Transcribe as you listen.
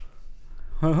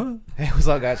Hey, what's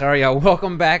up, guys? All right, y'all.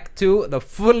 Welcome back to the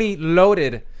fully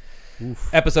loaded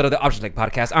episode of the Option Lake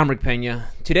Podcast. I'm Rick Pena.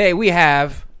 Today we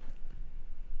have...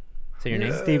 Say your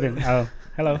name. Steven. Oh,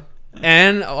 hello.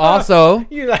 And also...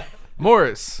 You're like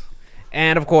Morris.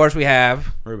 And, of course, we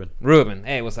have... Ruben.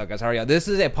 Hey, what's up, guys? How are y'all? This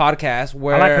is a podcast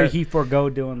where... I like how he forgo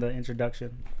doing the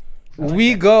introduction.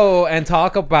 We go and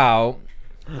talk about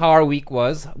how our week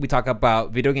was. We talk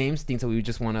about video games, things that we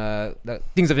just want to...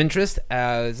 things of interest.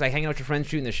 It's like hanging out with your friends,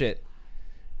 shooting the shit.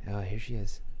 Oh, here she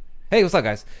is. Hey, what's up,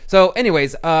 guys? So,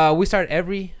 anyways, we start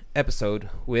every episode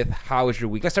with how was your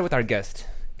week. Let's start with our guest.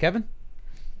 Kevin?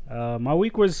 My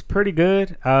week was pretty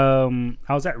good. I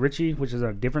was at Richie, which is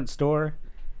a different store.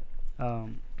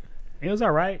 It was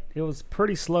all right. It was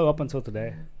pretty slow up until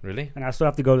today. Really? And I still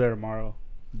have to go there tomorrow.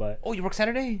 But Oh, you work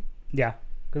Saturday? yeah,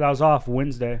 because I was off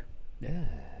Wednesday. Yeah.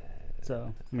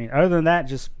 So, I mean, other than that,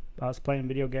 just I was playing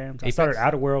video games. I Apex? started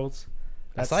Outer Worlds.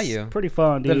 I saw you. Pretty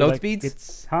fun, dude. The load Like, speeds?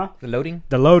 It's, The loading?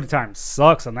 The load time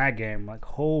sucks on that game. Like,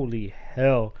 holy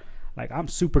hell. Like, I'm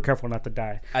super careful not to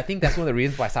die. I think that's one of the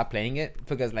reasons why I stopped playing it.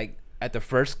 Because, like, at the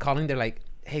first calling, they're like,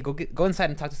 hey, go inside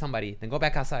and talk to somebody. Then go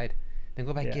back outside. Then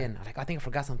go back Yeah. in. I'm like, I think I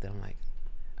forgot something. I'm like...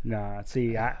 Nah,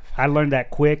 see, I learned that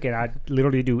quick, and I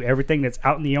literally do everything that's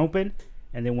out in the open,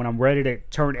 and then when I'm ready to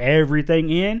turn everything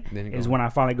in Then you is go. when I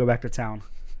finally go back to town.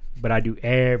 But I do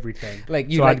everything.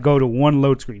 Like, you so like- I'd go to one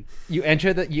load screen. You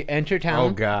enter town. Oh,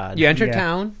 God. You enter Yeah.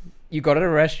 town. You go to the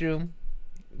restroom.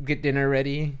 Get dinner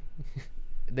ready.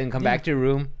 Then come back to your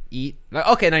room. Eat. Like,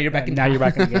 okay, now you're back in Now town. you're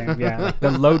back in the game. Yeah, like,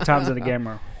 the load times in the game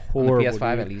are On horrible. the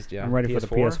PS5 dude. at least, yeah. I'm ready for the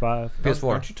PS4? PS5.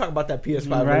 PS4. Don't you talk about that PS5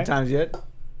 Right. many times yet?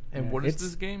 And Yeah, what is it's-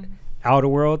 this game? Outer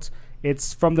Worlds.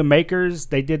 It's from the makers.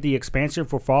 They did the expansion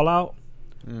for Fallout.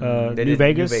 They New did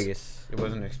Vegas. New Vegas. It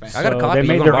wasn't expensive. I got a So copy. They You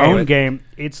made gonna their borrow own it? game.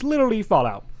 It's literally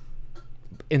Fallout.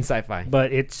 In sci-fi.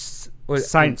 But it's What-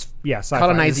 science, sci-fi,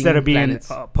 colonizing instead of being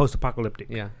planets. post-apocalyptic.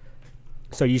 Yeah.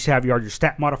 So you should have your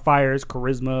stat modifiers,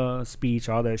 charisma, speech,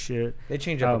 all that shit. They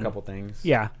changed up Um, a couple things.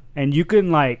 Yeah, and you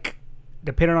can like,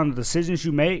 depending on the decisions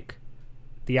you make,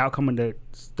 the outcome of the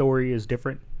story is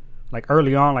different. Like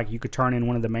early on, like you could turn in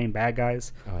one of the main bad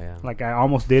guys. Oh yeah. Like I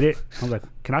almost did it. I was like,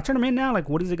 can I turn him in now? Like,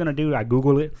 what is it gonna do? I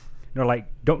Google it. They're like,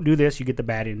 don't do this. You get the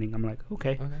bad ending. I'm like,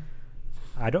 okay.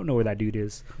 I don't know where that dude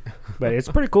is, but it's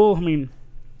pretty cool. I mean,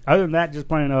 other than that, just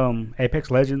playing Apex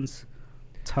Legends.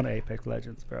 Ton of Apex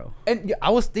Legends, bro. And yeah,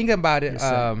 I was thinking about it. Yes,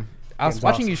 I was Game's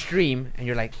watching awesome. you stream, and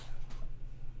you're like,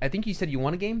 I think you said you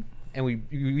won a game, and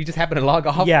we just happened to log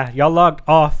off. Yeah, y'all logged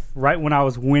off right when I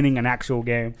was winning an actual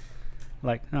game.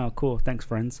 Like, oh, cool. Thanks,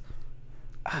 friends.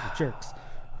 Jerks.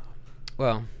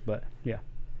 Well, But yeah,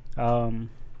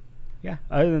 yeah.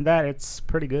 Other than that, it's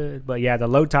pretty good. But yeah, the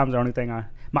load times are the only thing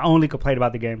my only complaint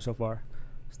about the game so far.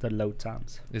 It's the load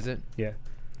times. is it? Yeah.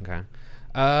 Okay.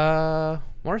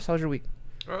 Morris, how's your week?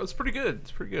 It's pretty good.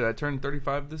 It's pretty good. I turned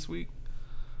 35 this week.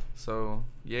 So,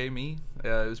 yay me. It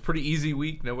was a pretty easy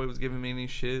week. Nobody was giving me any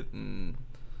shit. And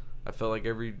I felt like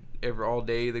every all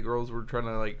day the girls were trying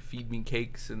to, like, feed me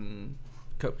cakes and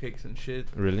cupcakes and shit.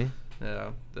 Really?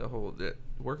 Yeah,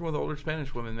 working with older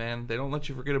Spanish women, man, they don't let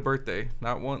you forget a birthday.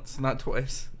 Not once, not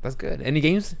twice. That's good. Any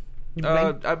games? You been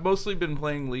playing? I've mostly been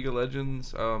playing League of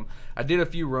Legends. I did a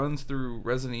few runs through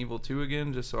Resident Evil 2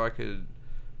 again, just so I could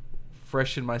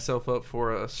freshen myself up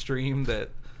for a stream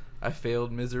that I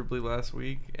failed miserably last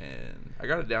week, and I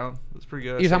got it down. It was pretty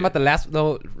good. You're talking about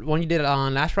the one you did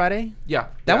on last Friday? Yeah.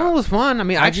 That yeah. one was fun. I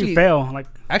mean, I How'd actually you fail? Like,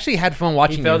 actually had fun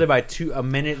watching He failed you. it by a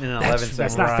minute and 11 seconds.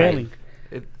 that's not failing.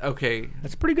 Okay,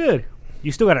 That's pretty good.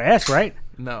 You still got an S, right?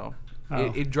 no.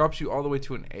 Oh. It drops you all the way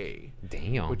to an A,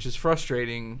 Damn. which is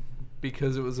frustrating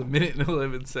because it was a minute and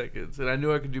 11 seconds, and I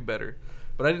knew I could do better.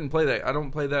 But I didn't play that. I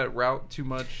don't play that route too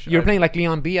much. You're playing like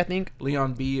Leon B, I think.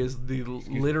 Leon B is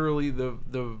literally the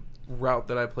route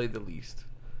that I played the least.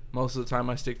 Most of the time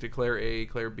I stick to Claire A,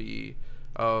 Claire B.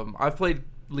 I've played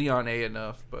Leon A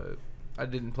enough, but I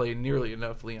didn't play nearly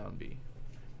enough Leon B.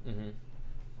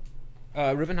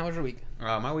 Ruben, how was your week?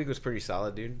 My week was pretty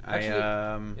solid, dude. Actually, go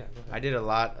ahead. I did a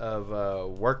lot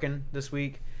of working this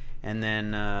week, and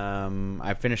then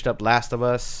I finished up Last of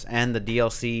Us and the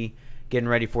DLC, getting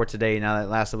ready for today. Now that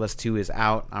Last of Us 2 is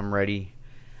out, I'm ready.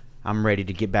 I'm ready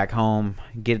to get back home,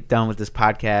 get done with this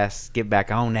podcast, get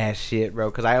back on that shit, bro.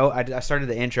 Because I started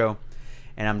the intro,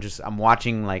 and I'm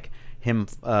watching like him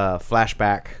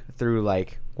flashback through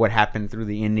like what happened through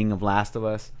the ending of Last of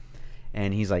Us.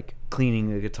 And he's like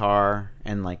cleaning the guitar,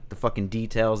 and like the fucking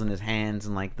details in his hands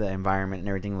and like the environment and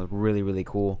everything look really, really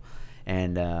cool.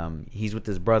 And he's with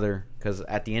his brother because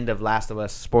at the end of Last of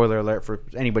Us, spoiler alert for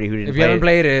anybody who didn't If you haven't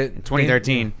played it, in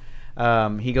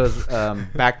 2013, he goes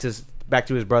back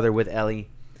to his brother with Ellie,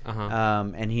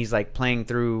 And he's like playing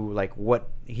through like what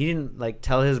he didn't like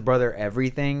tell his brother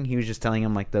everything. He was just telling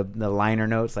him like the liner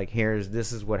notes, like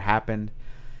this is what happened,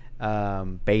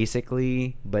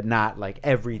 basically, but not like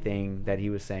everything that he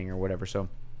was saying or whatever. So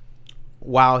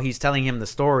while he's telling him the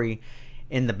story,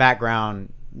 in the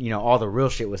background, all the real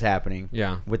shit was happening.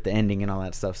 Yeah. With the ending and all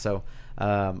that stuff. So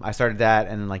I started that,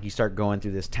 and then like you start going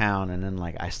through this town, and then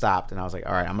like I stopped, and I was like,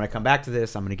 all right, I'm gonna come back to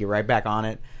this. I'm gonna get right back on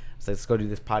it. So let's go do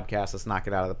this podcast. Let's knock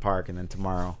it out of the park, and then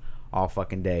tomorrow, all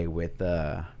fucking day with.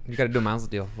 You got to do Miles'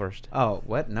 deal first. Oh,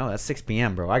 what? No, that's 6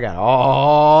 p.m., bro. I got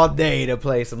all day to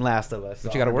play some Last of Us.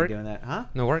 But you got to work? Doing that, huh?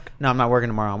 No work? No, I'm not working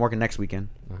tomorrow. I'm working next weekend.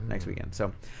 Next weekend.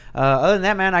 So, other than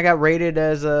that, man, I got rated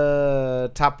as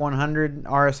a top 100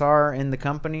 RSR in the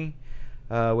company,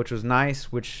 which was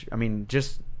nice. Which I mean,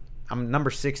 I'm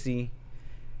number 60,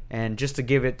 and just to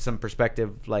give it some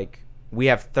perspective, like we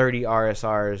have 30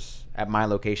 RSRs at my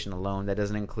location alone. That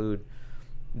doesn't include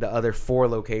the other 4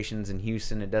 locations in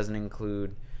Houston. It doesn't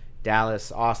include Dallas,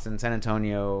 Austin, San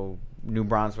Antonio, New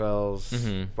Braunfels,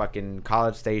 fucking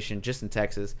College Station, just in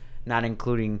Texas, not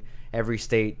including every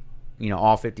state,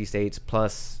 all 50 states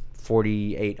plus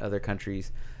 48 other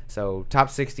countries. So top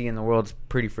 60 in the world's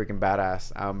pretty freaking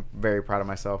badass. I'm very proud of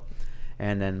myself.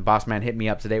 And then Boss Man hit me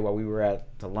up today while we were at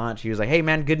the lunch. He was like, hey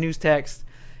man, good news text.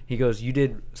 He goes, you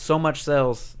did so much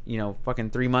sales,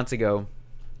 fucking 3 months ago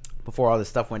before all this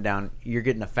stuff went down. You're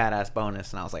getting a fat ass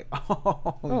bonus. And I was like,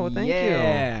 oh thank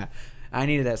you. I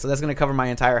needed that. So that's going to cover my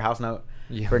entire house note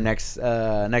for next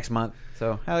month.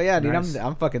 So hell yeah, dude. Nice.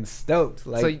 I'm fucking stoked.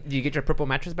 Like, so do you get your purple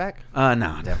mattress back?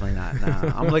 No, definitely not.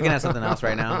 No. I'm looking at something else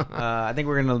right now. I think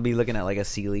we're going to be looking at like a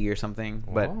Sealy or something.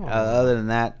 But other than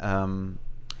that,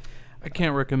 I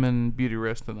can't recommend Beauty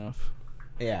Rest enough.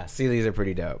 Yeah, Sealy's are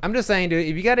pretty dope. I'm just saying, dude,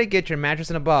 if you got to get your mattress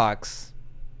in a box,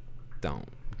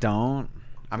 don't.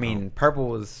 I mean, purple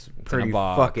was pretty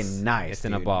fucking nice. It's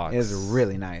in a box. It was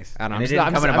really nice. I don't know.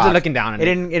 I'm just looking down at it.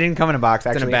 It didn't come in a box.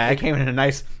 Actually, in a bag. It came in a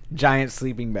nice giant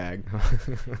sleeping bag.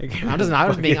 I'm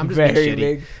just being shitty.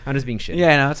 Big. I'm just being shitty.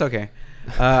 Yeah, no, it's okay.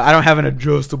 I don't have an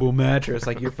adjustable mattress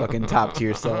like your fucking top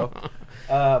tier self.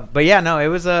 But yeah, no, it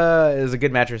was a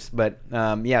good mattress. But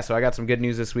yeah, so I got some good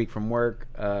news this week from work.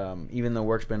 Even though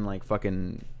work's been like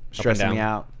fucking stressing me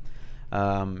out,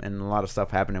 and a lot of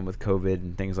stuff happening with COVID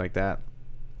and things like that.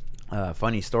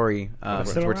 Funny story.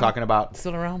 Since we're talking about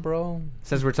still around, bro.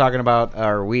 Since we're talking about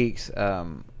our weeks,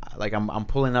 like I'm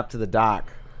pulling up to the dock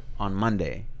on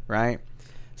Monday, right?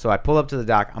 So I pull up to the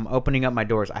dock. I'm opening up my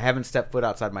doors. I haven't stepped foot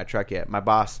outside my truck yet. My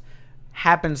boss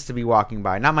happens to be walking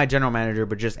by. Not my general manager,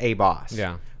 but just a boss.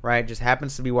 Yeah. Right? Just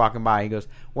happens to be walking by. He goes,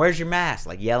 "Where's your mask?"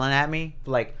 Like yelling at me,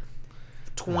 like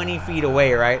 20 feet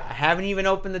away, right? I haven't even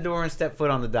opened the door and stepped foot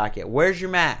on the dock yet. "Where's your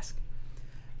mask?"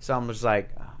 So I'm just like,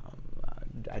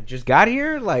 I just got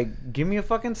here. Like, give me a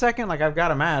fucking second. Like, I've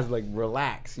got a mask. Like,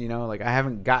 relax. Like, I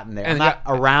haven't gotten there. I'm not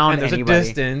around and there's anybody. A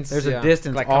distance. There's a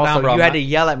distance. Like, also, down, bro. You had to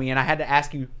yell at me, and I had to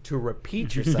ask you to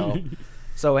repeat yourself.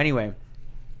 So anyway,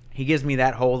 he gives me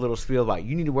that whole little spiel about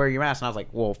you need to wear your mask, and I was like,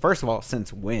 well, first of all,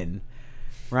 since when,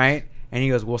 right? And he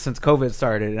goes, well, since COVID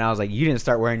started, and I was like, you didn't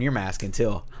start wearing your mask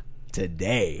until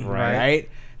today, right?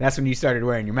 That's when you started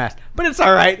wearing your mask. But it's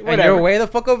all right. Whatever. And you're way the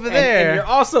fuck over there. And you're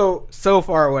also so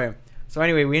far away. So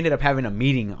anyway, we ended up having a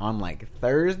meeting on like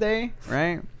Thursday,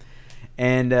 right?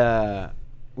 And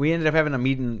we ended up having a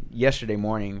meeting yesterday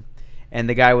morning, and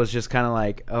the guy was just kind of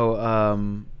like,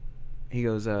 he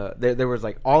goes, there was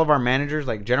like all of our managers,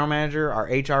 like general manager, our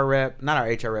HR rep, not our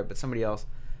HR rep, but somebody else.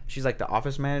 She's like the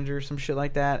office manager, some shit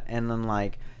like that, and then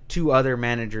like 2 other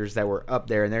managers that were up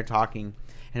there, and they're talking,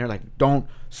 and they're like, don't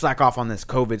slack off on this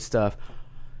COVID stuff,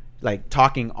 like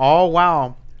talking all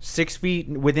while 6 feet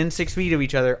within 6 feet of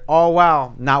each other, all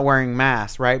while not wearing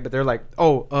masks, right? But they're like,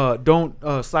 don't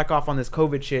slack off on this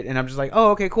COVID shit. And I'm just like,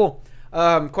 okay, cool.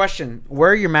 Question: where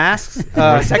are your masks?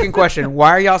 Second question: why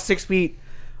are y'all 6 feet,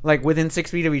 like within 6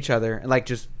 feet of each other, and like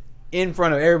just in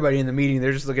front of everybody in the meeting?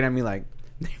 They're just looking at me like,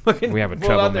 we have a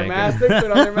pull out their mask, they put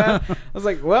on their mask. I was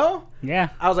like, well, yeah.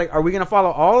 I was like, are we gonna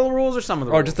follow all the rules or some of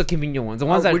the rules? Or just the convenient ones? The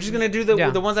ones that we're just gonna do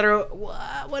the ones that are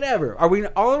whatever. Are we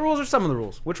all the rules or some of the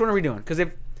rules? Which one are we doing? Because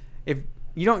if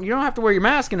you don't have to wear your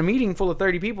mask in a meeting full of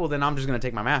 30 people, then I'm just gonna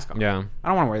take my mask off. Yeah. I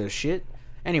don't want to wear this shit.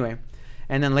 Anyway,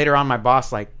 and then later on, my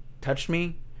boss like touched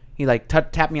me. He like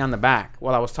tapped me on the back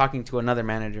while I was talking to another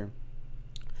manager,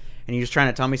 and he was trying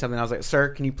to tell me something. I was like, "Sir,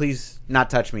 can you please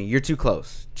not touch me? You're too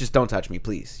close. Just don't touch me,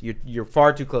 please. You're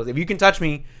far too close. If you can touch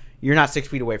me, you're not 6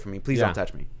 feet away from me. Please don't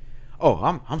touch me." Oh,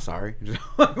 I'm sorry.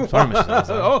 I'm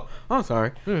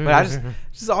sorry. But I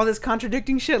just all this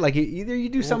contradicting shit. Like either you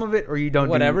do some of it or you don't.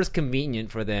 Whatever's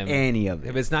convenient for them. Any of it.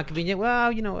 If it's not convenient,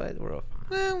 well, you know what? We're fine.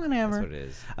 Whatever. That's what it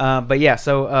is. But yeah,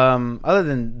 so other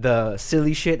than the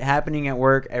silly shit happening at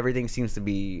work, everything seems to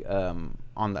be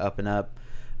on the up and up.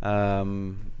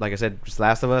 Like I said, just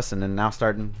Last of Us, and then now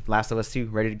starting Last of Us 2,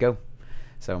 ready to go.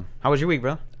 So, how was your week,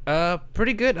 bro?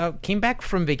 Pretty good. I came back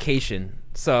from vacation,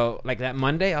 so like that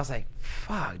Monday, I was like,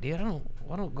 "Fuck, dude, I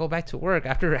don't go back to work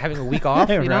after having a week off."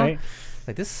 You know, Right.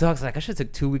 like this sucks. Like I should have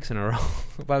took 2 weeks in a row,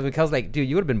 but because like, dude,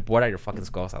 you would have been bored out of your fucking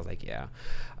skull. So I was like, yeah.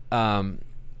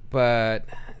 But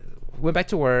went back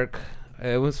to work.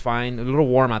 It was fine. A little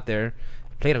warm out there.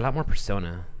 Played a lot more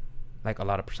Persona, like a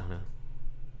lot of Persona.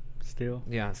 Still.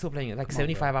 Yeah, still playing it. Like Come on,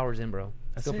 75 bro. hours in, bro.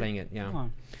 That's Still it? playing it. Yeah.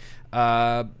 Come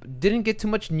on. Didn't get too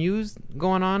much news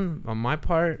going on my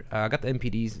part. I got the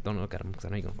MPDs. Don't look at them because I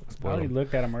know you're gonna I spoil already them.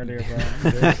 looked at him earlier,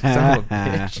 bro. Son of a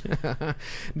bitch.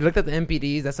 Looked at the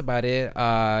MPDs. That's about it.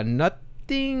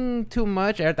 Nothing too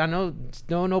much. I know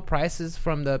no prices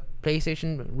from the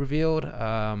PlayStation revealed.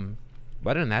 But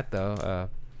other than that, though,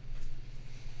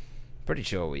 pretty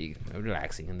chill week.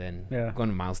 Relaxing, and then Yeah. going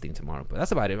to Milestone tomorrow. But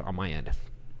that's about it on my end.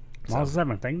 Miles is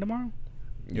having a thing tomorrow?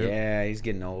 Yeah, he's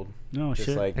getting old. No Just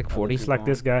shit. like Like other 40? Just people like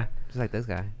this guy. Just like this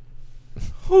guy.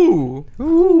 Who?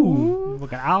 Ooh.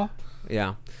 Looking owl.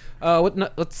 Yeah.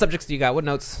 What subjects do you got? What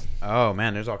notes? Oh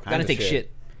man, there's all kinds I didn't of take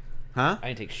shit. Huh? I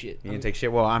didn't take shit. You didn't take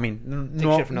shit. Well, I mean,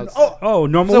 Take shit for notes. Oh,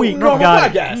 normal So week. normal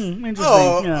Got it. podcast. Interesting.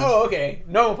 Oh, yeah. oh, okay.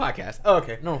 Normal podcast. Oh,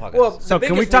 okay. Normal podcast. Well, So the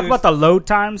can we biggest talk news about the load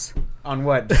times on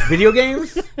what video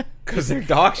games? Because they're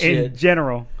dog in shit.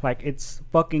 general? Like it's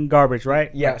fucking garbage, right?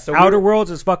 Yeah, Like, so Outer we're-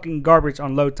 Worlds is fucking garbage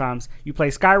on load times. You play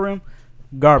Skyrim,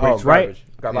 garbage, right?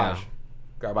 Garbage. Yeah.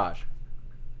 Garbage.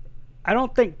 I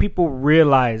don't think people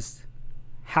realize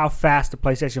how fast the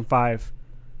PlayStation 5 Is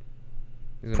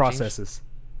it gonna processes. change?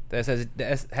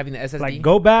 Having the SSD. Like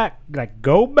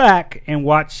go back and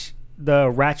watch the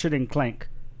Ratchet and Clank.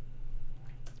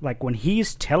 Like when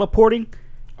he's teleporting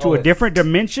to Oh, a it's- different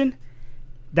dimension,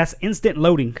 that's instant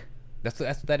loading. That's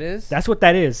what that is. That's what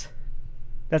that is.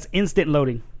 That's instant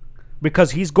loading.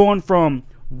 Because he's going from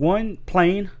one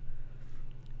plane,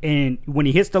 and when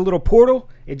he hits the little portal,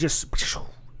 it just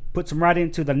puts him right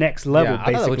into the next level, yeah,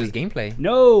 I thought that was basically. just gameplay.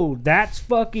 No, that's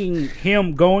fucking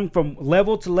him going from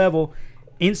level to level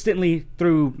instantly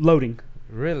through loading.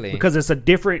 Really? Because it's a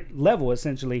different level,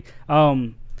 essentially.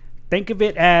 Think of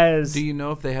it as... Do you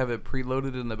know if they have it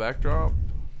preloaded in the backdrop?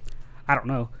 I don't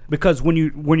know, because when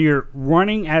you're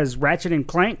running as Ratchet and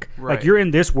Clank, like Right. you're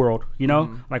in this world, you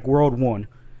know, like World 1,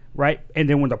 right? And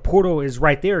then when the portal is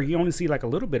right there, you only see like a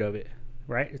little bit of it,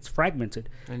 right? It's fragmented,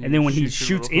 And and you then when he shoot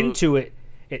your shoots little hook. into it,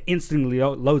 it instantly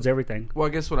loads everything. Well, I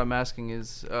guess what I'm asking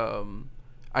is,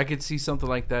 I could see something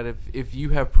like that if you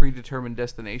have predetermined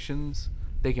destinations,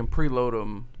 they can preload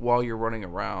them while you're running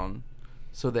around,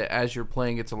 so that as you're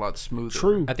playing, it's a lot smoother.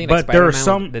 True, I think, like, but there are Spider-Man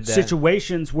some did that.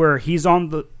 situations where he's on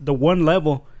the one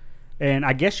level, and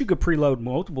I guess you could preload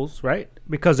multiples, right?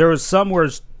 Because there was some where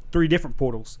it's 3 different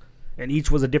portals, and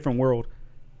each was a different world.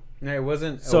 No, it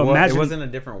wasn't. So So imagine- it wasn't a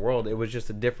different world. It was just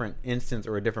a different instance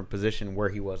or a different position where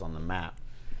he was on the map.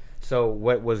 So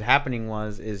what was happening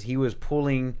is he was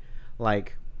pulling,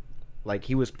 like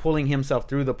he was pulling himself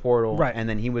through the portal, Right. and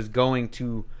then he was going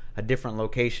to a different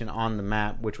location on the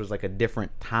map, which was like a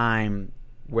different time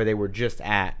where they were just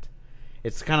at.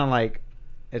 It's kind of like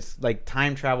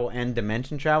time travel and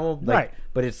dimension travel, like, Right.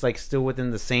 but it's like still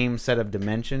within the same set of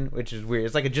dimension, which is weird.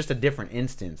 It's like just a different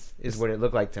instance is what it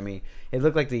looked like to me. It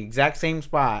looked like the exact same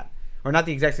spot, or not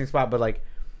the exact same spot, but like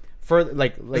further,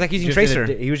 like like using just in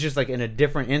Tracer. he was just like in a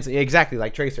different instance, exactly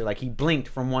like Tracer. Like he blinked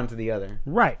from one to the other.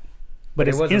 Right, But but it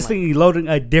it's wasn't instantly loading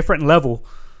a different level.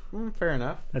 Fair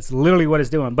enough. That's literally what it's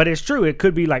doing. But it's true. It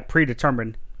could be like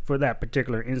predetermined for that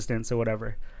particular instance or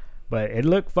whatever. But it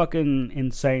looked fucking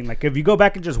insane. Like if you go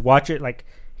back and just watch it, like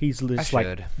he's just like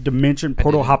should. dimension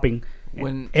portal didn't. hopping. When-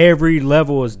 And every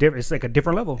level is different. It's like a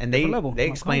different level. And different level. they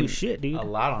Like, explained holy shit, dude. a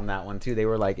lot on that one too. They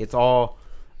were like, it's all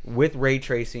with ray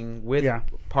tracing, with Yeah.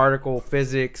 particle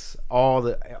physics, all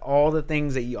the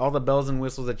things that all the bells and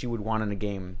whistles that you would want in a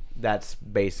game. That's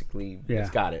basically Yeah. it's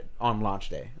got it on launch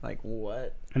day. Like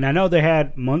what? And I know they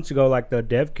had months ago like the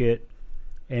dev kit,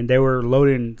 and they were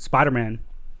loading Spider-Man,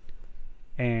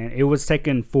 and it was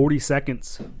taking 40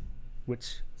 seconds,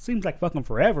 which seems like fucking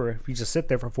forever if you just sit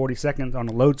there for 40 seconds on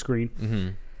a load screen. Mm-hmm.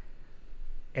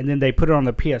 And then they put it on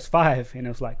the PS5, and it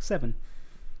was like 7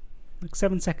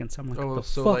 seconds. I'm like, Oh, what the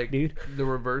so fuck, like dude? the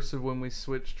reverse of when we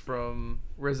switched from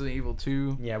Resident Evil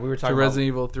 2 Yeah, we were to talking Resident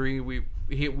Evil 3.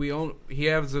 He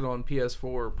has it on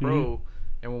PS4 Pro, Mm-hmm.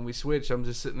 and when we switched, I'm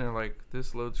just sitting there like,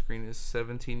 this load screen is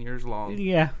 17 years long.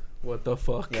 Yeah, What the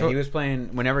fuck? Yeah, he was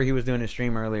playing whenever he was doing his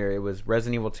stream earlier. It was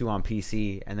Resident Evil 2 on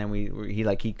PC, and then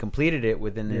he completed it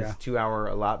within his 2-hour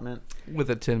allotment With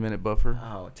a 10-minute buffer.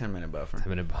 Oh, 10-minute buffer.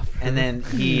 10-minute buffer. And then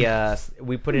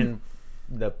we put in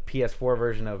the PS4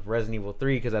 version of Resident Evil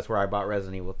 3 because that's where I bought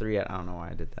Resident Evil 3 at. I don't know why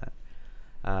I did that.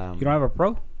 You don't have a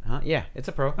Pro? Huh? Yeah, it's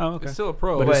a Pro. Oh, okay. It's still a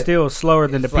pro. But it's still slower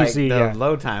than the It's like PC. the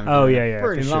load time. Oh, yeah,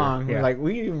 pretty for sure. long. Yeah. Like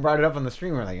we even brought it up on the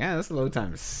stream. We're like, yeah, this load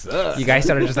time sucks. You guys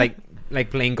started just like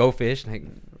playing Go Fish. Like,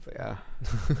 Yeah.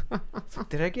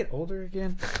 Did I get older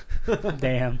again?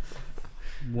 Damn.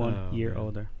 1 year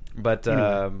older. But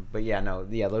yeah, no,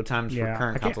 yeah, load times for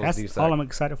current consoles that's do suck, all I'm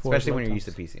excited for. especially is when load you're used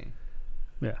to times. PC.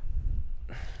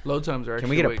 Yeah. Load times are actually Can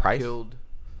we get a what price? killed.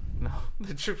 No,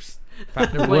 they're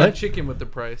playing chicken with the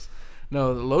price.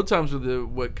 No, the load times were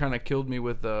what kind of killed me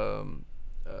with the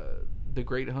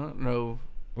Great Hunt. No,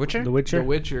 Witcher? The Witcher. The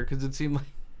Witcher, because it seemed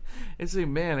like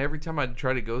man, every time I'd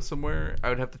try to go somewhere, I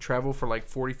would have to travel for like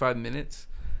 45 minutes,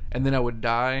 and then I would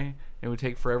die. It would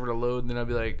take forever to load, and then I'd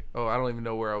be like, oh, I don't even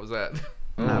know where I was at.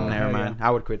 No, never yeah. mind. I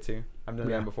would quit too. I've done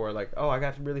Yeah. that before. Like, oh, I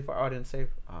got really far. Oh, I didn't save.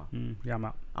 Oh, Yeah, I'm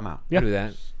out. I'm out. Yeah. I do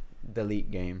that. Delete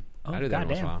game. Oh, I do that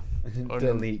once in a goddamn. while.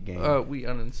 Delete game. We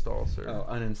uninstall, sir.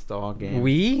 Oh, uninstall game.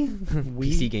 We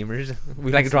PC gamers.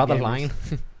 We like to draw the gamers. line.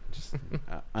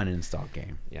 Uninstall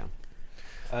game. Yeah.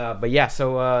 But yeah,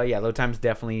 so yeah, load times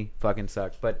definitely fucking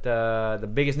suck. But the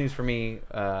biggest news for me,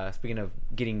 speaking of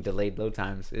getting delayed load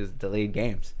times, is delayed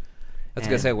games. That's a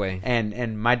good segue.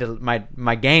 And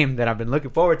my game that I've been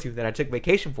looking forward to, that I took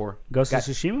vacation for, Ghost got-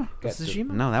 of Tsushima? Ghost of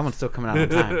Tsushima? No, that one's still coming out on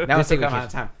time. That one's still coming out on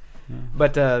time.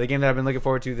 But the game that I've been looking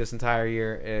forward to this entire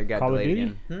year got Call of delayed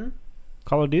Duty? again.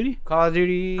 Call of Duty? Call of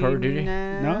Duty. Call of Duty?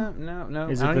 No.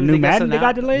 Is I it don't the even new think that's Madden that an got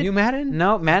out- delayed? New Madden?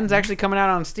 No, Madden's actually coming out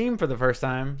on Steam for the first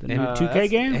time. The new 2K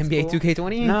game? NBA cool.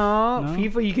 2K20? No, No?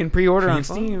 FIFA you can pre-order on FIFA?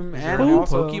 Steam. Is And there a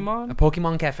also, A Pokemon?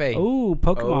 Pokemon Cafe. Oh,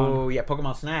 Pokemon. Oh yeah,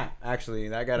 Pokemon Snap. Actually,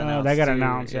 that got Oh, announced. that got too.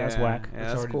 announced. Yeah, that's whack. Yeah, It's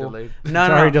that's already cool. delayed. No,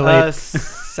 It's already delayed.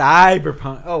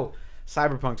 Cyberpunk. Oh,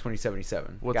 Cyberpunk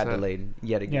 2077 What's got that? delayed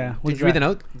yet again. Yeah. Did What's you read the that?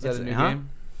 note? Is that a new Huh? game?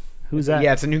 Who's that?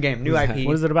 Yeah, it's a new game, new Who's IP. that?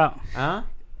 What is it about? Huh?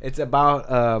 It's about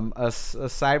a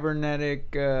cybernetic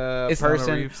It's Keanu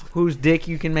person Reeves. whose dick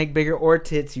you can make bigger or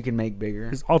tits you can make bigger.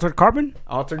 Is Altered Carbon?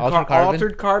 Altered Altered Carbon?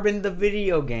 Altered Carbon, the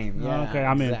video game. Oh, Yeah, okay,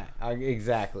 I'm in.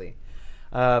 Exactly.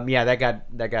 Yeah, that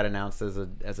got announced as a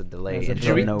delay. As a Did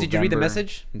you, read, did you read the November-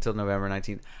 message? Until November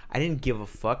 19th. I didn't give a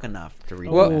fuck enough to read.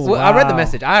 Well, the message. well, I read the wow.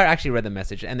 message. I actually read the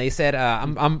message, and they said,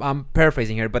 I'm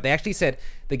paraphrasing here, but they actually said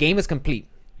the game is complete.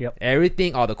 Yep.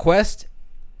 Everything, all the quests,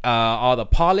 all the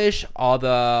polish, all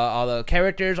the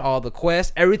characters, all the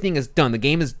quests, everything is done. The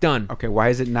game is done. Okay, why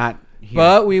is it not here?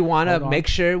 But we want to Hold on. make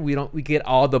sure we get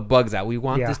all the bugs out. We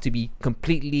want Yeah. this to be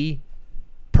completely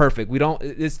perfect. We don't.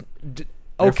 It's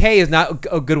okay is not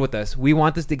good with us. We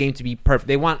want the game to be perfect.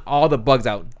 They want all the bugs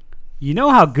out. You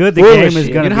know how good the Full of game is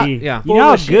shit. going You to know how- be. yeah. You know how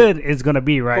Full of shit. good it's going to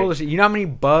be, right? Full of shit. You know how many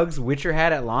bugs Witcher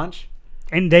had at launch?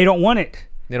 And they don't want it.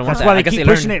 They don't want That's that. why I they guess keep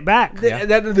they pushing learned. it back. Yeah.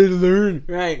 They learn.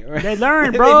 Right. They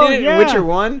learn, bro. They did it in Yeah. Witcher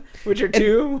 1, Witcher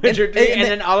 2, Witcher 3, and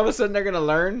and- then all of a sudden they're going to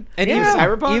learn And in even,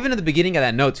 Cyberpunk? even at the beginning of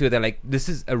that note too, they're like, "This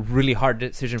is a really hard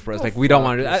decision for us. Oh, like, we don't fuck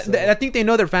want to." yourself. I think they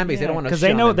know their fan base. They don't want to Because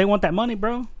they know they want that money,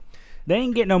 bro. They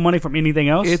ain't getting no money from anything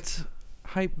else. It's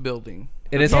hype building.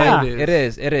 It is. Yeah. Hype. It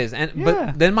is. And Yeah.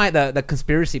 but then the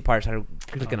conspiracy part started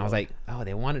clicking. I was like, oh,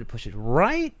 they wanted to push it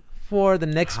right for the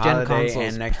next gen Holiday consoles.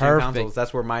 and next gen Perfect. consoles.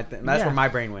 That's where my Yeah. where my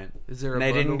brain went. Is there a And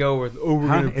they bundle? didn't go with we're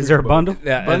Huh? gonna Is there a fix bundle?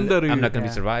 Yeah, and Bundle. I'm not gonna Yeah.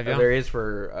 be survive. it. Yeah. There is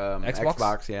for Xbox?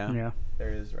 Xbox. Yeah. Yeah. There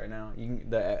is right now. You can,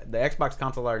 the Xbox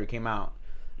console already came out,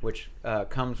 which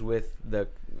comes with the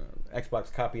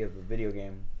Xbox copy of the video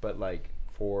game, but like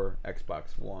for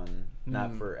Xbox One,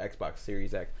 not for Xbox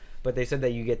Series X. But they said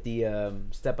that you get the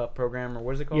Step Up program, or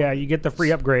what is it called? Yeah, you get the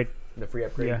free upgrade. The free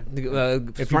upgrade. Yeah.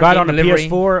 If If you buy it on the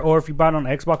PS4 or if you buy it on the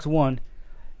Xbox One,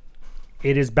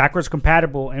 it is backwards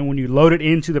compatible. And when you load it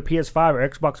into the PS5 or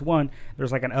Xbox One,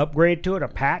 there's like an upgrade to it, a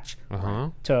patch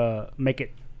to make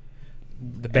it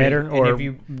better and or if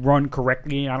you- run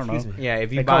correctly. I don't know. Excuse me. Yeah,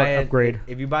 if you They call buy it it, upgrade.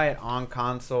 if you buy it on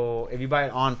console, if you buy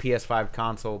it on PS5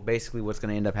 console, basically what's going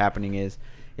to end up happening is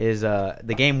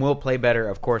the game will play better,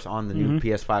 of course, on the new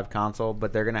PS5 console,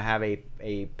 but they're going to have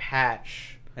a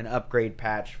patch, an upgrade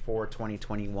patch for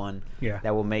 2021 Yeah.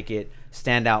 that will make it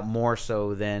stand out more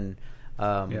so than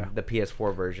the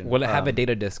PS4 version. Will it have a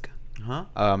data disc? Huh?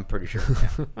 I'm pretty sure.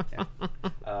 Yeah.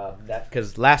 That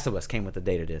because Last of Us came with a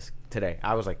data disc today.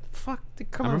 I was like, "Fuck!" They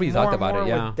come I remember with you talked more and about it,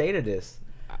 more yeah. with data disc,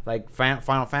 like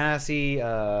Final Fantasy.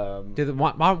 Did the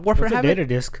Modern Warfare What's a have data it?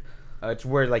 disc? It's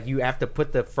where like you have to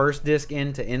put the first disc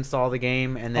in to install the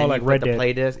game, and then like you put Red the Dead.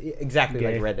 play disc. Exactly Yeah.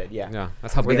 like Red Dead. Yeah. Yeah,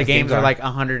 that's how Where the big games are are. like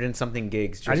 100 and something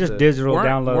gigs. I just to- digital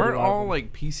download. Weren't a lot of all them.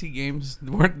 like PC games?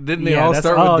 Didn't they Yeah, all that's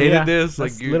start all, with data yeah. discs?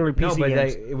 That's Like you, literally No, PC but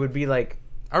games. it would be like.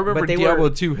 I remember but they Diablo were-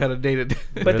 2 had a data disc.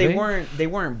 But Really? they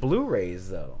weren't Blu-rays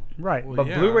though. Right. Well, But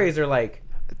yeah. Blu-rays are like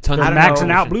Tons They're of I don't maxing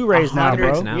know, out Blu-rays now,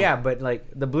 100 bro. now. Yeah, but like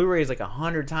the Blu-ray is like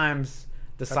 100 times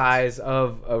the size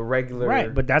of a regular.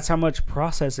 Right, but that's how much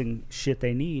processing shit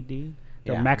they need, dude.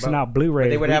 They're Yeah, maxing but- out Blu-rays. but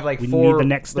they would have like we four. need the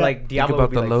next step. Like Think Diablo about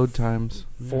would be the like load times.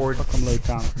 four. Fuck them load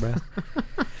times, bro.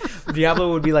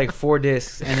 Diablo would be like 4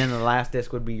 discs, and then the last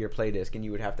disc would be your play disc, and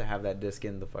you would have to have that disc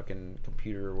in the fucking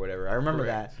computer or whatever. I remember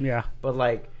Correct. that. Yeah. But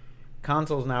like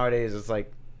consoles nowadays, it's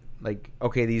like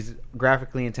okay, these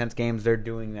graphically intense games, they're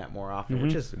doing that more often,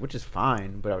 Mhm. which is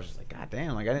fine. But I was just like, God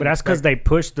damn, like I didn't. But that's because expect- they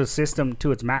pushed the system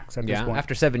to its max at this Yeah, point.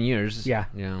 after 7 years. Yeah.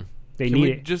 Yeah. They Can need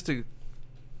we it.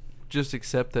 just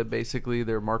accept that basically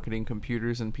they're marketing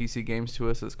computers and PC games to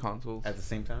us as consoles? at the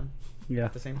same time. Yeah.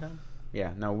 At the same time.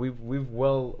 Yeah. No, we've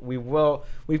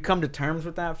come to terms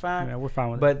with that fact. Yeah, we're fine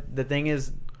with it. But the thing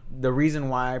is, the reason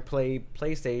why I play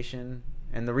PlayStation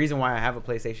and the reason why I have a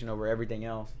PlayStation over everything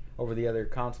else, over the other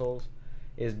consoles,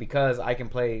 is because I can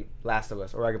play Last of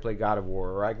Us, or I can play God of War,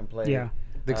 or I can play Yeah.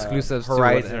 The exclusives to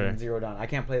Horizon whatever. Zero Dawn. I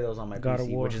can't play those on my God of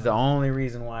PC, War. which is the only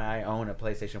reason why I own a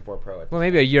PlayStation 4 Pro. Well,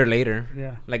 maybe a year later.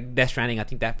 Yeah. Like Death Stranding, I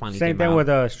think that finally Same came thing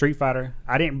out. with Street Fighter.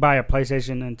 I didn't buy a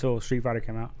PlayStation until Street Fighter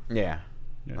came out. Yeah.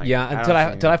 Like, yeah, don't until see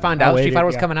I anything. found I out Street waited, Fighter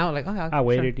was yeah. coming out. Like, oh, I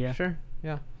waited, yeah. Sure,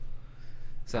 yeah.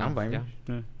 So, I don't blame yeah.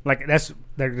 you. Yeah. Like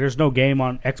there's no game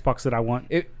on Xbox that I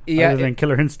want Yeah, other than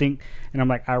Killer Instinct, and I'm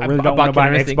like, I really bought don't want to buy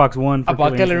Killer an Instinct. Xbox One. For I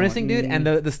bought Killer Instinct. Instinct, dude,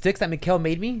 and the sticks that Mikkel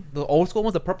made me, the old school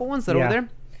ones, the purple ones that are Yeah. over there,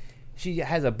 she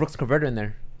has a Brooks converter in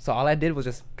there. So all I did was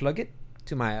just plug it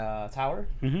to my tower.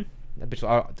 Mhm. That bitch,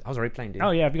 I was already playing, dude.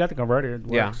 Oh yeah, if you got the converter, it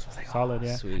works. Yeah. I was like, Solid. oh,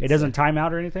 Yeah, sweet. it doesn't time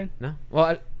out or anything. No, well,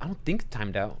 I don't think it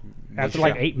timed out. After You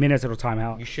like should- 8 minutes, it'll time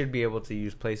out. You should be able to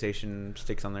use PlayStation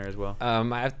sticks on there as well. I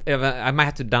might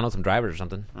have to download some drivers or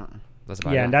something. Uh-uh. That's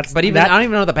about Yeah, it. and that's- but even that- I don't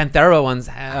even know the Panthera ones.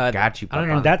 Got you, I don't Papa.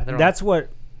 know. And that Panthera that's what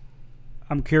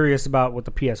I'm curious about with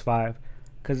the PS5,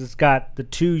 because it's got the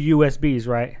 2 USBs,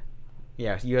 right?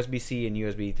 Yeah, USB-C and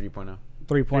USB 3.0.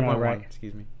 3.0, right?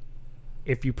 Excuse me.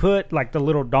 If you put like the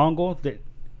little dongle that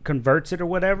converts it or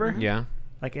whatever, Yeah,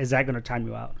 like is that going to time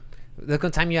you out? they're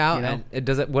gonna time you out, You know? and it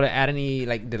doesn't. Would it add any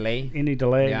like delay? Any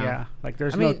delay? Yeah. Yeah. Like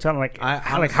there's I no mean, telling. Like I like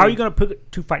how honestly- are you going to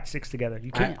put 2 fight sticks together?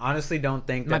 You I can't. honestly don't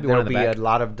think Might that be one there'll in be the a back.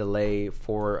 lot of delay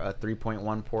for a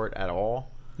 3.1 port at all.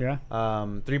 Yeah.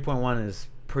 3.1 is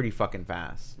pretty fucking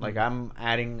fast. Like I'm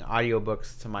adding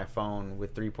audiobooks to my phone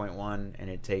with 3.1 and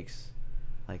it takes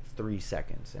like 3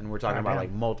 seconds. And we're talking about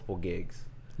Goddamn. like multiple gigs.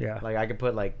 Yeah. Like I could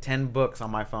put like 10 books on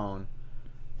my phone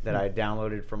that I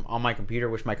downloaded from on my computer,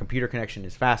 which my computer connection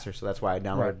is faster, so that's why I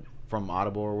download Right. from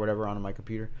Audible or whatever onto my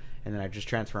computer, and then I just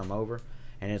transfer them over,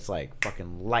 and it's like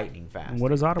fucking lightning fast.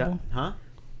 What is Audible? Huh?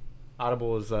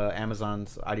 Audible is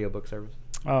Amazon's audiobook service.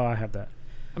 Oh, I have that.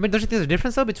 I mean, don't you think there's a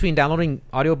difference though between downloading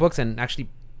audiobooks and actually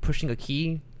pushing a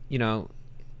key, and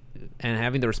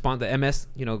having the response, the MS,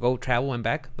 go travel and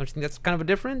back? Don't you think that's kind of a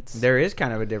difference? There is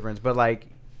kind of a difference, but like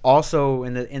also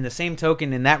in the same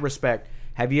token, in that respect,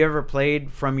 have you ever played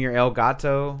from your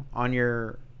Elgato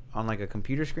on like a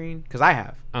computer screen? Because I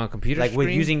have. On a computer Like screen?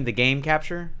 with using the game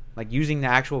capture, like using the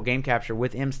actual game capture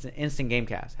with instant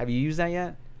Gamecast. Have you used that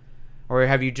yet? Or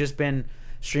have you just been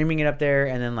streaming it up there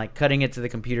and then like cutting it to the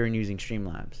computer and using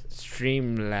Streamlabs?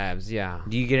 Streamlabs, yeah.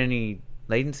 Do you get any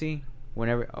latency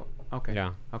whenever? Oh, okay.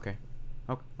 Yeah. Okay.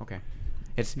 Okay.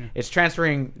 It's Yeah. it's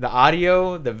transferring the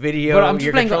audio, the video. But I'm just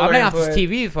your playing. I'm controller playing off input. this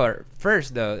TV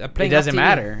first though. I'm It playing off doesn't TV.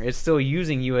 matter. It's still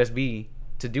using USB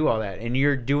to do all that, and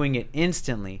you're doing it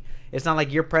instantly. It's not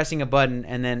like you're pressing a button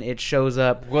and then it shows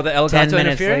up Will the Elgato 10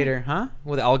 minutes interfere? later, huh?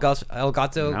 Will the Elgato No,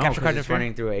 capture 'cause card it's interfere?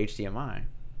 running through a HDMI.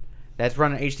 That's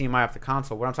running HDMI off the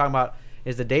console. What I'm talking about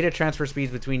is the data transfer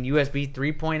speeds between USB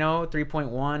 3.0,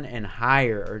 3.1, and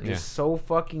higher are just Yeah. so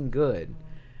fucking good.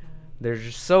 They're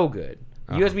just so good.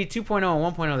 USB 2.0 and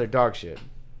 1.0, they're dog shit.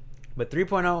 But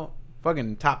 3.0,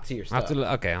 fucking top tier I'll have stuff.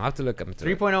 I'll have to look up into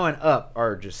 3.0 and up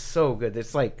are just so good.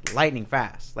 It's like lightning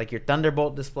fast. Like your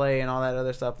Thunderbolt display and all that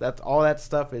other stuff. That's all that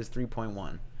stuff is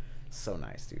 3.1. So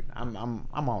nice, dude. I'm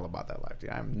all about that life, dude.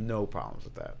 I have no problems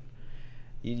with that.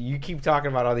 You keep talking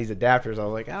about all these adapters. I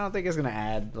was like, I don't think it's gonna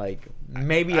add like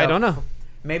maybe I don't know.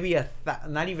 Maybe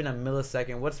not even a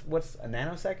millisecond. What's a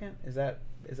nanosecond? Is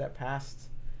that past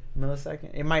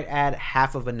millisecond? It might add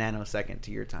half of a nanosecond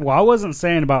to your time. Well, I wasn't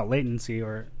saying about latency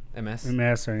or MS.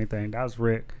 MS or anything. That was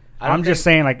Rick. I'm just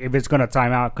saying, like, if it's gonna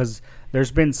time out, because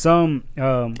there's been some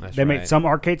they made right. some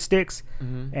arcade sticks,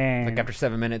 Mhm. and Like after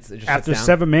 7 minutes, it just after shuts down.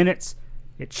 7 minutes,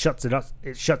 it shuts it up.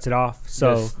 It shuts it off.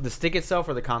 So the stick itself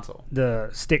or the console the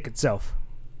stick itself,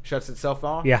 shuts itself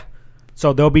off. yeah.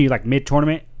 So they'll be like mid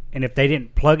tournament, and if they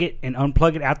didn't plug it and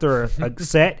unplug it after a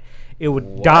set, it would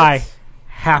What? die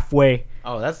halfway.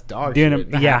 Oh, that's dog Doing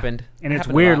shit. That yeah, happened. and That it's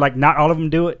happened a weird. lot. Like not all of them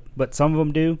do it, but some of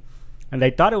them do. And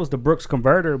they thought it was the Brooks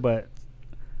converter, but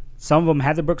some of them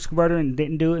had the Brooks converter and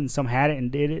didn't do it, and some had it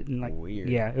and did it. And like, Weird.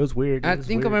 yeah, it was weird. I It was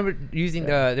think weird. I remember using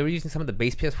they were using some of the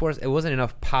base PS4s. It wasn't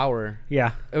enough power.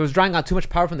 Yeah, It was drawing out too much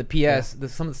power from the PS.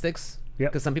 Some of the sticks.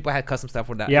 Yep. Because some people had custom stuff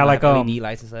for that. Yeah, like, LED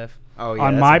lights and stuff. Oh, yeah,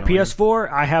 on that's my annoying. PS4,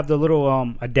 I have the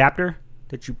little adapter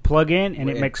that you plug in, and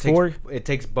it makes takes, four. It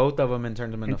takes both of them and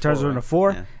turns them into It turns four. it into right?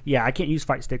 four. Yeah. Yeah, I can't use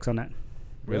fight sticks on that.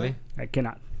 Really? I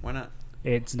cannot. Why not?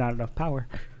 It's not enough power.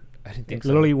 I didn't It think so.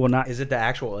 literally will not. Is it the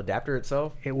actual adapter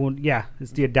itself? It will. Yeah,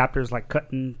 it's the adapters like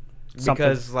cutting something.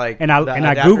 Because like and I the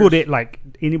googled adapters- it. Like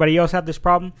anybody else have this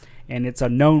problem, and it's a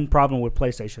known problem with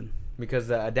PlayStation. because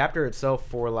the adapter itself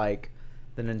for like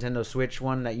the Nintendo Switch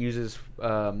one that uses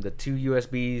the 2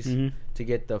 USBs Mhm. to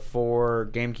get the 4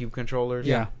 GameCube controllers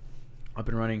Yeah. up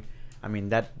and running. I mean,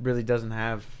 that really doesn't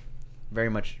have very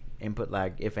much input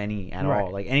lag, if any, at Right.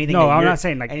 all. Like anything. No, that I'm you're- not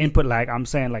saying like any- input lag. I'm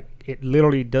saying like it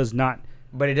literally does not.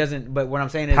 But it doesn't. But what I'm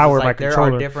saying is, Power like, by there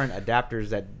controller. are different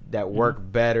adapters that work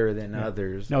better than Yeah.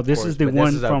 others. No, of this course, is the but one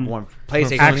is a from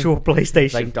PlayStation. Actual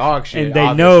PlayStation. like dog shit. and they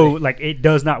obviously. know like it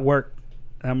does not work.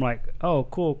 And I'm like, oh,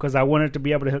 cool, because I wanted to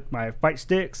be able to hook my fight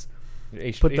sticks,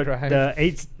 put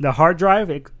the hard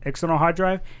drive, external hard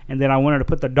drive, and then I wanted to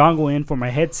put the dongle in for my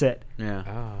headset. Yeah,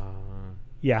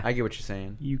 Yeah, I get what you're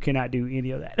saying. you cannot do any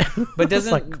of that. But It's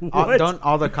doesn't like, all, what? don't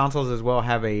all the consoles as well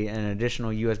have an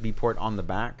additional USB port on the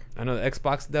back? I know the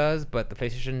Xbox does, but the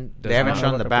PlayStation does They haven't not. know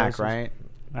shown what the the back, PlayStation- right?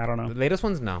 I don't The know. latest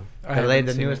ones, no. I The haven't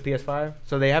seen newest it. PS5.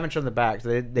 So they haven't shown the back.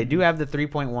 So they do have the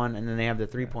 3.1, and then they have the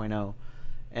 3.0,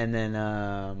 and then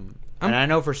and I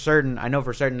know for certain that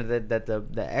the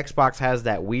Xbox has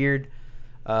that weird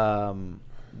I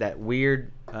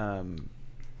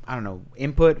don't know,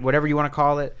 input, whatever you want to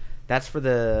call it. That's for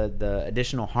the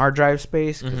additional hard drive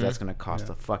space, because Mhm. that's going to cost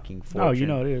a fucking fortune. Oh, you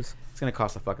know it is. It's going to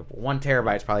cost a fucking 1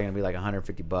 terabyte is probably going to be like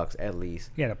 $150 at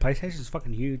least. Yeah, the PlayStation is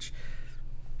fucking huge.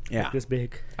 Yeah, Like this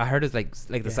big. I heard it's like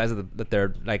the Yeah. size of the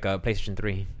third, like PlayStation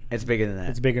 3. it's bigger than that.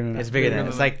 It's bigger than that. It's bigger than that.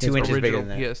 It's like 2 inches bigger than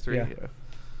that. PS3. Yeah. Yeah.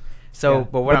 So, Yeah.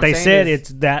 but what I'm they saying said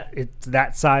is, it's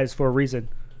that size for a reason,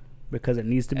 because it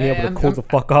needs to be able to I'm- cool the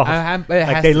fuck off. it Like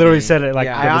has they to literally be. said it. Like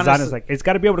Yeah. the I designer's honestly- like, it's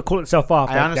got to be able to cool itself off.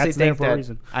 I Like, honestly that's there think for a that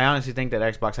reason.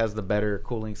 Xbox has the better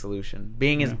cooling solution.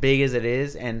 Being as Yeah. big as it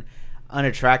is and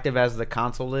unattractive as the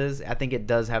console is, I think it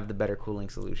does have the better cooling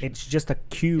solution. It's just a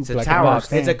cube. It's a like tower. box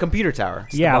It's a stand. computer tower.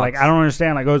 Yeah, like box. I don't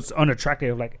understand. Like, oh, it's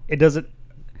unattractive. Like it doesn't.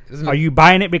 Isn't Are it- you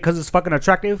buying it because it's fucking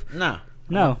attractive? No.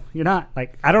 No, you're not.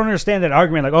 Like I don't understand that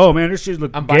argument. Like, oh man, this shit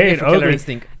look I'm buying gay it and for Killer ugly.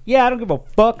 Instinct. Yeah, I don't give a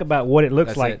fuck about what it looks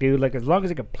That's like, it. dude. Like as long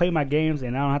as it can play my games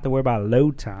and I don't have to worry about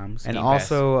load times. And Game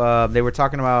also, they were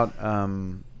talking about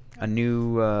a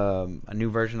new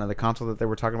version of the console that they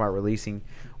were talking about releasing,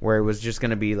 where it was just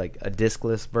going to be like a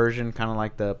discless version, kind of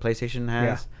like the PlayStation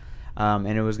has. And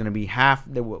it was going to be half.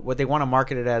 What they want to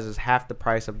market it as is half the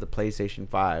price of the PlayStation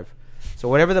 5. So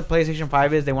whatever the PlayStation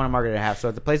 5 is, they want to market it at half. So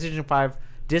if the PlayStation 5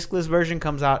 discless version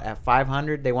comes out at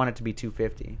 $500, they want it to be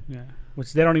 $250. Yeah,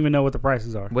 which they don't even know what the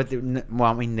prices are. Well,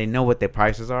 I mean, they know what their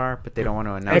prices are, but they don't want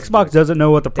to announce. Xbox doesn't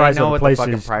know what the They price know of what the the place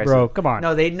fucking is, price bro. is. Come on.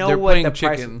 No, they know They're what playing the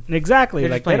price. chicken. Exactly.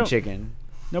 They're Like just playing they don't, chicken.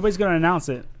 nobody's gonna announce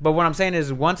it. But what I'm saying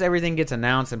is, once everything gets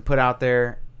announced and put out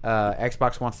there,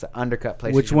 Xbox wants to undercut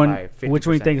PlayStation Which one? by 50%. Which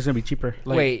one you think is gonna be cheaper?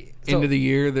 Like, Wait, so- end of the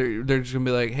year, they're just gonna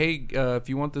be like, hey, if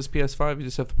you want this PS5, you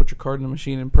just have to put your card in the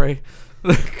machine and pray.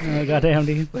 Goddamn,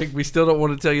 dude. Like, we still don't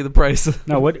want to tell you the price.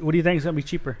 No, what do you think is gonna be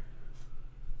cheaper?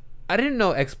 I didn't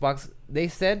know Xbox. They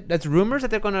said that's rumors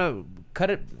that they're gonna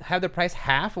have the price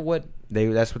half of what.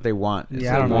 That's what they want. It's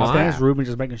Yeah, I don't know. why? I think it's Ruben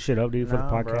just making shit up, dude, for the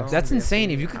No, podcast. bro. That's insane.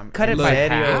 If you could I'm- cut it I'm by serio.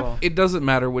 half. It doesn't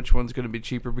matter which one's going to be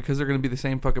cheaper because they're going to be the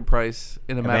same fucking price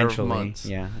in a matter of Eventually, months.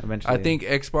 yeah, eventually. I think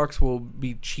Xbox will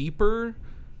be cheaper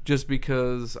just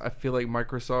because I feel like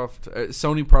Microsoft,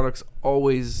 Sony products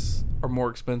always are more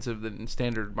expensive than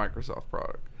standard Microsoft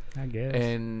product. I guess.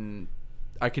 And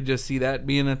I could just see that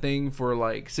being a thing for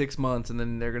like 6 months, and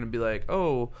then they're going to be like,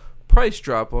 oh, price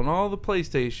drop on all the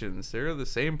PlayStations. They're the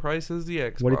same price as the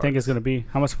Xbox. What do you think it's gonna be?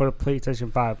 How much for the PlayStation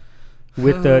 5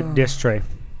 with the disc tray?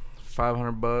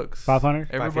 $500. 500.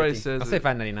 Everybody 550. says I'll say it,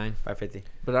 $5.99. $550.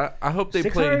 but I hope they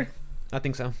play. 600? I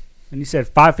think so. And you said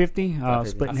 550. 550.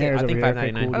 Splitting I think- hairs I over think here.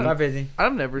 Okay, 599. cool. 550.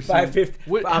 I've never seen 550.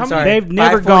 What, I'm how sorry. Many, They've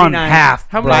never gone 549. half.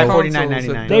 how bro. many 549.99.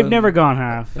 consoles have They've done never gone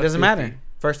half. It doesn't 50? matter.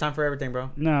 First time for everything, bro.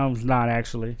 No, it's not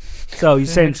actually. So you're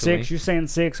saying Actually. 6, you're saying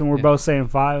 6, and we're Yeah. both saying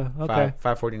 5. Okay.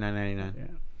 549.99.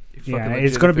 Fucking Yeah, legit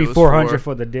it's going if to it be was 400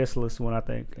 for the discless one, I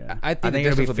think. Yeah. I I think think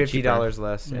it'll be the discs will cheaper. $50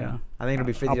 less. Yeah. I think it'll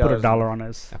be $50. I'll put $1 on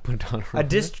this. I put it on. A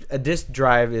disc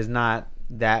drive is not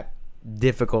that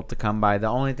difficult to come by. The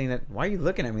only thing that why are you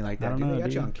looking at me like I that, don't dude? know, They got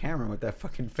you dude. on camera with that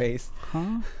fucking face.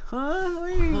 Huh? Huh?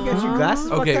 You got your glasses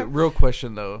fucked Okay, up? real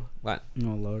question though. What? Oh,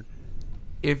 Lord.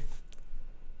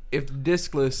 If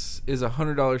discless is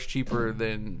 $100 cheaper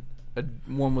than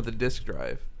one with a disc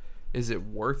drive, is it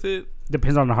worth it?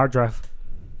 Depends on the hard drive.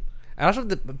 It also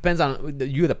depends on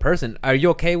you, the person. Are you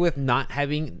okay with not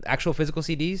having actual physical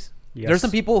CDs? Yes. There's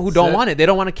some people who don't Set. want it. They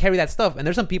don't want to carry that stuff. And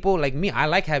there's some people like me. I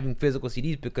like having physical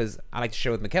CDs because I like to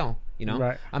share with Mikkel. You know,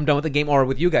 Right. I'm done with the game or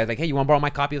with you guys. Like, hey, you want to borrow my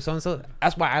copy of so and so?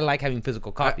 That's why I like having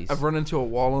physical copies. I've run into a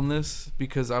wall on this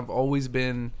because I've always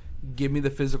been give me the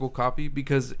physical copy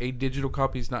because a digital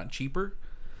copy is not cheaper.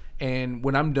 And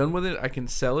when I'm done with it, I can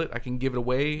sell it. I can give it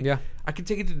away. Yeah. I can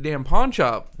take it to the damn pawn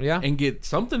shop. Yeah. And get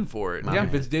something for it. Yeah.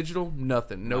 If it's digital,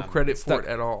 nothing. No Nah, credit for stuck. it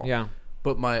at all. Yeah.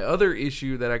 But my other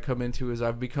issue that I come into is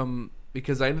I've become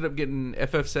because I ended up getting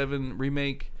FF7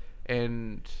 remake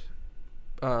and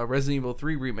Resident Evil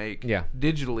 3 remake Yeah.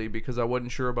 digitally because I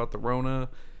wasn't sure about the Rona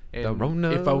and The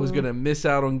Rona. if I was gonna miss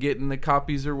out on getting the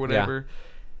copies or whatever.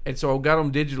 And so I got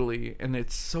them digitally, and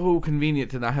it's so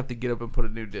convenient to not have to get up and put a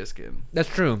new disc in. That's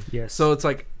true. Yes. So it's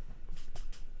like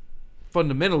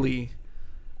fundamentally,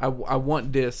 I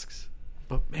want discs,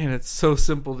 but man, it's so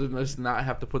simple to just not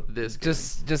have to put the disc.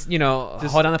 Just Just-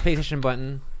 hold on the PlayStation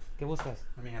button. Okay, what's this?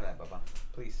 Let me have that, Bubba.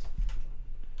 Please.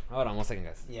 Hold on 1 second,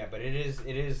 guys. Yeah, but it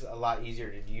is a lot easier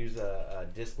to use a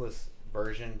diskless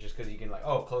version just because you can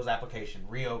close application,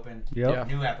 reopen, Yep.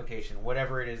 Yeah. new application,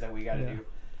 whatever it is that we got to Yeah. do.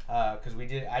 Because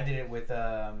I did it with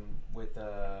Last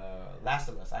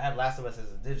of Us. I have Last of Us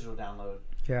as a digital download,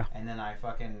 Yeah. and then I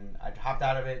hopped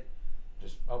out of it.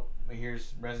 Just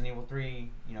here's Resident Evil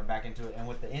 3, back into it, and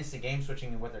with the instant game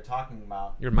switching and what they're talking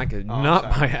about. Your mic is Oh, not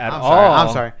I'm sorry. by at I'm all. sorry. I'm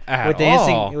sorry. At With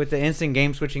the all. instant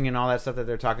game switching and all that stuff that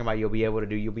they're talking about, you'll be able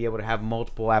to have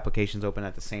multiple applications open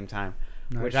at the same time,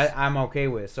 which Nice. I'm okay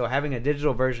with. So having a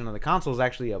digital version of the console is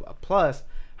actually a plus.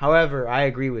 However, I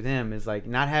agree with him. Is like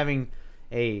not having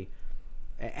any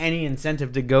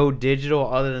incentive to go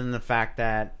digital other than the fact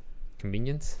that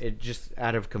Convenience. it just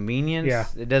out of convenience. Yeah.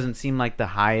 It doesn't seem like the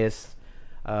highest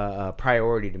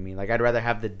priority to me. Like I'd rather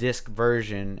have the disc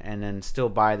version and then still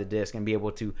buy the disc and be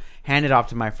able to hand it off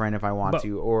to my friend if I want But-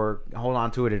 to, or hold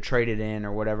on to it and trade it in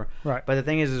or whatever. Right. But the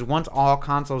thing is once all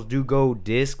consoles do go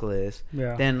discless,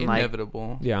 Yeah. then like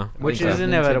inevitable. Yeah. which I think is so.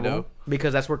 inevitable Nintendo.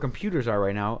 because that's where computers are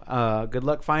right now. Good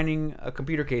luck finding a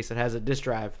computer case that has a disc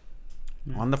drive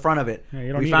on the front of it. Yeah, you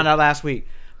don't We need found it. out last week.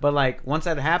 But like once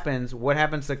that happens, what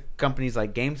happens to companies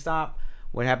like GameStop?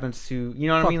 What happens to what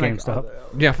I Fuck mean? GameStop. Like,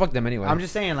 Yeah, fuck them anyway. I'm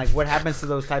just saying, like, what happens to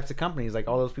those types of companies? Like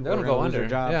all those people They're are gonna go lose their under.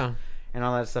 jobs Yeah. and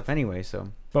all that stuff anyway. So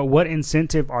But what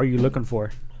incentive are you looking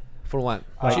for? For what?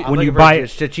 Like, I'm when you looking for buy it-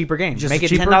 just a cheaper game, just make a it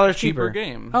cheaper- $10 Cheaper cheaper.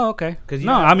 game. Oh, okay. 'Cause you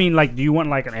No, know- I mean, like, do you want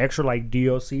like an extra like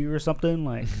DLC or something?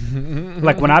 Like,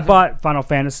 like when I bought Final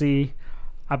Fantasy,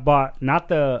 I bought not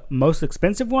the most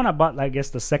expensive one. I bought, I guess,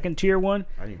 the second tier one,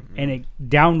 and it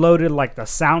downloaded like the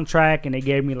soundtrack, and they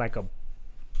gave me like a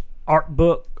art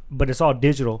book, but it's all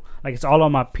digital. Like it's all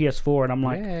on my PS4, and I'm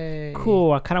like, Yay.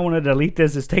 cool. I kind of want to delete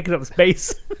this. It's taking up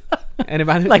space. And if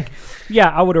I like, yeah,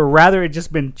 I would have rather it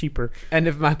just been cheaper. and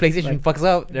if my PlayStation like- fucks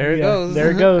up, there it Yeah, goes.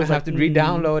 there it goes. I have to Like,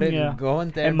 re-download it yeah. and go in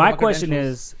there. And my put question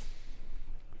credentials. is,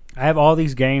 I have all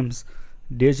these games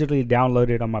digitally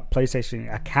downloaded on my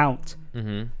PlayStation account.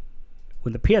 Mhm.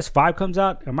 When the PS5 comes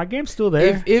out, are my games still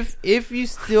there? If you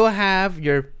still have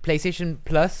your PlayStation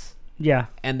Plus Yeah,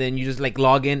 and then you just like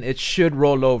log in, it should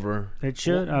roll over. it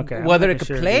should. Okay. I'm Whether not it could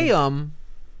sure, play dude. them,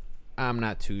 I'm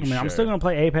not too I mean, sure. I'm still gonna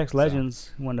play Apex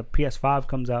Legends when the PS5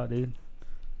 comes out, dude.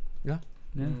 Yeah.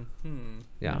 Yeah. Mhm.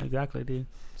 Yeah. Exactly, dude.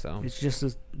 So It's just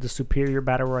the superior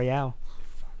battle royale.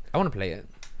 I want to play it.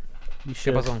 You ¿Qué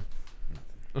should. pasó?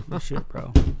 You should,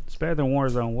 bro. It's better than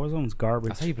Warzone. Warzone's garbage.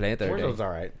 That's how you play it the other Warzone's day. all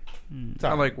right. Mm. It's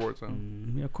I all right. like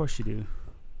Warzone. Yeah, of course you do.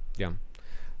 Yeah.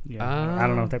 Yeah. I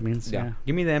don't know what that means. yeah. Yeah.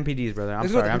 Give me the MPDs, brother. I'm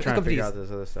Let's sorry. go- I'm let's trying go to figure MPDs. out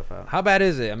this other stuff out. How bad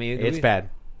is it? I mean, It's bad.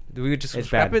 Do we just It's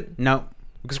scrap bad. it? No,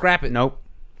 We can scrap it. nope.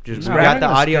 Just No, we we're got not the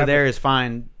gonna audio scrap there is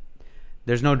fine.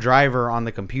 There's no driver on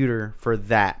the computer for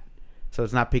that, so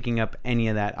it's not picking up any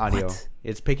of that audio. What?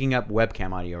 It's picking up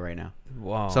webcam audio right now.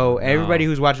 Wow. So everybody wow.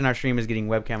 who's watching our stream is getting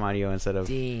webcam audio instead of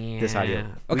Damn. this audio.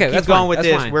 Okay, keep that's going fine. with That's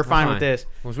this. fine. We're fine with this.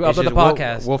 Once we upload the It's just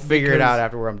podcast, we'll figure it because- out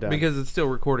after I'm done. Because it's still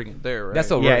recording it there, right? That's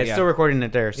so yeah, right, it's still recording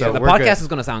it there. So So the we're podcast good. is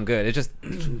gonna sound good. It's just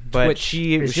But Twitch.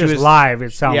 she It's she just was live.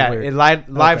 It sounds yeah, weird. it live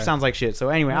Okay. sounds like shit. So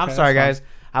anyway, I'm Okay, sorry that's guys.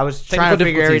 I was Technical trying to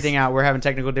figure difficulties. everything out. We're having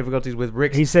technical difficulties with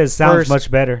Rick's He says sounds first much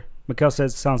better. Mikhail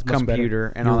says sounds much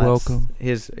computer and You're all that. welcome.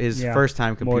 His Yeah. first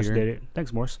time Morris computer. did it.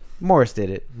 Thanks, Morris. Morris did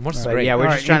it. Morris is But great. yeah, we're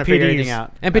All just right, trying to figure MPDs. everything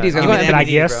out. MPDs, give go me ahead, the Can I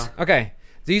MPDs, guess? bro. Okay.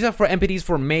 These are for MPDs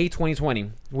for May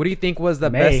 2020. What do you think was the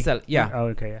May. best sell? Yeah. Oh,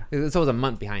 okay. Yeah. So it was a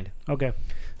month behind. Okay.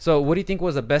 So what do you think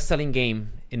was the best selling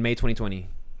game in May 2020?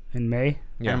 In May.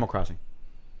 Yeah. Animal Crossing.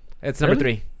 It's number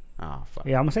Really? 3. Oh fuck.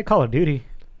 Yeah, I'm gonna say Call of Duty.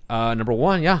 Number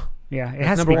 1, yeah. Yeah, it That's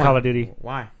has to number be one. Call of Duty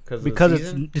Why?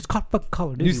 because it's called fucking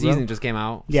Call of Duty. New bro. season just came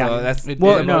out. Yeah. So that's It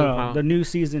Well, did. no, the new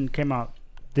season came out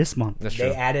this month. That's true.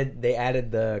 They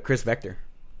added the Chris Vector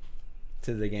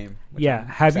to the game. which Yeah, I'm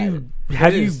have excited. you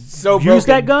have It you is so used broken.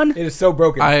 that gun? It is so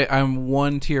broken. I'm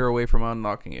one tier away from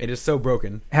unlocking it. It is so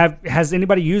broken. Has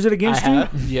anybody used it against I you?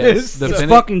 have. Yes, the It's finish-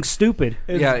 fucking stupid.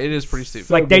 yeah, it is pretty stupid.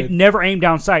 Like they good. never aim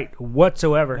down sight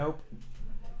whatsoever. Nope.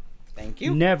 Thank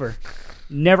you.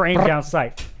 Never aim down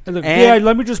sight. They're like, And- yeah,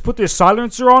 let me just put this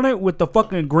silencer on it with the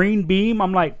fucking green beam.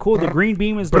 I'm like, cool. The green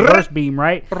beam is the burst beam,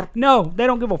 right? No, they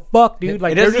don't give a fuck, dude.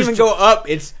 Like it doesn't they're even just, go up.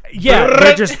 It's yeah,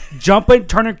 they're just jumping,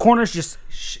 turning corners, just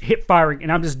hip firing,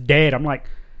 and I'm just dead. I'm like,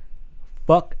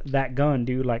 fuck that gun,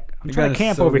 dude. Like I'm trying to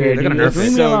camp over here. They're Dude. gonna nerf Leave it.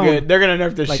 me so alone. good. They're gonna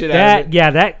nerf the Like shit out of that. it.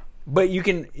 Yeah, that. But you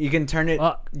can turn it.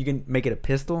 Fuck. You can make it a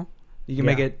pistol. You can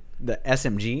Yeah. make it the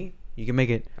SMG. You can make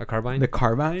it A carbine? the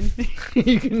carbine.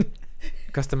 You can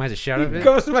Customize the shit out of it?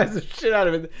 customize the shit out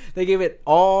of it. They gave it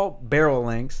all barrel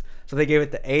lengths. So they gave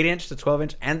it the 8-inch, the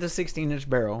 12-inch, and the 16-inch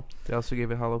barrel, They also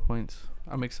gave it hollow points.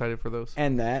 I'm excited for those.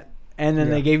 and that. And then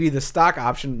Yeah. they gave you the stock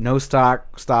option, no stock,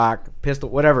 pistol,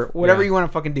 whatever Yeah. you want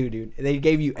to fucking do, dude. They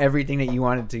gave you everything that you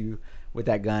wanted to with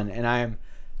that gun, and I am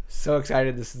so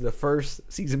excited. This is the first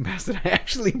season pass that I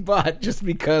actually bought just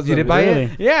because. You of did buy it?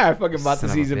 Really? Yeah, I fucking bought Son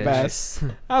the of a season bitch. pass.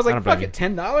 I was I like, don't fuck blame it,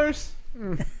 $10.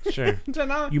 Sure.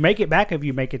 $10. You make it back if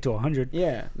you make it to 100.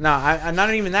 Yeah, no, I not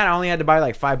even that. I only had to buy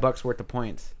like $5 worth of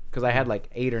points because I had like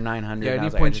 800 or 900. Yeah, and I any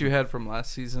was like, points I you just- had from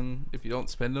last season, if you don't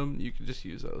spend them, you can just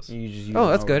use those. You just use Oh,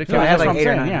 them that's over. good. So I Yeah, had that's like what 8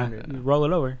 or I'm saying, 900. Yeah, you roll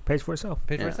it over, pays for itself.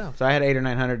 Pay for Yeah. itself. So I had 800 or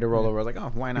 900 to roll over. I was like,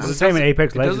 oh, why not? It's the same in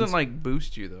Apex It Legends. doesn't like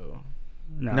boost you though.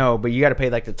 No, but you got to pay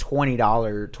like the $20,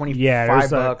 $25 Yeah, there's,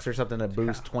 bucks or something to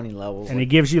boost 20 levels. and it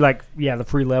gives you like the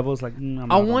free levels. Like I'm I not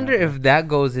gonna wonder have if that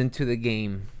goes into the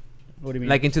game. What do you mean?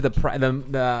 Like into the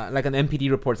like an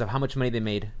MPD reports of how much money they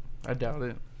made. I doubt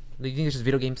it. Do you think it's just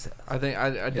video games? I think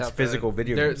I doubt physical that.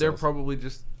 video They're game they're sales. probably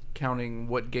just counting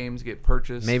what games get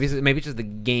purchased. Maybe it's just the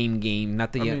game,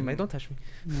 not the. I mean- like, don't touch me.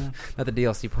 Yeah. Not the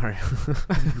DLC part.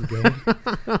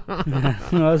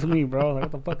 No, that's me, bro. Like,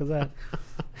 what the fuck is that?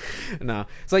 No.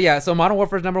 So yeah. So Modern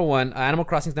Warfare is number 1. Animal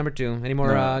Crossing's number 2. Any more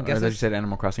No, I thought you guesses? said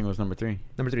Animal Crossing was number 3.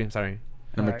 Number 3. I'm sorry.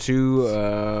 Number Alright. 2,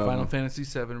 Final Fantasy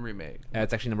VII remake.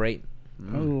 It's actually number 8.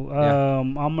 Oh, Yeah.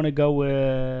 I'm gonna go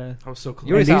with. I was so close.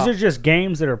 You already And these saw- are just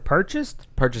games that are purchased.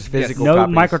 purchase physical No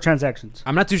copies. microtransactions.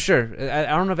 I'm not too sure. I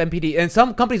don't know if MPD and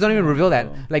some companies don't even reveal that.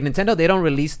 Oh. Like Nintendo, they don't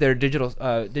release their digital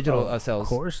sales. Of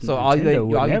course, So Nintendo all you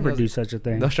would all you never do do is- such a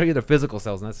thing. they'll show you their physical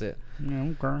sales, and that's it.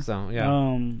 Yeah, okay. So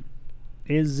yeah.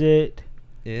 Is it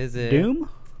Is it Doom?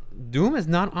 Doom is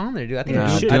not on there, dude. I think Yeah,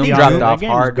 No, shit, Doom yeah, dropped that off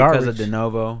game's hard because of garbage.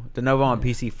 Denuvo. Denuvo on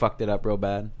PC fucked it up real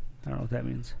bad. I don't know what that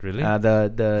means. really.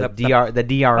 The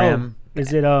DRM.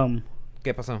 Is it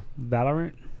 ¿Qué pasó?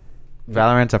 Valorant?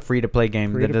 Valorant's a free-to-play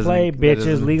game. Free that to doesn't- play, that bitches.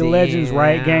 doesn't- League of Legends,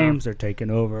 Riot Damn. Games, they're taking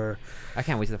over. I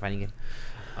can't wait to the fighting game.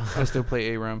 I still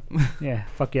play ARAM. Yeah,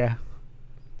 fuck yeah.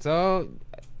 So,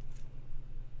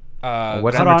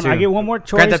 What's Hold number on, 2? I get one more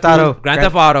choice. Grand Theft Auto. Grand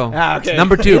Theft Auto. Ah, okay.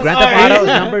 Number 2. Grand Theft Alright. Auto is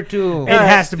number 2. It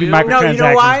has to be Still- microtransactions, No, you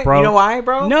know why? bro. You know why,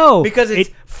 bro? No, because it's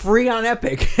it- free on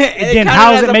Epic. Then counted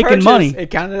how is as it a making purchase. money?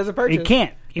 It counted as a purchase. It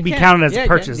can't. It'd be It can. counted as Yeah, a it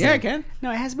can. purchase. Yeah, then. it can. No,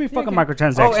 it has to be Yeah, it fucking can.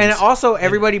 microtransactions. Oh, and also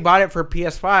everybody bought it for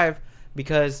PS5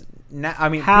 because How?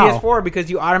 PS4 because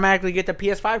you automatically get the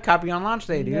PS5 copy on launch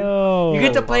day, dude. No. You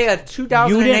get to play a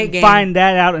 2008 You didn't game. find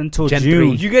that out until Gen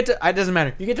June. 3. You get to. It doesn't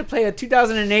matter. You get to play a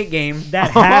 2008 game.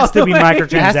 That has to be all the way.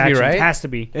 microtransactions. It has to be, right? Has to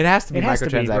be. It has to be It has to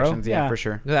be, bro. microtransactions. Yeah, Yeah. for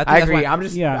sure. Yeah, I think I that's agree. why- I'm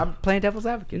just. Yeah. I'm playing devil's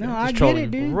advocate. No, dude. I Just get trolling.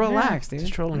 it, dude. Relax, dude.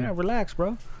 Just trolling. Yeah, relax,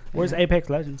 bro. Where's Apex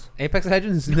Legends? Apex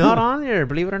Legends is not on there,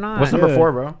 believe it or not. What's number Good.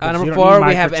 4, bro? Number You don't 4, need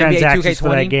we have NBA microtransactions for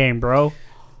that 2K20. game, bro.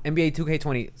 NBA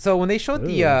 2K20. So when they showed Ooh.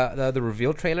 the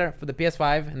reveal trailer for the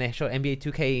PS5 and they showed NBA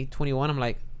 2K21, I'm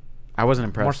like, I wasn't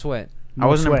impressed. more sweat. I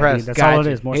wasn't More sweat, impressed. dude. That's all it Gotcha.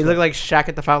 is. More He sweat. looked like Shaq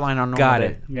at the foul line on normal Got day.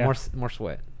 it. Yeah. More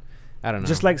sweat. I don't know.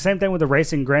 Just like same thing with the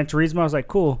racing Gran Turismo. I was like,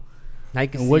 cool. I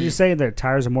can And what'd see- you say? The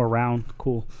tires are more round.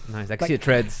 Cool. Nice. I can see the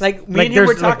treads. Like me Like, and him were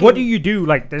there's like, talking. what do you do?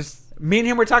 Like, there's Me and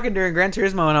him were talking during Gran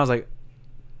Turismo, and I was like,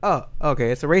 "Oh,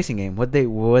 okay, it's a racing game. What they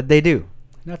do?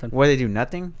 nothing. What they do?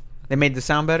 Nothing. They made the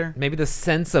sound better. Maybe the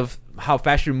sense of how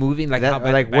fast you're moving, like That- how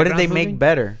or like what did they background's make moving?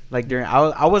 better? Like during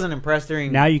I wasn't impressed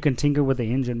during. Now you can tinker with the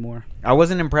engine more. I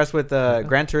wasn't impressed with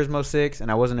Gran Turismo 6,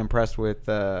 and I wasn't impressed with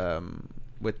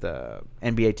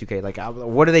NBA 2K. Like,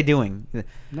 what are they doing?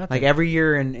 Nothing. Like every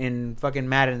year in fucking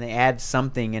Madden, they add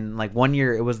something, and like one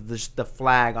year it was the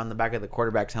flag on the back of the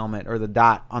quarterback's helmet or the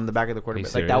dot on the back of the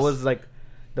quarterback. Like that serious? was like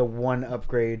the one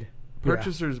upgrade.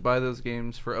 Purchasers buy those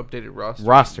games for updated rosters.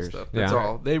 Rosters. And stuff. That's Yeah.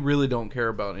 all. They really don't care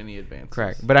about any advances.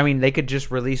 Correct. But I mean, they could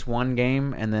just release one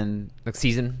game and then Like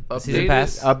season Updated?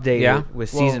 pass. update Yeah. it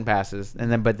with Well- season passes,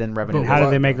 and then revenue. But how do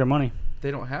what- they make their money? They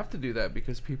don't have to do that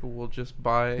because people will just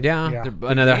buy Yeah. Yeah.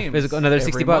 They're- Another games physical, another every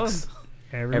 60 bucks month.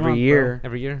 every month, year?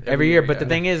 every year. Every year, but yeah. the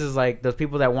thing is like those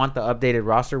people that want the updated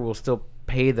roster will still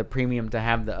pay the premium to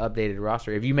have the updated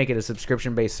roster. If you make it a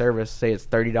subscription based service, say it's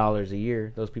 $30 a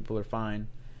year, those people are fine.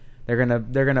 They're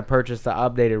gonna purchase the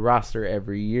updated roster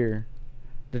every year.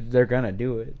 They're gonna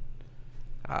do it.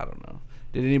 I don't know.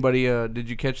 Did anybody? Did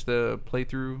you catch the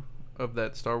playthrough of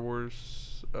that Star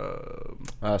Wars?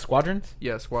 Squadrons?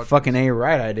 Yeah, Squadron. Fucking A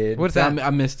right, I did. What's that? I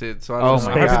missed it. So I Oh was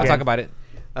my I heard God. people talk about it.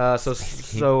 So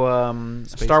Space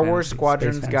Star Wars Fantasy.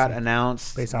 Squadrons Space got Fantasy. announced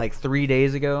Space like Opera. 3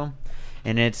 days ago,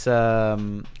 and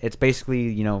it's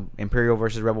basically Imperial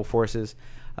versus Rebel forces.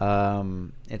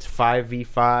 It's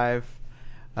 5v5.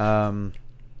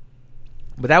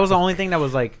 But that was the only thing that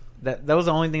was like that was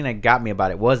the only thing that got me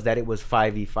about it was that it was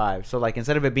 5v5. So like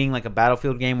instead of it being like a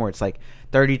Battlefield game where it's like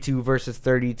 32 versus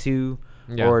 32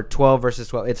 Yeah. or 12 versus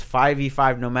 12, it's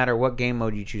 5v5 no matter what game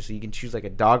mode you choose. So you can choose like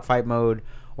a dogfight mode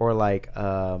or like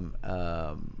I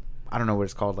don't know what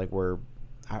it's called, like where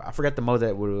I forgot the mode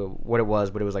what it was,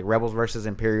 but it was like Rebels versus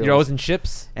Imperials. You're always in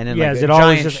ships. And then Yeah, like is the it always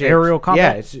giant just ships. aerial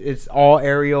combat? Yeah, it's all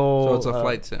aerial. So it's a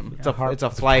flight sim. It's a hard- it's a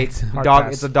flight hard dog.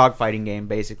 pass. It's a dog fighting game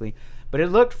basically, but it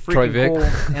looked Troy freaking Vick.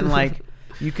 cool and like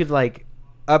you could like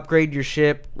upgrade your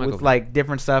ship Michael with Vick. like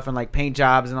different stuff and like paint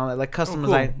jobs and all that, like Oh,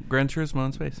 customize. cool. Gran Turismo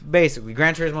in space. Basically,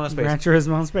 Gran Turismo in space. Gran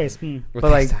Turismo in space. With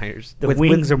But, like, tires. The With-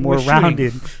 wings with- are more with shooting.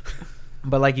 rounded.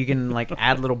 But like you can like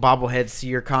add little bobbleheads to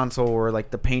your console or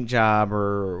like the paint job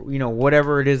or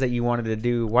whatever it is that you wanted to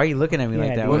do. Why are you looking at me Yeah,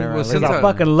 like that? dude. whenever Well, I since look I at I-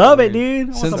 you? fucking love it, dude.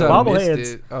 I want Since some I bobbleheads.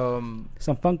 missed it,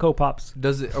 Some Funko Pops.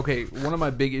 does it? Okay, one of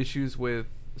my big issues with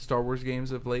Star Wars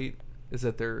games of late is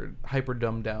that they're hyper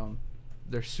dumbed down.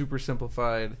 They're super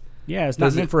simplified. Yeah, it's not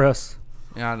Does meant it- for us.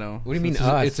 Yeah, I know. What do you mean It's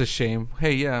us? it's a shame.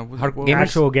 Hey, yeah. Hard- well, gamers?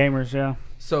 Actual gamers, yeah.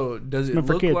 So does it meant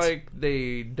for look kids. like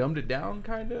they dumbed it down,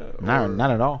 kind of?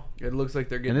 Not at all. It looks like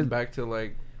they're It getting is- back to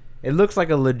like. It looks like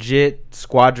a legit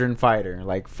squadron fighter,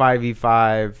 like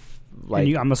 5v5, like,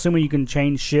 And I'm assuming you can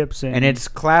change ships and and it's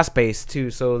class based too.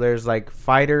 So there's like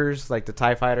fighters, like the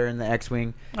TIE fighter and the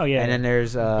X-wing, oh yeah, and then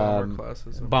there's Bomber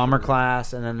classes, I'm bomber sure.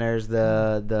 class, and then there's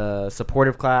the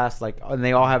supportive class, like, and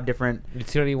they all have different,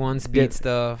 Utility one, speed Yeah.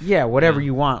 stuff. yeah, whatever Yeah.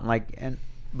 you want, like,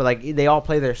 but like they all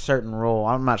play their certain role.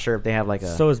 I'm not sure if they have like a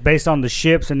so it's based on the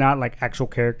ships and not like actual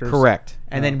characters. correct,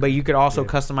 and then Okay. but you could also Yeah.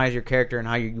 customize your character and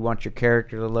how you want your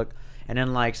character to look, and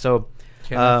then like so.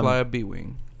 Can I Um, fly a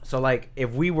B-wing? So like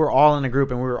if we were all in a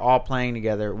group and we were all playing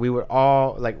together, we would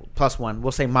all like plus one.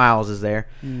 We'll say Miles is there.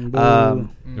 Mm,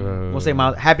 boo. We'll say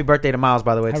Miles. Happy birthday to Miles,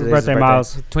 by the way. Happy Today's his birthday,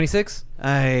 Miles. 26?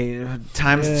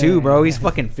 Times Yeah. 2, bro. He's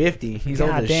fucking 50. He's old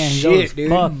God as damn, he's shit, old as dude.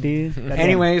 fuck, dude. Goddamn.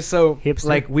 Anyways, so Hipster.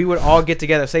 like we would all get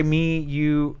together. Say me,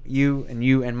 you,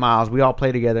 and Miles. We all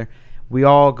play together. We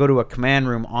all go to a command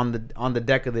room on the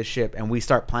deck of this ship, and we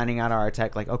start planning out our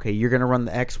attack. Like, okay, you're gonna run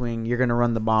the X-wing. You're gonna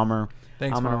run the bomber.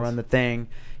 Thanks, I'm gonna Miles. run the thing.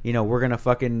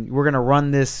 We're gonna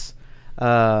run this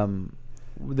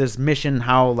this mission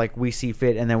how like we see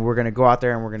fit, and then we're gonna go out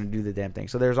there and we're gonna do the damn thing.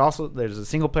 So there's a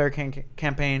single player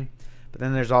campaign, but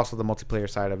then there's also the multiplayer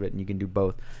side of it, and you can do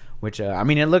both. Which I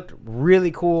mean, it looked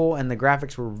really cool, and the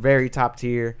graphics were very top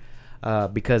tier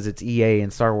because it's EA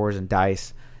and Star Wars and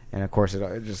DICE, and of course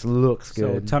it just looks So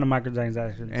a good. ton of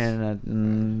microtransactions.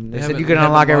 And They they said haven't- you could they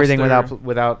unlock haven't everything lost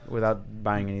without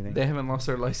buying anything. They haven't lost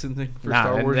their licensing for Nah,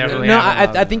 Star they Wars. definitely yet? No,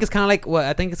 haven't. I think it's kind of like what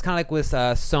I think it's kind of like with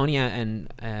Sony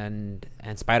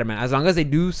and Spider-Man. As long as they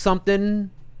do something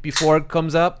before it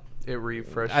comes up, It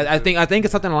refreshes. I think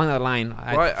it's something along that line.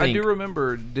 I think. do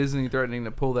remember Disney threatening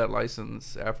to pull that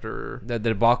license after the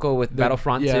debacle with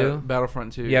Battlefront 2.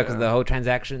 Battlefront 2. Yeah, because the whole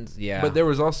transactions. Yeah, But there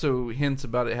was also hints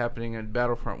about it happening in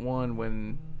Battlefront 1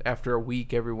 when after a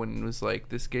week, everyone was like,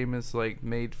 "This game is like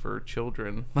made for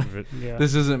children. Yeah.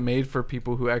 This isn't made for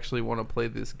people who actually want to play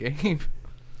this game."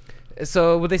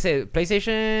 So what they say?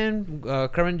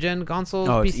 PlayStation, current gen consoles,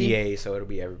 Oh, it's PC. EA, so it'll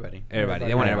be everybody. Everybody.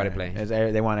 They want everybody to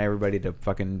play. They want everybody to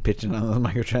fucking pitch in on those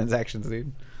microtransactions,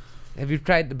 dude. Have you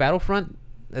tried the Battlefront?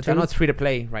 I know it's free to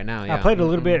play right now. Yeah. I played a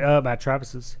little bit at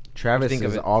Travis's. Travis think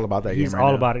of is it? all about that game. He's right all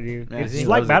now. about it, dude. Yeah, It's he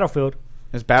like loves it. Battlefield.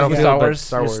 It's Battlefield, Star but Wars.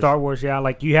 Star It's Wars. Star Wars, yeah.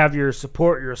 Like you have your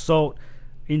support, your assault,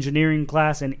 engineering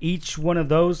class, and each one of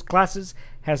those classes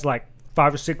has like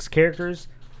 5 or 6 characters.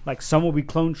 Like some will be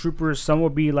clone troopers, some will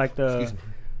be like the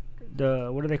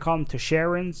what do they call them?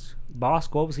 Tasharans? Boss?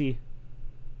 What was he?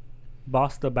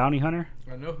 Boss the bounty hunter?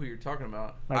 I know who you're talking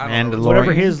about. Like I don't know.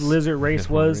 whatever Mandalorians. his lizard race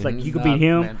was, like you could be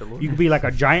him. You could be like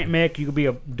a giant mech. You could be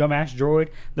a dumbass droid.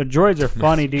 The droids are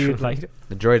funny, dude. Like,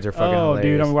 The droids are fucking oh, hilarious.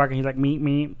 dude, I'm walking. He's like,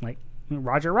 meet, like,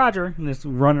 Roger, and just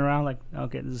running around like,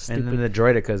 okay, this is And stupid. then the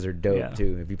droidicas are dope Yeah.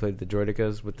 too. Have you played the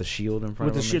droidicas with the shield in front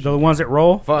With the of them? shit, the ones that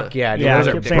roll. Fuck yeah, dude. Yeah, Those I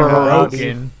are kept saying roll, dude.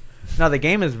 broken. No, the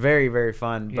game is very, very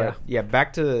fun. But Yeah. yeah,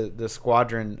 back to the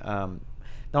squadron.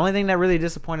 The only thing that really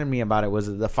disappointed me about it was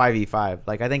the 5v5.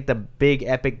 Like, I think the big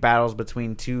epic battles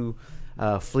between two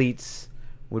fleets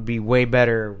would be way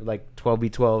better, like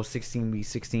 12v12,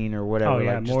 16v16, or whatever. Oh,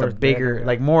 yeah, like, just more a is bigger, better, yeah.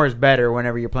 like, more is better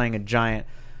whenever you're playing a giant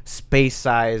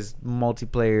space-sized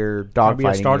multiplayer Gonna be a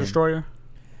dogfighting Star game. Destroyer.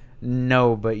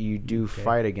 No, but you do Okay.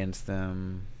 fight against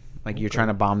them. Like, you're Okay. trying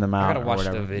to bomb them out I gotta or watch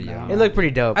whatever. the video. It looked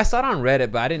pretty dope. I saw it on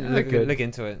Reddit, but I didn't It looked good. look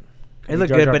into it. It looked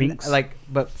Jar good, Jar but Binks?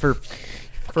 but for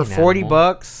Fucking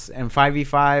 $40 animal. and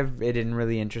 5v5, it didn't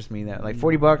really interest me. That like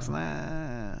 $40,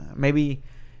 nah, maybe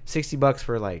 $60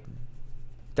 for like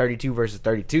 32 versus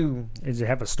 32. Does it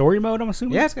have a story mode? I'm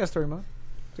assuming. Yeah, it's got a story mode.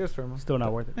 It's got a story mode. Still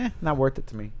not worth it. Not worth it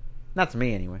to me. Not to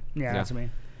me anyway. Yeah, that's me.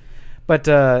 But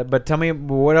tell me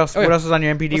what else? Okay. What else is on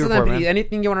your MPD What's report, the MPD? man?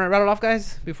 Anything you want to rattle off,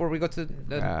 guys, before we go to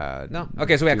the no?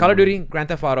 Okay, so we got dude. Call of Duty, Grand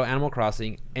Theft Auto, Animal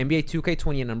Crossing, NBA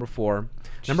 2K20 at number 4,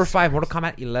 number 5, Mortal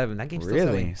Kombat 11. That game's still Really?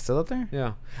 selling. Still up there?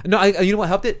 Yeah. No, you know what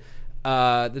helped it?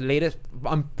 The latest.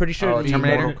 I'm pretty sure Oh, the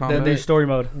Terminator? Mortal The Kombat. new story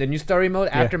mode. the new story mode,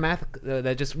 Yeah. Aftermath,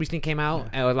 that just recently came out.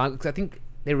 I think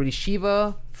they released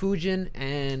Shiva, Fujin,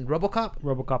 and RoboCop.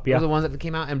 RoboCop. Those are the Yeah. ones that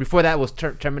came out, and before that was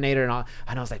Terminator and all.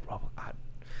 And I was like, RoboCop.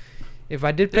 If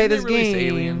I did play Didn't this they release game,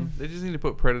 Alien. They just need to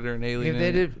put Predator and Alien. if they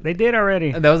in. did, They did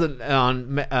already. that was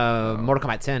on Mortal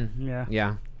Kombat 10. Yeah.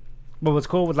 Yeah. But what's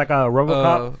cool with like a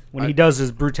RoboCop when he does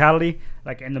his brutality,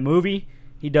 like in the movie,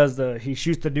 he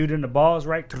shoots the dude in the balls,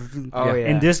 right? Oh yeah.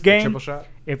 In this The game, triple shot.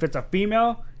 if it's a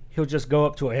female, he'll just go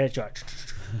up to a headshot.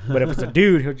 But if it's a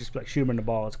dude, he'll just like shoot him in the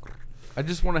balls. I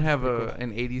just want to have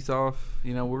an 80s off.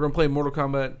 You know, we're gonna play Mortal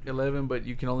Kombat 11, but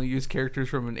you can only use characters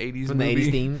from an 80s From the movie.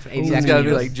 80s theme. 80s It's action got to be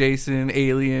heroes. like Jason,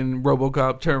 Alien,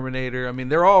 RoboCop, Terminator. I mean,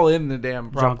 they're all in the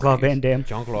damn Jean-Claude properties. Van Damme.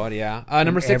 Jean-Claude, yeah.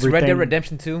 Number 6, Red Dead everything.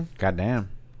 Redemption 2. Goddamn.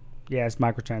 Yeah, it's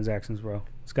microtransactions, bro.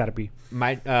 It's got to be.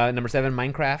 Number 7,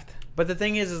 Minecraft. But the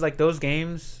thing is like those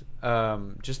games,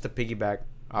 just to piggyback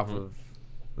off Mm-hmm. of,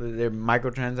 they're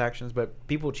microtransactions, but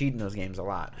people cheat in those games a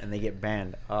lot, and they get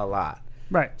banned a lot.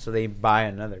 Right. So they buy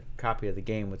another copy of the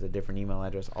game with a different email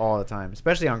address all the time,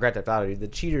 especially on Grand Theft Auto. Dude. The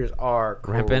cheaters are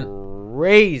Rampant.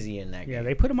 crazy in that game. Yeah,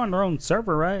 they put them on their own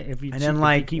server, right? If you And cheat- then, if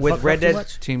like, you keep with fucking Red up too Dead-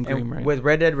 much. Team Green, And right? with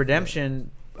Red Dead Redemption,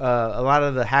 a lot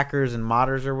of the hackers and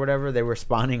modders or whatever, they were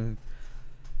spawning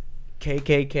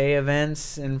KKK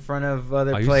events in front of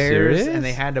other Are you players, serious? and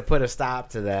they had to put a stop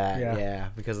to that. Yeah. Yeah,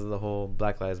 because of the whole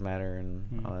Black Lives Matter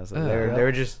and all that stuff. Oh, They yeah.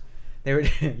 were just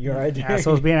you're right. Derek.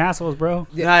 Assholes being assholes, bro.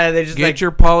 No, they just Get like your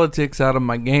politics out of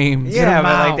my games. yeah, them but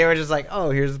like out. they were just like, oh,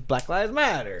 here's Black Lives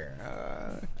Matter.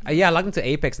 Yeah, I logged into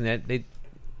Apex and they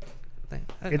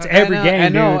It's every game, I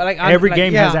know, dude. like, I'm- every like,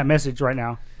 game yeah. has that message right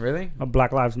now Really? of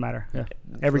Black Lives Matter. Yeah,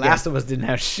 every Last game. of Us didn't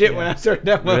have shit when I started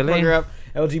that Really? motherfucker up.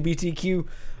 LGBTQ,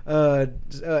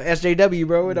 SJW,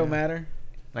 bro. It don't matter.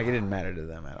 Like it didn't matter to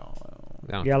them at all.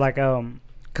 No. Yeah, like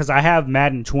because I have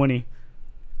Madden 20,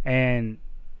 and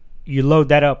you load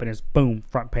that up and it's boom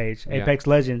front page Yeah. Apex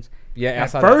Legends. Yeah, I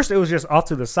At saw first, it was just off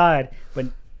to the side, but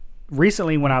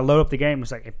recently when I load up the game,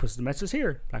 it's like it puts the message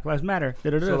here, Black Lives Matter.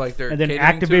 Da-da-da. So, like, they're and then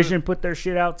catering to Activision put their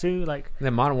shit out too. Like that.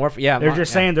 The Modern Warfare. Yeah, they're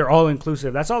just saying they're all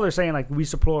inclusive. That's all they're saying. Like we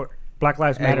support Black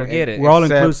Lives Matter. get it. We're all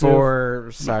Except inclusive. for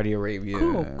Saudi Arabia.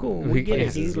 Cool. We get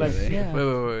it, places, dude. Like, really. yeah.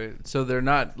 Wait. So they're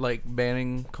not like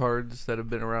banning cards that have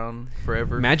been around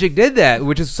forever. Magic did that,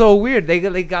 which is so weird. They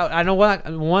got. I know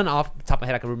one off the top of my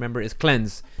head I can remember is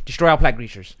cleanse, destroy all plaque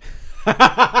greasers.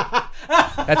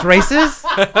 That's racist.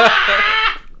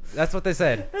 That's what they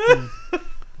said.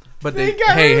 But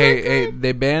hey,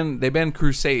 they banned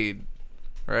Crusade,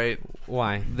 right?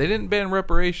 Why? They didn't ban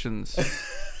reparations.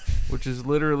 which is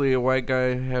literally a white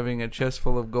guy having a chest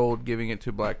full of gold, giving it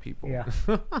to black people. Yeah.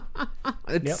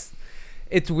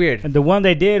 It's weird. And the one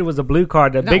they did was a blue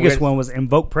card. The Not biggest weird. one was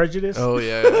Invoke Prejudice. Oh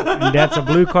yeah. And that's a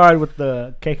blue card with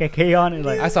the KKK on it.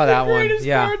 Like, I saw that one.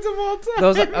 Yeah. Cards of all time.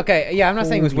 Those. Okay. Yeah, I'm not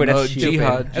saying it was weird. That's stupid.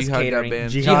 Jihad. That's Jihad got catering. banned.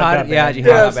 Jihad Jihad. got Yeah, banned. Jihad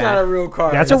got That's not a banned. real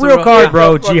card. that's a That's a real real- card, yeah.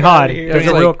 bro. Fuck outta Jihad. here. That's It's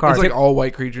a like, real card. It's like all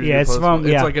white creatures. Yeah, you it's plus from- one.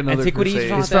 It's yeah. like another Antiquities crusade.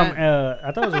 from- It's from. that?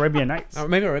 I thought it was Arabian Nights. Or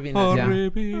maybe Arabian Nights.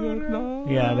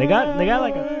 Yeah. Yeah, they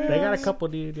got a couple,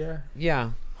 dude. Yeah. Yeah.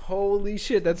 Holy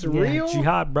shit, that's Yeah, real?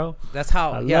 Jihad, bro. That's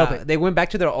how. I love Yeah. it. They went back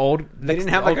to their old. They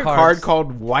didn't have old like a cards. card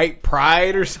called White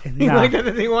Pride or something Nah. like that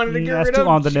that they wanted to get That's rid too of?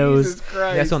 on the nose. Jesus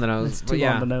Christ. Yeah, it's on the nose. It's But too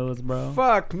yeah. on the nose, bro.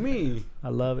 Fuck me. I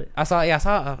love it. I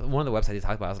saw one of the websites you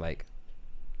talked about. I was like,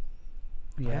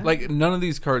 Yeah. Like none of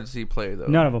these cards see play though.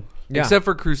 None of them. yeah. Except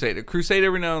for Crusade. Crusade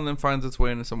every now and then finds its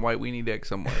way into some white weenie deck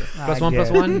somewhere. plus one, plus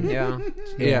one. Yeah.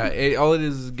 Yeah, all it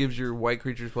is gives your white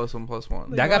creatures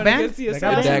 +1/+1. That got banned? That got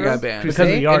banned. That got banned. Because of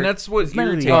the Crusade? art. And that's what It's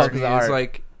mainly irritates the art. me. Because of the Is art.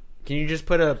 like, Can you just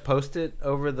put a post-it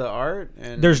over the art?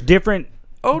 And There's different.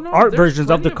 oh no, Art there's versions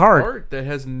of plenty the card. art that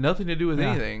has nothing to do with Yeah.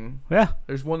 anything. Yeah.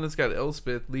 There's one that's got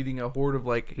Elspeth leading a horde of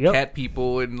like Yep. cat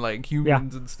people and like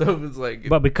humans and stuff. It's like,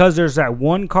 But because there's that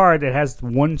one card that has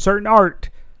one certain art,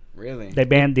 Really? they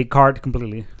banned the card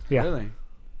completely. Yeah. Really?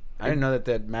 I didn't know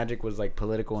that Magic was like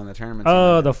political in the tournaments.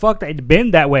 Oh, the fuck, they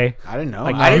been that way. I didn't know.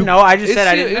 Like, I didn't you- know. I just said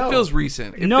I it didn't know. feels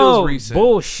recent. It No feels recent.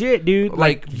 bullshit, dude.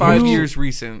 Like 5 you- years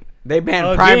recent. They banned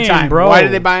Again, prime time, bro. Why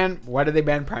did they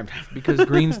ban prime time? Because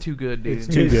green's too good, dude. It's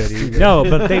too good. Dude. No,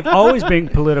 but they've always been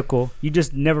political. You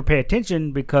just never pay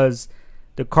attention because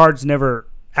the cards never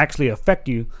actually affect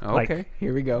you. Okay, Like,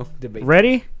 here we go. Debate.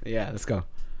 ready? Yeah, let's go.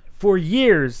 For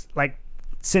years, like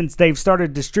since they've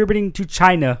started distributing to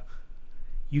China,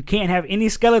 you can't have any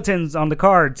skeletons on the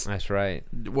cards. That's right.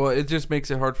 Well, it just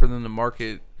makes it hard for them to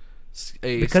market Because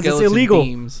it's skeleton illegal.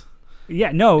 themes.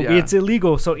 Yeah, no, Yeah. it's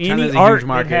illegal. So China's any a huge art that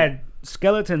market. had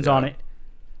skeletons on Yeah. it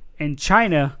in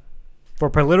China, for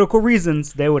political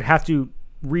reasons, they would have to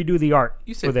redo the art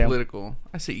You for say them. political.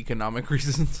 I say economic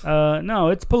reasons. No,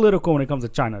 it's political when it comes to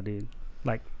China, dude.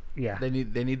 Like, yeah, They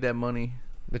need that money.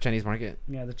 The Chinese market.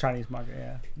 yeah, the Chinese market,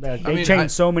 yeah. They mean,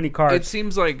 changed so many It cards.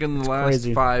 seems like in the It's last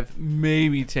crazy. 5,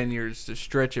 maybe 10 years, to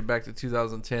stretch it back to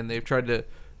 2010, they've tried to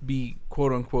be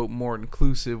quote unquote more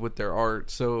inclusive with their art.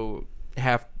 So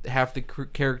half the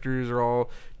characters are all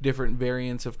different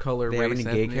variants of color, They have race,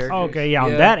 any gay ethnicity. characters? Oh, okay, yeah,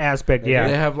 on Yeah. that aspect, They yeah.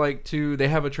 They have like 2. They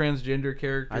have a transgender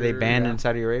character. Are they banned Yeah. in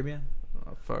Saudi Arabia?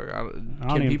 Oh, fuck, I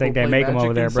don't even think they play make them Magic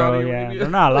over there, in bro. Saudi Yeah, Arabia? they're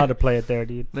not allowed to play it there,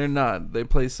 dude. They're not. They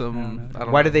play some. No. I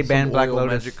don't Why know, did they ban some Black oil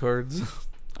Lotus? Magic cards?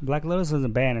 Black Lotus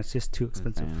isn't banned; it's just too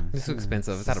expensive. It's too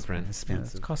expensive. It's out of print.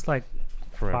 It costs like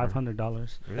Forever.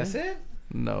 $500. That's it?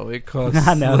 No, it costs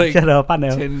I know. like Shut up. I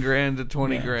know. 10 grand to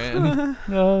 20 grand.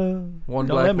 No, One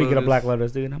don't Black let me get a Lotus. Black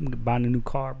Lotus, dude. I'm buying a new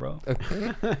car, bro. I'm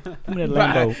gonna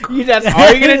Lambo. That's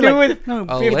all you're gonna do with No,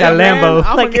 A get Lambo? that Lambo.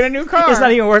 I'm gonna get a new car. It's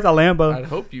not even worth a Lambo. I'd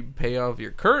hope you pay off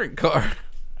your current car.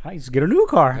 I just get a new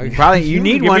car. Probably you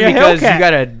need Give one me a because you Hellcat.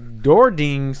 got a door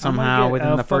ding I'm gonna somehow get within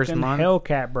a the first fucking month.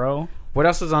 Hellcat, bro. What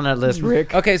else is on that list,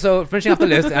 Rick? Okay, so finishing off the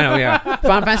list, I know, yeah.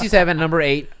 Final Fantasy 7, number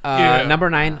 8. Yeah. Number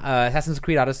 9, Assassin's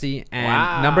Creed Odyssey. And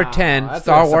Wow, number 10, that's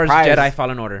Star a Wars surprise. Jedi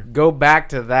Fallen Order. Go back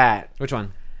to that. Which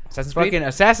one? Assassin's Creed? Fucking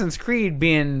Assassin's Creed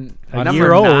being A number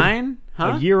year old. 9, huh?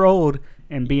 A year old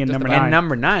and being Just number about. 9. And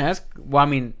number 9. That's well, I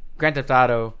mean, Grand Theft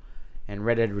Auto and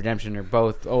Red Dead Redemption are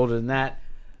both older than that,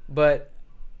 but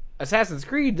Assassin's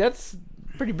Creed, that's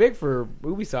pretty big for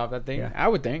Ubisoft. I think. Yeah. I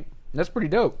would think that's pretty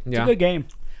dope. It's Yeah. a good game.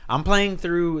 I'm playing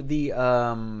through the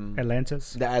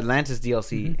Atlantis. Atlantis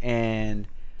DLC, and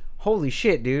holy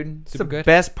shit, dude! It's Super the good.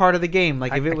 best part of the game.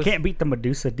 Like I, if it I was, can't beat the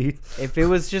Medusa, dude. if it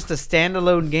was just a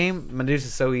standalone game,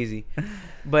 Medusa's so easy.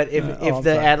 But if I'm the sorry, fuck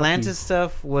Atlantis you.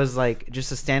 stuff was like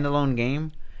just a standalone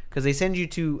game, because they send you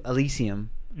to Elysium,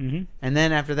 Mm-hmm. and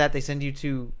then after that they send you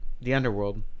to the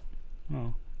Underworld.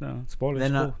 Oh, no. Spoilers.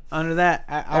 Then Cool. under that,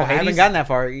 I haven't Hades? gotten that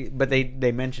far, but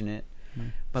they mention it.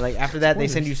 Mm. But like after that, they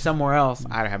send Spoilers. you somewhere else.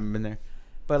 I haven't been there,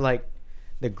 but like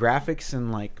the graphics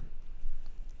and like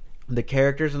the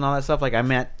characters and all that stuff. Like I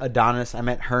met Adonis, I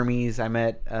met Hermes, I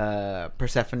met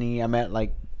Persephone, I met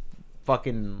like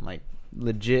fucking like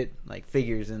legit like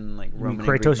figures in like Roman and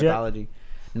Greek Kratos yet? mythology.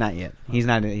 Not yet. He's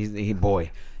not. He's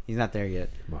boy. He's not there yet.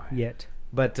 Yet.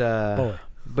 But Boy.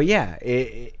 but yeah,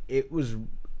 it was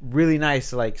really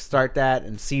nice to like start that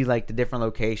and see like the different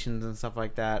locations and stuff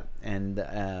like that, and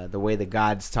the way the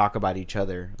gods talk about each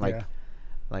other. Like Yeah.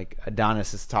 like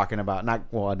Adonis is talking about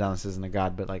Adonis isn't a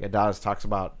god, but like Adonis talks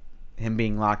about him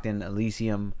being locked in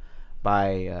Elysium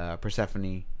by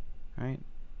Persephone, right?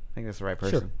 I think that's the right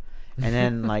person. Sure. And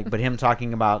then like, but him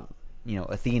talking about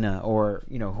Athena or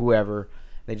whoever.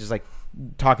 They just like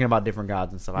talking about different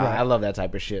gods and stuff. Right. I love that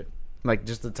type of shit. Like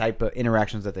just the type of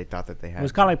interactions that they thought that they It had.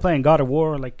 was kind of like playing God of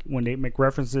War, like when they make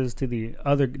references to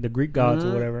the Greek gods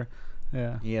or whatever.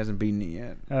 Yeah. He hasn't beaten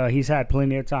it yet. He's had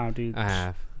plenty of time, dude. I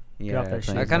have. Yeah, off that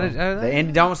shit. I kind of. the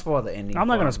ending. Don't spoil the ending. I'm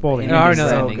not for gonna him. spoil the I already know ending's the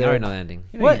so ending. I already know the ending.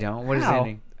 You know What? you don't. What is the How?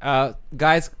 ending?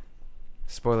 Guys,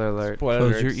 Spoiler alert. spoiler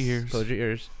Close your alerts. ears. Close your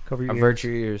ears. Cover your Avert ears.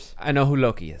 your ears. I know who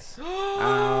Loki is.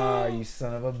 Ah, you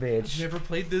son of a bitch. Never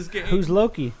played this game. Who's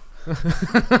Loki?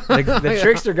 the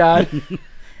trickster god.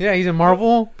 Yeah, he's in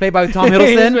Marvel, played by Tom He's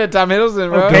Hiddleston. with Tom Hiddleston,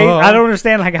 bro. Okay, Oh. I don't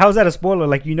understand. Like, how's that a spoiler?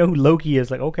 Like, you know who Loki is?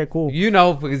 Like, okay, cool. You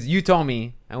know, because you told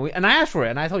me, and I asked for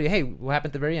it, and I told you, hey, what happened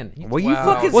at the very end? Well, you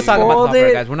Wow. fucking We'll talk about spoiled that for it.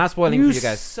 you guys. We're not spoiling for you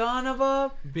guys. son of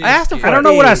a... I asked him for I it. don't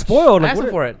know what I Age. spoiled. I Like, asked him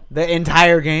what, for it. The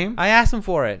entire game? I asked him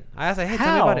for it. I asked, like, hey, tell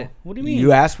me how? about it. What do you mean?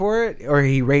 You asked for it, or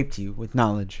he raped you with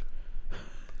knowledge?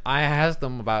 I asked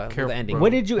him about Careful, the ending. bro.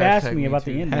 What did you ask Hashtag me me about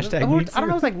too. the ending? Hashtag I me don't know.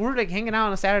 It was like we were like hanging out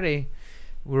on a Saturday.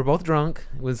 We were both drunk.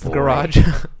 It was the Boy. garage.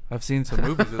 I've seen some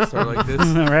movies that start like this.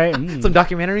 Right? Mm. Some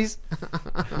documentaries.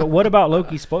 But what about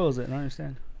Loki spoils it? I don't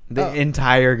understand. The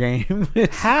entire game.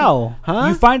 How? Huh?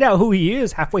 You find out who he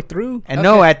is halfway through? And Okay.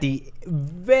 no, at the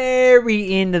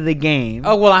very end of the game,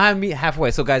 Oh well, I haven't been halfway.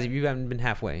 So guys, if you haven't been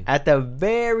halfway, at the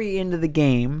very end of the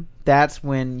game, that's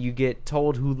when you get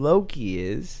told who Loki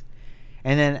is,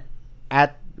 and then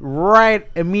right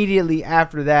immediately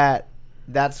after that,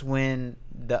 that's when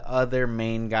the other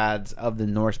main gods of the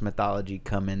Norse mythology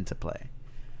come into play.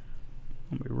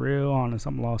 I'm gonna be real honest.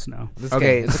 I'm lost now. It's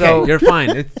Okay, it's so- you're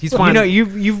fine. He's fine.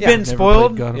 You've Yeah, been never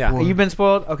spoiled. God of Yeah. War. You've been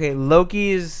spoiled. Okay,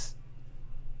 Loki is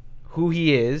who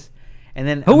he is, and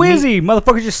then Who is he?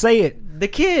 Motherfucker, just say it. The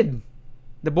kid,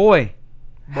 the boy.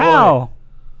 How?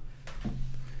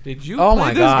 Did you Oh play my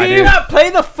this God, Did game? you dude. not play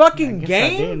the fucking Guess I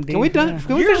game? didn't, Can we dude. done? Yeah.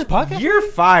 Can we finish the podcast? You're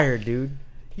fired, dude.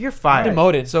 You're fired.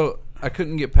 demoted. So I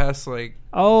couldn't get past like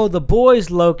Oh, the boys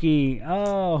Loki.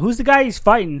 Oh, who's the guy he's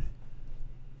fighting?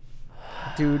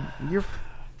 Dude, you're.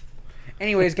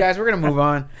 Anyways, guys, we're gonna move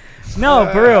on. No,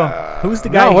 for real. Who's the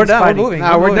guy? No, we're he's done. We're fighting? moving.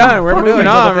 No, we're done. We're moving moving.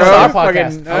 on, This bro. is our Fucking-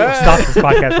 podcast. I'll stop this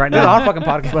podcast right This is our now. fucking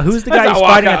podcast. But who's the That's guy a he's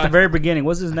walk fighting at on. the very beginning?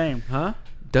 What's his name? Huh?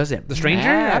 Does it? The stranger?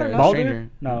 matter. I don't know. Baldur? Stranger.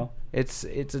 No. It's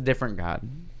a different god.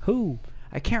 Who?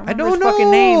 I can't I remember his don't fucking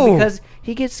know. name because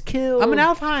he gets killed. I'm an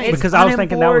Alpine. It's Because I was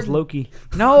thinking that was unimportant.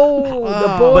 Loki. No,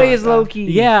 the Oh, boy but- is Loki.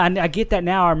 Yeah, I get that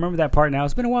now. I remember that part now.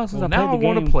 It's been a while since well, I now I played the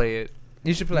want game. to play it.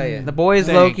 You should play it. The boy is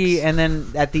Thanks. Loki, and then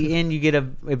at the end you get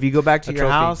if you go back to A your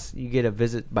trophy. house, you get a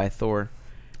visit by Thor.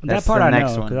 That part the I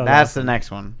next know. one. 'cause that was That's awesome. the next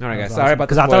one. All right, That guys. was Sorry awesome. about the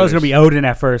Because I thought it was gonna be spoilers. Odin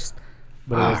at first,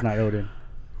 but it was Fuck. not Odin.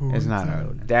 It's not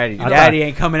Odin. Daddy. I Daddy thought-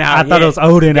 ain't coming out. I thought yet. it was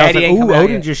Odin. I was Daddy like, ain't ooh, coming out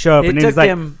Odin yet. just showed up, It and then took he's like,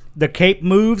 them. the cape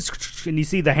moves, and you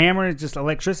see the hammer, it's just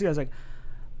electricity. I was like,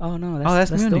 oh no, that's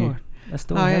that's Thor. Mjolnir. That's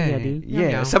Thor. Oh, Hell yeah, yeah, yeah. dude. Yeah,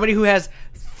 Yeah. somebody who has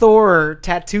Thor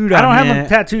tattooed on I don't have him. him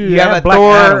tattooed. You I have have a Black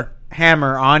Thor Adam.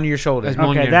 hammer on your shoulder. That's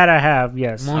Okay, Mjolnir. that I have.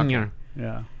 Yes. Mjolnir.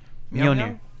 Yeah.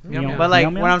 Mjolnir. Meow, meow. But like, Meow,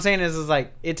 meow. what I'm saying is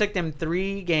like, it took them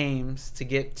 3 games to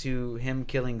get to him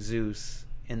killing Zeus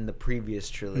in the previous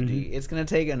trilogy. Mhm. It's gonna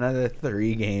take another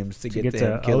 3 games to To get get to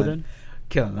him to killing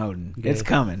Odin. Odin. Okay. It's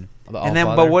coming. The And then,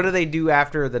 Allfather. but what do they do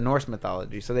after the Norse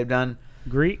mythology? So they've done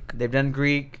Greek.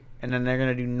 Greek, and then they're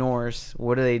gonna do Norse.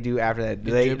 What do they do after that?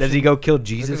 Does he Egyptian. go kill Let's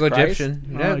Jesus go Christ?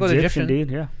 Egyptian. Oh, Yeah, go to Egyptian.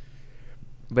 dude. Yeah.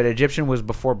 But Egyptian was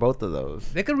before both of those.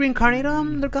 They could reincarnate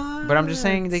them. They're gone. But I'm just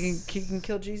saying he can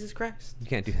kill Jesus Christ You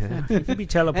can't do You that. could be and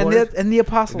teleported the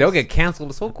apostles. They'll get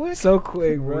canceled so quick. so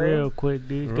quick, bro. real quick,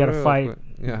 dude. Got to Real fight quick.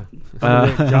 Yeah.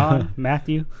 John,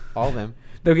 Matthew, All of them.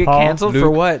 They'll get Paul, canceled for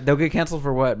Luke. what? They'll get canceled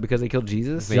for what? Because they killed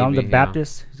Jesus. Maybe, John the yeah.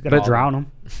 Baptist. He's got to But- drown him.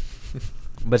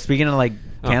 But speaking of like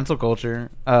Oh. cancel culture,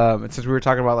 since we were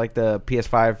talking about like the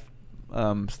PS5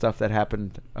 stuff that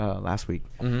happened last week,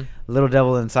 Mm-hmm. Little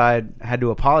Devil Inside had to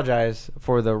apologize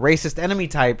for the racist enemy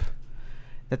type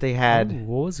that they had Ooh,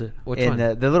 what was it? Which in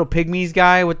one? the little pygmies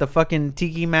guy with the fucking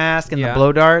tiki mask and Yeah. the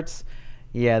blow darts.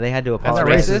 Yeah, they had to That's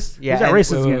apologize. racist? Yeah, Who's that and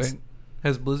racist Wait, against? wait.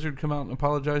 Has Blizzard come out and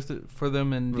apologized for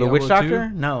them in The Diablo Witch 2? Doctor?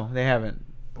 No, they haven't.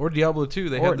 Or Diablo 2?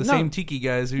 They Or- had the no. same tiki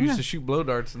guys who Yeah. used to shoot blow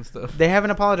darts and stuff. They haven't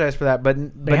apologized for that, but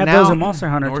They had now, those in Monster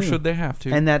Hunter Nor too. should they have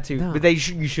to. and that too. No. But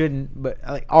you shouldn't. But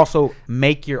like, also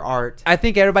make your art I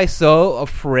think everybody's so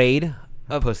afraid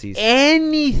of pussies.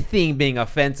 anything being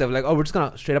offensive. Like, oh, we're just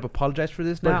gonna straight up apologize for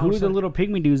this But now. who are the little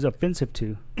pygmy dudes offensive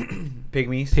to?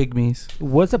 Pygmies. Pygmies.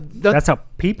 What's a that's a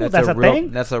people? That's a real,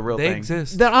 thing. That's a real They thing.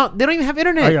 exist. They don't even have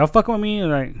internet. Are y'all fucking with me?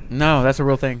 Like, No, that's a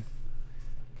real thing.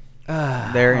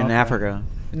 They're in Okay. Africa.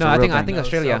 It's no, a I real think thing.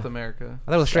 Australia. South America. I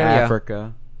thought it was Australia.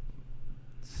 Africa.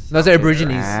 Those are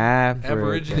Aborigines.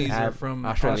 Aborigines are from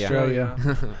Australia.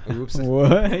 Oops.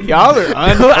 What? Y'all are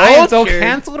I am so uncultured.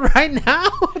 canceled right now.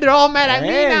 They're all mad at me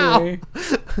now.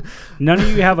 None of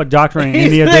you have a doctorate in He's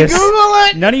any of gonna this. Google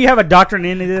it. None of you have a doctorate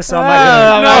in any of this, so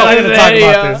I'm Oh, not going to talk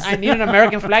about this. I need an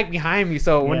American flag behind me,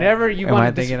 so whenever you Am want I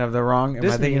to thinking of the wrong? Am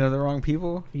this I thinking me. of the wrong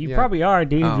people? You Yeah. probably are,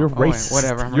 dude. Oh, You're oh, wait, racist.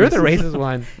 whatever. I'm you're the racist. racist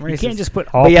one. You can't just put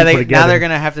But all yeah, people together. now they're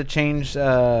gonna have to change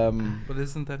But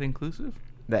isn't that inclusive?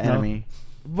 the enemy.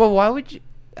 But why would you?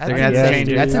 They're gonna have to Yeah, change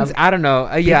dude. it. That's I don't know.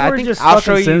 Yeah, People I are think. just I'll fucking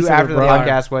show you sensitive, after the bro.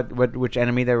 podcast which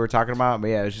enemy they were talking about. But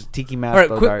yeah, it was just Tiki Mask.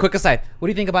 All right, Go quick aside. What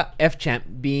do you think about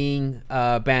FChamp being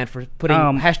banned for putting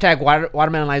hashtag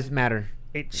watermelon lives matter?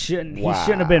 It shouldn't. Wow. He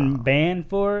shouldn't have been banned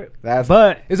for it. That's-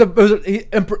 but It was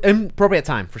an impropriate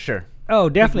time for sure. oh,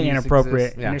 definitely Pygmies inappropriate.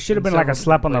 exist, yeah. And it should have In been like a several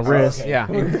slap on the different wrist.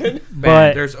 places. Yeah,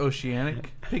 But There's oceanic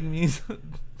pygmies.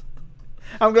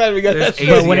 I'm glad we got There's that.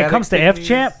 but when it Asiatic comes to pygmies.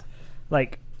 FChamp,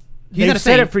 like He's not a they've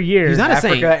said saint. it for years. He's not a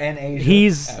Africa saint. and Asia.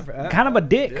 He's kind of a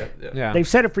dick. Yeah, They've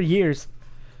said it for years.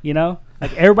 You know,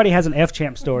 like everybody has an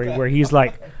FChamp story where he's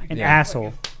like an Yeah.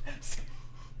 asshole.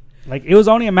 Like it was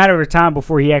only a matter of time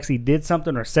before he actually did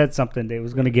something or said something that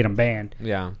was going to get him banned.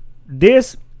 yeah,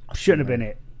 This shouldn't have been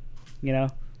it. You know,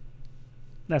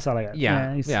 that's all I got.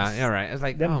 yeah, he's- yeah. All right. It's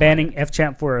like Them oh my- banning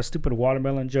FChamp for a stupid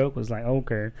watermelon joke was like,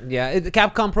 okay. Yeah, the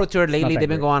Capcom Pro Tour lately that they've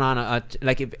been great. going on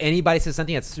like if anybody says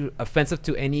something that's offensive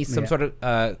to some Yeah. sort of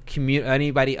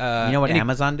anybody You know what any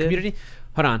Amazon did? community.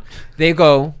 Hold on, they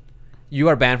go. You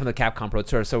are banned from the Capcom Pro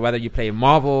Tour. So whether you play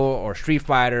Marvel or Street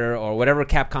Fighter or whatever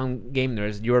Capcom game there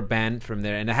is, you're banned from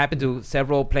there. And it happened to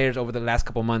several players over the last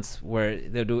couple months where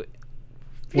they'll do.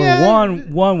 Well,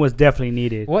 one was definitely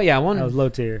needed. Well, yeah, one. That was low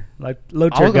tier. Like low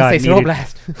I tier was gonna god say Zero needed.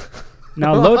 Blast.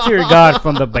 No, low tier god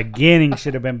from the beginning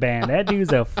should have been banned. That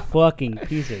dude's a fucking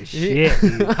piece of shit.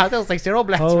 Dude. I thought it was like Zero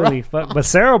Blast. Holy fuck! But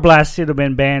Sarah Blast should have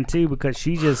been banned too because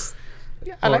she just.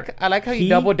 Yeah, I like how you he,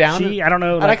 doubled down. She, I don't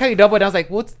know. I like how you doubled down. I was like,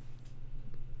 what's?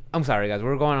 I'm sorry, guys.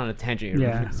 We're going on a tangent here.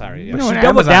 Yeah. Sorry. You know she what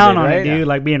doubled Amazon down did, on right? it, dude. Yeah.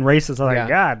 Like being racist. I was like, Yeah.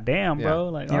 God damn, Yeah. bro.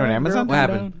 Like, You know what alright, Amazon? girl, What calm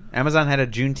happened? down. Amazon had a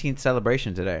Juneteenth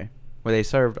celebration today, where they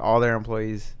served all their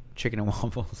employees chicken and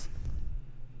waffles.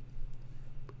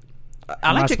 I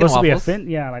Am like chicken supposed to be waffles.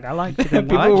 Yeah, like I like chicken and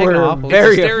People I like waffles. chicken were waffles.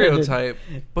 very It's a offended. stereotype,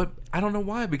 but I don't know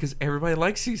why because everybody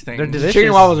likes these things. They're delicious. Chicken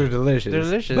and waffles are delicious. They're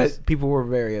delicious. But people were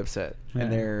very upset, Yeah.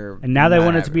 and they're And now they not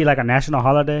want it to be happy. like a national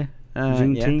holiday.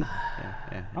 Juneteenth.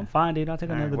 Yeah. I'm fine, dude. I'll take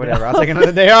All right, another whatever. day. I'll take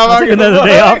another day off. I'll take another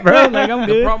day off, bro. Like I'm The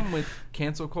good. problem with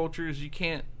cancel culture is you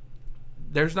can't.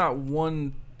 There's not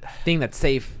one. Thing that's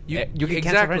safe. You can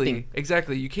cancel everything.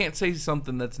 Exactly. You can't say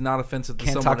something that's not offensive to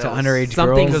Can't someone talk to else. underage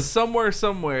Something- girls. Because somewhere,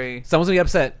 some way, Someone's gonna get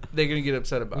upset. they're gonna get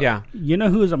upset about. Yeah. You know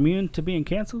who is immune to being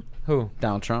canceled? Who?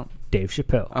 Donald Trump. Dave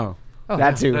Chappelle. Oh, Oh,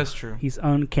 that yeah. too. That's true. He's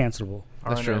uncancelable.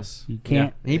 That's true. RNS. You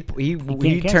can't. He can't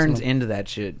he cancel turns him. into that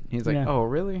shit. He's like, Yeah. oh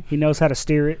really? He knows how to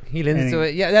steer it. He listens and to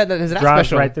it. Yeah, his last drives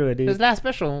special. right through it, dude. His last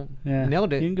special. Yeah.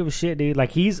 Nailed He it. didn't give a shit, dude. Like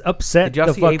he's upset Did y'all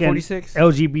the see fucking A46?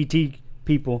 LGBT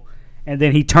people, and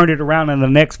then he turned it around in the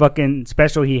next fucking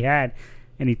special he had,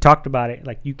 and he talked about it.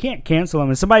 Like you can't cancel him.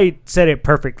 And somebody said it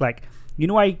perfect. Like you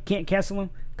know why you can't cancel him?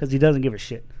 Because he doesn't give a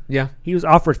shit. Yeah. He was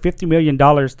offered $50 million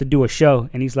to do a show,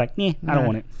 and he's like, "Nah, I don't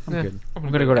want it. I'm Yeah. good. I'm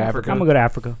gonna go to Africa. I'm gonna go to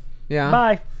Africa. Yeah.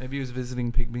 Bye." Maybe he was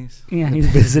visiting pygmies. Yeah, he's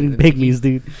visiting pygmies,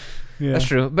 dude. Yeah. That's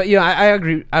true. But yeah, I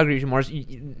agree. I agree with you, Morris.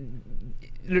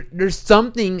 There's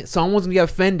something. Someone's gonna get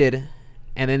offended,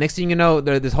 and the next thing you know,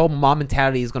 this whole mob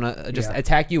mentality is gonna just Yeah.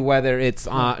 attack you, whether it's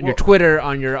on your Well- Twitter,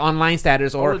 on your online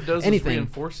status, All or it does is anything.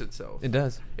 reinforce itself. It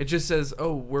does. It just says,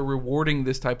 "Oh, we're rewarding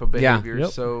this type of Yeah. behavior." Yep.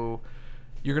 So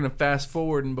you're gonna fast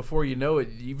forward, and before you know it,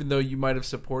 even though you might have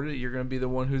supported it, you're gonna be the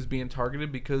one who's being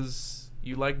targeted because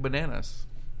you like bananas.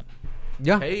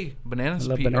 Yeah. Hey, bananas,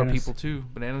 I love are bananas. people too.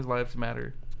 Bananas' lives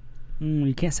matter.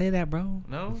 You can't say that, bro.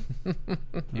 No,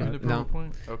 even the No.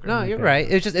 point. Okay. No, you're Okay. right.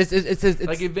 It's just it's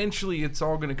Like eventually, it's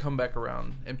all gonna come back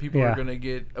around, and people Yeah. are gonna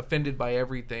get offended by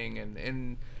everything,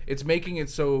 and it's making it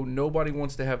so nobody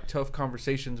wants to have tough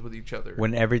conversations with each other.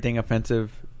 When everything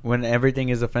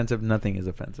is offensive, nothing is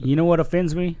offensive. You know what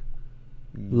offends me?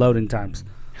 Loading times.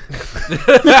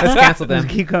 let's cancel them.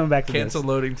 Just keep coming back to Cancel this.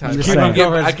 loading time. just keep saying. on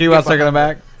going. I can Keep get on circling behind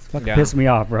back. It's fucking Yeah. pissing me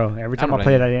off, bro. Every time I don't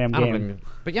play blame that you. damn I don't blame game. you.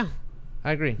 But yeah,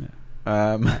 I agree.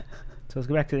 Um, So let's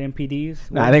go back to the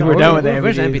MPDs. Nah, I think we're done with the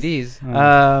Where's MPDs. MPDs?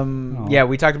 Oh. Yeah,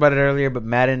 we talked about it earlier, but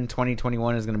Madden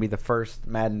 2021 is going to be the first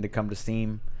Madden to come to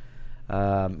Steam.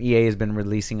 EA has been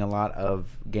releasing a lot of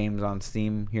games on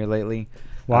Steam here lately.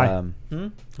 Why?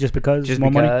 Just because? Just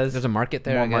more money? because There's a market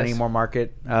there. more I money, guess. more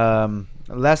market.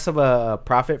 Less of a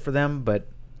profit for them, but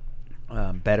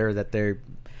better that they're.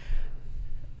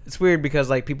 it's weird because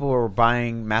like people were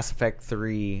buying Mass Effect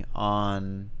 3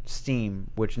 on Steam,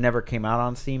 which never came out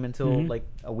on Steam until like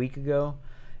a week ago,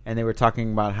 and they were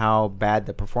talking about how bad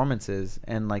the performance is,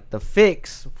 and like the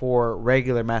fix for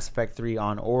regular Mass Effect 3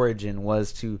 on Origin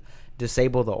was to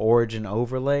disable the Origin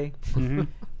overlay,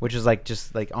 which is like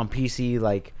just like on PC,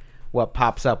 like what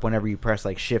pops up whenever you press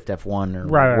like Shift F1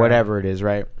 or whatever it is,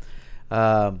 right?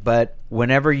 But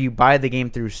whenever you buy the game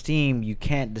through Steam, you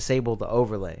can't disable the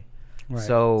overlay. Right.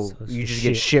 So you just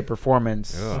get shit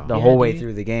performance the whole way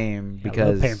through the game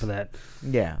because paying for that.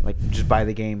 Yeah, like just buy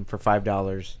the game for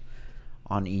 $5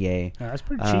 on EA. That's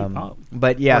pretty cheap.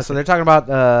 But yeah, so they're talking about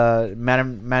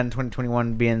Madden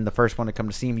 2021 being the first one to come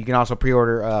to Steam. You can also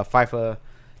pre-order FIFA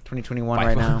 2021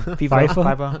 right now.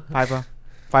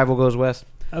 FIFA goes west.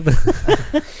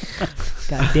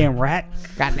 Goddamn rat.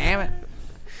 God damn it.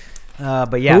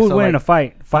 But yeah, who's winning a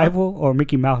fight, Fievel or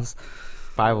Mickey Mouse?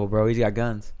 Fievel, bro. He's got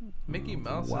guns. Mickey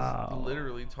Mouse is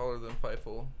literally taller than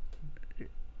Fievel.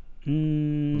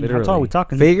 Literally. How tall are we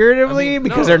talking? Figuratively,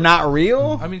 because they're not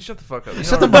real. I mean, shut the fuck up.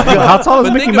 Shut the fuck up. How tall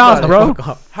is Mickey Mouse, bro?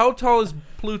 How tall is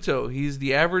Pluto? He's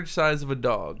the average size of a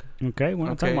dog. Okay, we're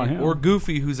not talking about him. Or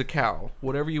Goofy, who's a cow.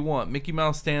 Whatever you want. Mickey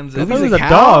Mouse stands at. Goofy's a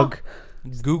dog.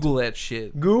 Google that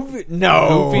shit. Goofy?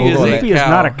 No. Goofy is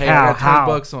not a cow. Hey, I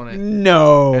got $20 on it.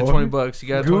 No. I got $20. You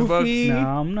got Goofy? $20? No,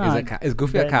 I'm not. Is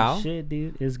Goofy a cow? Shit,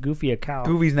 dude. Is Goofy a cow?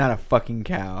 Goofy's not a fucking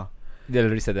cow. They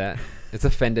literally said that. It's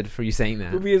offended for you saying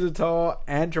that. Goofy is a tall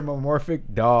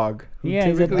anthropomorphic dog. Yeah,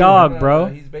 he's a dog, bro.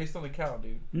 He's based on a cow,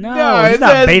 dude. No, he's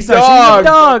not based on a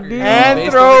dog, dude.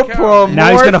 Anthropomorphic.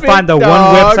 Now he's gonna find the one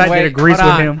website that agrees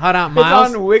with him. Hold on, Miles.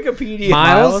 It's on Wikipedia.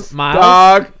 Miles.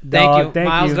 Dog. Thank you.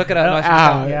 Miles, look it up.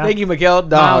 Thank you, Mikhail.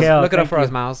 Miles, Dog. look it up for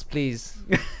us, Miles, please.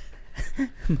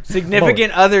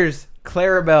 Significant others.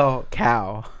 Clarabelle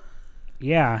cow.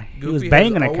 Yeah, he Goofy was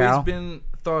banging has a cow. always been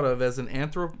thought of as an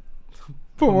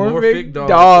anthropomorphic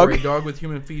dog. or a dog with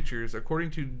human features.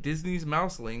 According to Disney's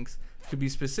Mouse Links, to be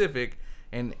specific,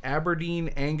 an Aberdeen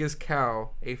Angus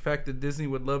cow, a fact that Disney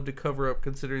would love to cover up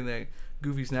considering that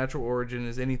Goofy's natural origin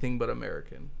is anything but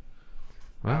American.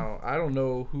 Wow. I don't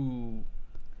know who...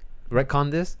 Retcon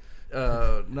this?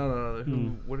 No.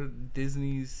 What are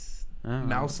Disney's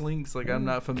Mouse Links? Like, I'm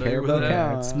not familiar with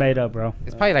that. It's made up, bro.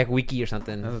 It's probably like Wiki or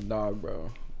something. That's a dog,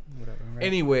 bro. Whatever, right?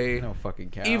 Anyway, no fucking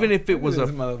cow. Even if it was a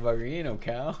motherfucker, he ain't no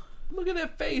cow. Look at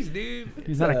that face, dude.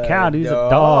 He's not a cow, dude. He's a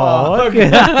dog.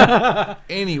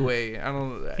 Anyway, I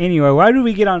don't know. Anyway, why do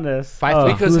we get on this?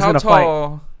 Because how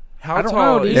tall? How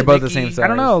tall? They're both the same size. I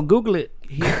don't know. Google it.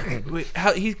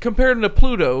 He's compared him to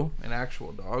Pluto, an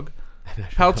actual dog.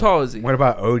 How tall is he? What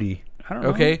about Odie? I don't know.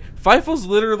 Okay, Fiefel's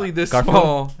literally this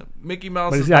small. Mickey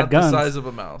Mouse is not the size of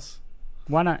a mouse.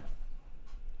 Why not?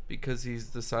 Because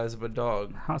he's the size of a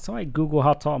dog. Somebody Google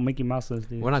how tall Mickey Mouse is,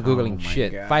 dude. We're not Googling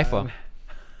shit. FIFA.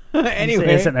 Anyway.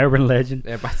 It's an urban legend.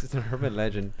 Yeah, but it's an urban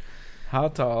legend. How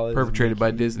tall is Perpetrated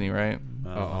by Disney, right?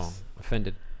 Oh,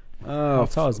 offended. Oh, how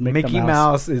tall is Mickey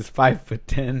Mouse is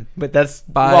 5'10", but that's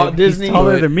Walt Walt Disney. He's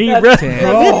taller than me, bro.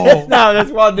 No,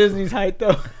 that's Walt Disney's height,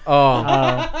 though.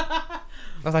 I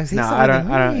was like, no, I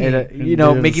don't. You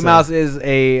know, Mickey Mouse is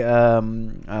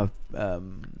an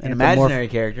imaginary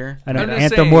character. An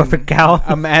anthropomorphic cow.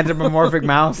 An anthropomorphic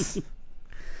mouse.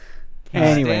 He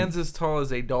stands as tall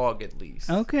as a dog, at least.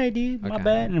 Okay, dude. My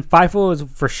bad. And Fievel is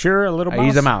for sure a little mouse.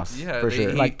 He's a mouse, yeah, for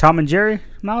sure. Like Tom and Jerry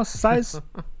mouse size?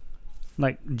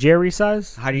 Like Jerry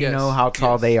size? How do you know how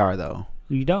tall they are, though?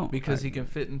 You don't. Because he can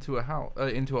fit into a house,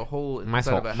 into a hole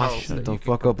inside of a My house. Shut the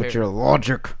fuck up with your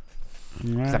logic.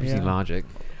 Right, Stop using logic.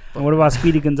 And what about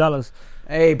Speedy Gonzalez?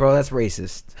 Hey, bro, that's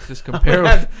racist. Just compare.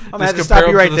 I'm gonna have to stop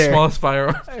you right to there. The smallest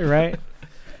firearm. Right.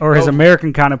 Or his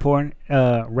American kind of porn,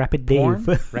 Rapid Dave.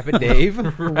 Rapid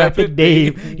Dave? Rapid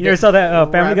Dave. You never saw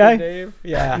that Family Guy? Dave?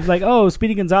 Yeah. He's like, oh,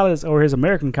 Speedy Gonzalez, or his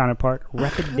American counterpart,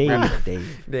 Rapid Dave. Rapid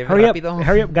Dave. Hurry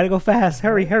up, gotta go fast.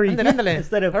 Hurry. Ándale.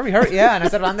 Instead of hurry. Yeah, and I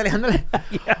said, ándale.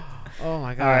 yeah. Oh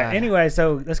my god. All right. Anyway,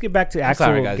 so let's get back to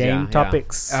actual game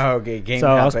topics. Oh, okay, game so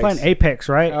topics. I was playing Apex,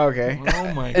 right? Okay.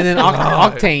 Oh my god. And then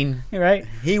Octane. Right.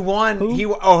 He won.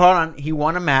 Who? Hold on. He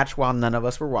won a match while none of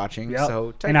us were watching. Yep.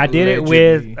 So and I did it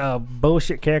with Allegedly. a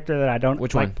bullshit character that I don't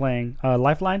Which like one? playing.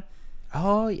 Lifeline.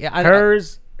 Oh yeah. Her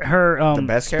The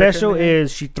best character special in the game?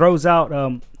 is she throws out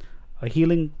a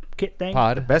healing kit thing.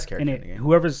 Pod. the best character And in the game.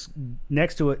 whoever's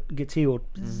next to it gets healed.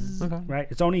 Okay. Right?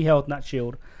 It's only health, not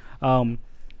shield.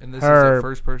 And this is her- a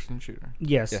first-person shooter.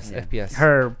 Yes. Yes, FPS.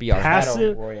 Her BR.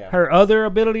 passive, Battle Royale. her other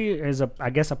ability is a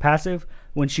passive.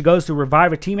 When she goes to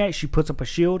revive a teammate, she puts up a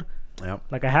shield, Yep.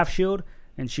 like a half shield,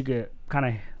 and she could kind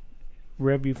of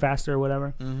rev you faster or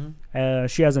whatever. Mm-hmm.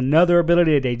 She has another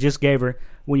ability that they just gave her.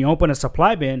 When you open a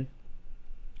supply bin,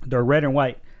 They're red and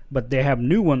white, but they have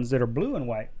new ones that are blue and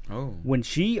white. Oh. When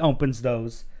she opens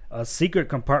those, a secret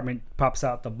compartment pops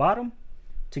out the bottom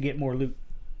to get more loot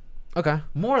Okay.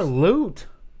 More loot.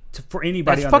 for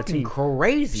anybody That's on the fucking team.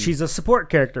 crazy. She's a support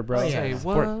character, bro. Oh, yeah. Say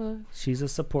Support- what? She's a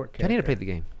support I character. need to play the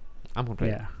game. I'm gonna play.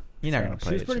 Yeah. You're not So going to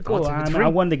play she's it. pretty She cool. wants it. It's I free.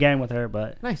 won the game with her,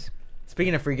 but It. Nice.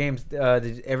 Speaking of free games,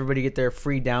 did everybody get their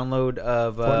free download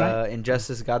of Fortnite?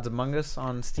 Injustice Gods Among Us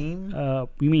on Steam?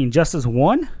 you mean Justice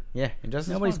 1? Yeah,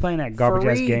 Injustice. Nobody's 1. playing that garbage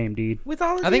ass Free. game, dude. With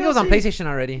all the I think it was on DLC. PlayStation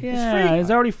already. Yeah, it's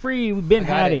already free. We've been I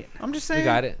got had it. it. I'm just You saying.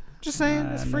 got it. Just saying,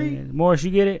 it's free. Morris,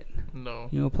 you get it? No.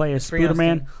 You gonna play as Free on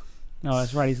Spooderman? Steam. No,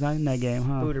 that's right. He's not in that game,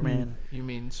 huh? Spooderman. You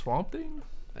mean Swamp Thing?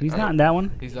 He's not in that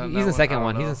one. He's not. in He's that the second I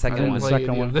one. don't He's know. the second I didn't one. play Second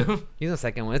any one. of them. He's the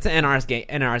second one. It's an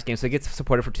NRS game, so it gets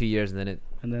supported for 2 years, and then it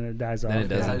And then it dies off. Then it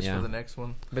doesn't. Guys yeah. for the next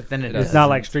one. But then it It's doesn't. It's not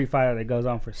like Street Fighter that goes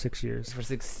on for 6 years. for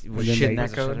 6. then Shit, they-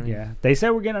 that's Netcode? Yeah, they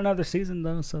said we're getting another season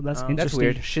though, so that's interesting. That's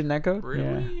weird. Shit netcode?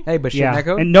 Really? Hey, but shit Yeah,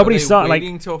 netcode? and nobody Are they saw like.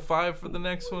 waiting till 5 for the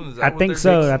next one. Is that I what think they're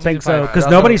so. fixing? I think so Five. because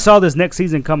Also- nobody saw this next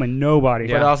season coming. Nobody.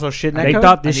 But also shit netcode? They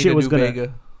thought I this need shit a was new gonna.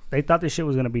 Vega. They thought this shit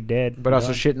was gonna be dead. But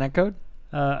also shit netcode?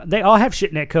 They all have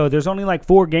shit netcode. There's only like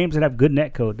 4 games that have good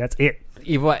netcode. That's it.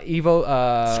 Evo, Skullgirls. Evo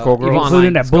Online.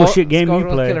 Including that bullshit game you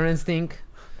Skullgirls, play. Killer Instinct.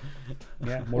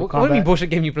 Yeah, What, Mortal what do you mean Kombat. bullshit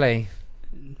game you play?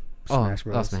 Smash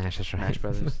Oh, Bros. Smash. That's right. Smash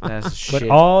Brothers. That's But shit.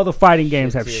 all the fighting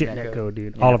games have Shit shit netcode. netcode,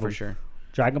 dude. Yeah, All of for them. sure.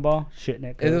 Dragon Ball, shit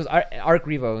netcode. It was Arc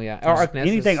Revo, yeah. Or Arc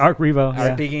Nexus. Anything Arc Revo.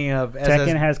 Yeah. Speaking of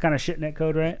Tekken has kind of shit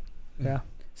netcode, right? Yeah.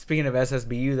 Speaking of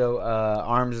SSBU though,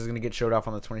 ARMS is gonna get showed off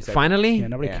on the 22nd. Finally? Yeah,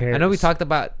 nobody Yeah. cares. I know we talked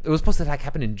about it was supposed to like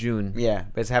happen in June. Yeah,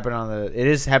 but it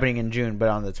is happening in June, but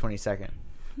on the 22nd.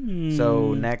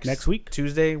 So next week.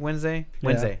 Tuesday, Wednesday.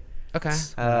 Okay.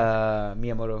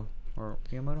 Miyamoto or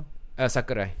Miyamoto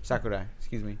Sakurai. Sakurai,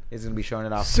 excuse me, is gonna be showing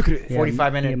it off. Sakurai. Yeah,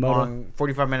 45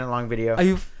 minute long video. Are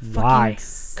you Why?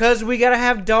 Cause we gotta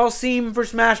have Dalsim for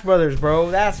Smash Brothers, bro.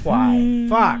 That's why.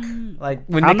 Fuck. Like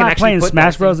When I'm they can not actually playing put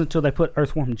Smash Dalsim- Bros until they put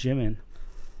Earthworm Jim in.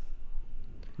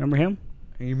 Remember him?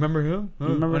 you remember him? You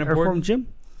remember Unimportant? Earthworm Jim?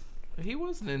 He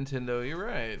was Nintendo. You're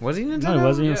right. Was he Nintendo? No, he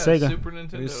wasn't. He Yeah, was Sega. Super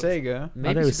Nintendo. It was Sega.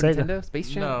 Maybe it was Super Sega. Nintendo? Space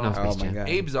Jam? No. Space Oh my Jam. God.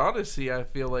 Abe's Odyssey, I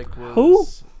feel like was. Who?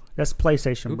 That's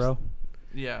PlayStation, Oops. bro.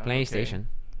 Yeah. PlayStation. Okay.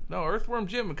 No, Earthworm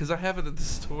Jim, because I have it at the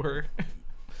store.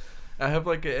 I have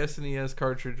like a SNES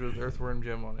cartridge with Earthworm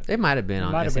Jim on it. It might have been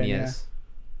on might have SNES. been, yeah.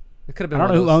 It could have I been. don't one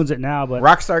know of who those- owns it now, but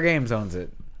Rockstar Games owns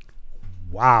it.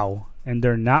 wow. And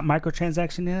they're not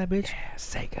microtransaction in that bitch?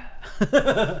 Sega.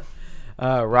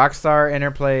 Rockstar,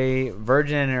 Interplay,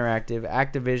 Virgin Interactive,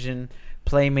 Activision,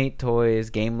 Playmate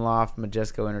Toys, Gameloft,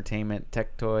 Majesco Entertainment,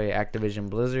 Tectoy, Activision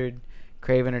Blizzard,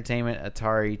 Crave Entertainment,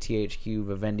 Atari, THQ,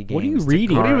 Vivendi Games. What are you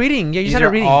reading? What are you Takara. reading? Yeah, you These started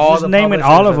are reading. all Just the naming publishers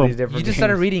all of them. these different You just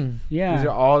started games. reading. Yeah. These are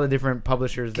all the different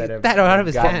publishers that have that out of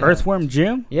his gotten head. them. Earthworm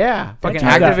Jim? Yeah, fucking dude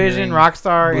got- Activision,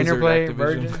 Rockstar, Blizzard, Interplay, Activision.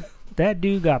 Virgin. That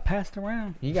dude got passed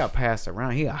around. He got passed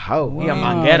around. He a hoe. He a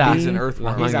Wow, Mangetta. He's an dude.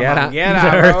 Earthworm. He's a Mangetta. He's Mangetta,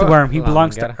 an bro. earthworm. He Wow,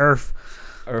 belongs get to it. Earth.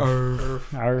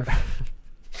 Earth. Earth.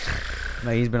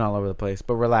 No, he's been all over the place.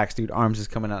 But relax, dude. ARMS is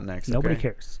coming out next. Nobody okay?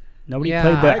 cares. Nobody Yeah,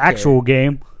 played I the care. actual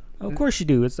game. Of course you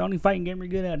do. It's the only fighting game you're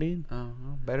good at, dude. Oh,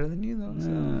 well, better than you though.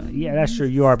 So. Yeah, that's true.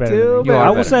 You are better Still than me. better. I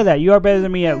will better. say that. You are better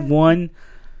than me at one.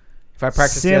 If I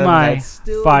practice the other one, I'd still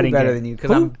be Semi-fighting better game. than you because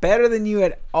Who? I'm better than you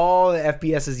at all the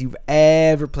FPSs you've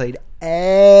ever played,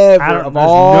 ever of There's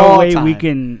all no way time. we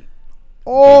can.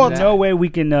 All That- No way we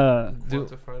can.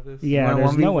 Quantify this. Yeah,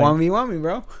 there's no way. 1v1 me,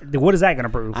 bro. What is that gonna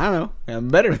prove? I don't know. I'm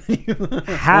better than you.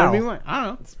 How? 1v1. I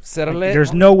don't know. Settle it.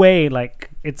 There's no way. Like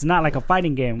it's not like a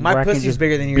fighting game. My where I can pussy's just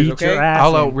bigger than yours, beat okay? your ass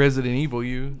I'll in. out Resident Evil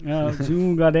you.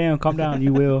 Soon, goddamn, calm down.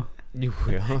 You will. You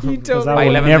will. You Because I By will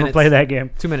 11 never minutes. play that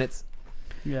game. 2 minutes.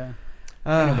 Yeah. Uh,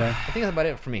 Anyway, I think that's about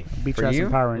it for me. beat For your ass you?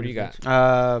 in Power What do you Rangers,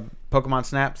 got? Pokemon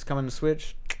Snap's coming to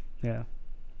Switch. bitch. Yeah.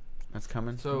 That's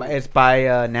coming. So- It's by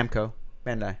Namco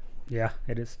Bandai. Yeah,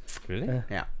 it is. Really?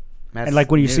 That's And like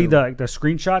when you see new. the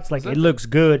screenshots, like Is that it the- looks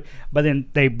good, but then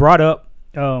they brought up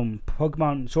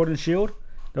Pokemon Sword and Shield.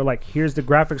 They're like, here's the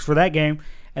graphics for that game,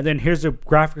 and then here's the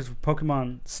graphics for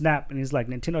Pokemon Snap, and he's like,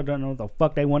 Nintendo don't know what the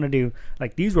fuck they want to do.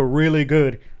 Like these were really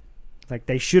good. Like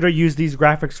they should have used these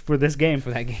graphics for this game,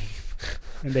 For that game.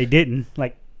 and they didn't.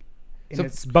 Like, and So-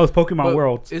 it's both Pokemon But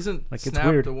worlds. Isn't Like, it's Snap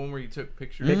weird. the one where you took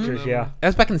pictures? Pictures, of them? yeah. That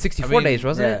was back in the 64 I mean, days,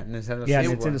 wasn't yeah, it? Nintendo Yeah,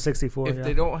 64. Nintendo 64. If yeah.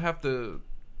 they don't have to,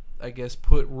 I guess,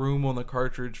 put room on the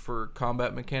cartridge for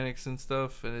combat mechanics and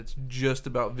stuff, and it's just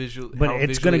about visual. But how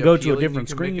it's going to go to a you different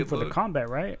can make screen it for the look. combat,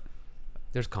 right?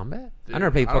 There's combat? Dude, I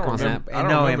never played I don't Pokemon remember- Snap. I And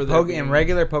don't no, remember that in being-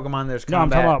 regular Pokemon, there's No, I'm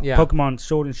combat. talking about Yeah. Pokemon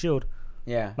Sword and Shield.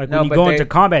 Yeah. Like No, when you but go they- into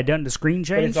combat, doesn't the screen But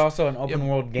change? it's also an open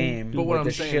world game. but what with I'm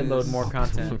a saying shitload is- more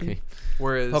content. Okay.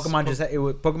 Whereas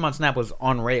Pokemon Snap was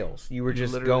on rails. You were you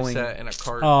just literally going. sat in a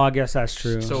cart. Oh, I guess that's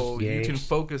true. So you Yeah. can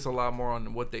focus a lot more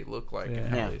on what they look like. And Yeah.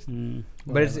 how Yeah. they,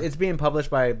 But it's being published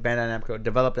by Bandai Namco,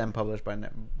 developed and published by Bandai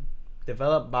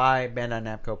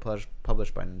Namco,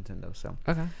 published by Nintendo. So,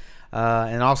 Okay.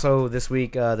 and also this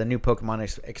week the new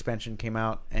Pokemon expansion came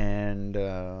out, and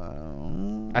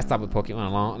I stopped with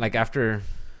Pokemon long. Like after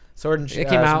Sword and It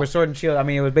came out. with Sword and Shield. I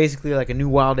mean, it was basically like a new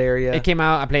wild area. it came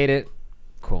out, I played it.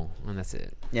 Cool, and that's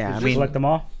it. Yeah, Did I you mean, select them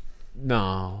all.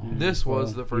 No, this was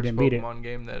Well, the you first didn't beat it. Pokemon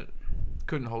game that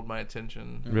couldn't hold my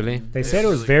attention. really. They It's said it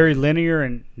was really- very linear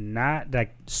and not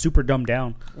like super dumbed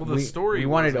down. Well, the story we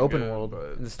wanted wasn't open good, world.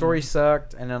 but- And the story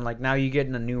sucked, and then like now you're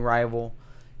getting a new rival.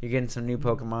 You're getting some new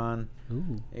Pokemon.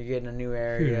 Ooh. You're getting a new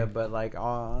area, Hmm. but like,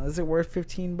 oh, is it worth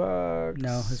 $15?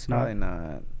 No, it's Probably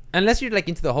not. Unless you're like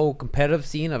into the whole competitive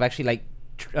scene of actually like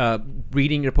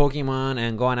breeding your Pokemon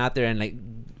and going out there and like,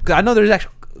 'cause I know there's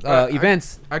actual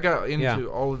events. I got into Yeah.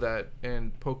 all of that,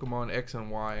 and Pokemon X and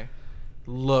Y,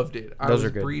 loved it. I Those was are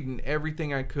good. breeding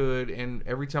everything I could, and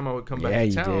every time I would come back Yeah, to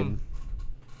you town,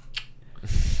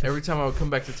 every time I would come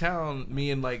back to town,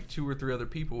 me and like 2 or 3 other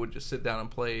people would just sit down and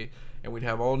play, and we'd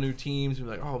have all new teams. We'd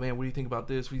be like, "Oh man, what do you think about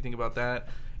this? What do you think about that?"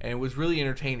 And it was really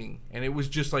entertaining, and it was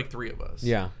just like 3 of us.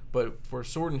 Yeah. But for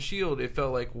Sword and Shield, it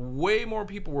felt like way more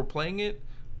people were playing it,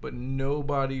 but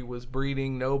nobody was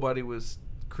breeding. Nobody was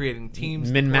creating teams,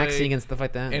 to Min play. maxing and stuff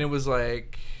like that. And it was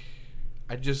like,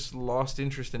 I just lost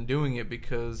interest in doing it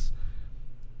because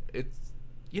it's,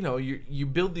 you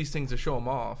build these things to show them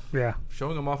off. Yeah.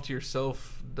 Showing them off to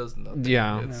yourself does nothing.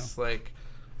 Yeah. It's like,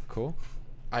 cool.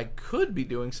 I could be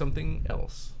doing something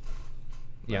else.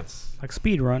 Yeah. That's- Like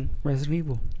speedrun Resident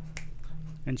Evil.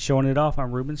 And showing it off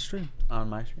on Ruben's stream. On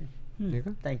my screen. There you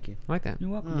go. Thank you. I like that. You're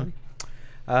welcome, Mm. buddy.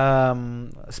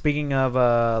 Speaking of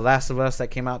Last of Us that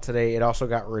came out today, it also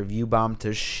got review bombed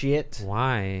to shit.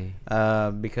 Why?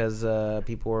 Because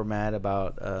people were mad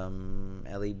about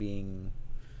Ellie being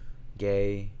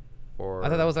gay. Or I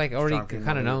thought that was, like, already strong female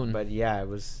kinda lead. known. But yeah, it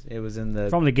was in the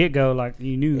From the get go, like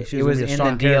you knew it, she it was, was gonna be a in the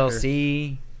strong character.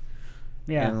 DLC.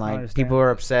 Yeah, and I like understand. people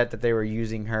were upset that they were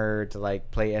using her to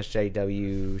like play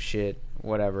SJW shit,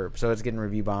 whatever. So it's getting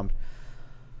review bombed.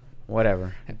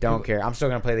 Whatever, don't care. I'm still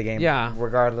gonna play the game, Yeah.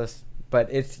 regardless. But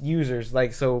it's users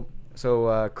like so.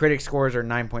 Critic scores are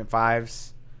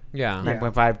 9.5s, Yeah.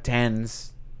 9.5,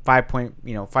 10s,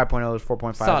 5.0s,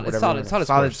 4.5, Solid- whatever.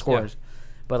 solid scores, scores.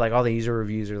 But like all the user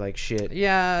reviews are like shit.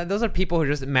 Yeah, those are people who are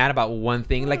just mad about one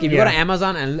thing. Like if you Yeah. go to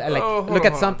Amazon and like Oh, hold look on,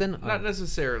 at hold on. something, Not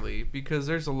necessarily, because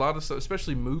there's a lot of stuff,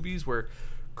 especially movies, where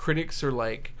critics are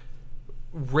like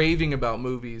raving about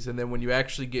movies, and then when you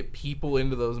actually get people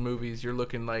into those movies, you're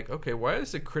looking like, okay, why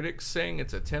is the critic saying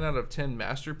it's a 10 out of 10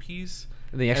 masterpiece?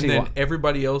 they And actually then want,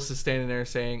 everybody else is standing there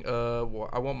saying, well,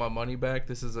 I want my money back.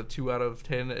 This is a 2 out of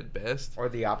 10 at best. Or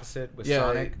the opposite with Yeah,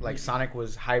 Sonic. Like Sonic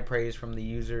was high praise from the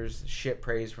users, shit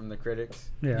praise from the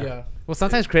critics. Yeah. well,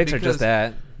 sometimes critics are Because- just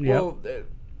that. Yep. Well,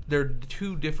 they're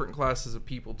 2 different classes of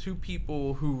people. 2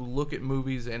 people who look at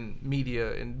movies and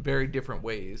media in very different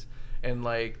ways. And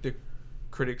like the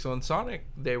critics on Sonic,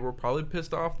 they were probably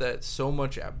pissed off that so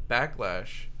much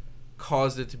backlash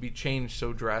caused it to be changed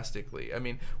so drastically. I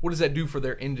mean, what does that do for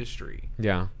their industry?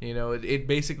 Yeah. It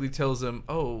basically tells them,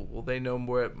 oh, well, they know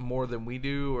more than we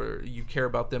do, or you care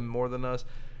about them more than us.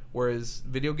 Whereas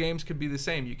video games could be the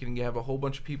same. You can have a whole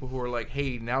bunch of people who are like,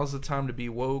 hey, now's the time to be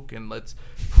woke, and let's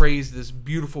praise this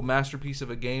beautiful masterpiece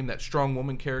of a game, that strong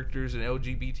woman characters and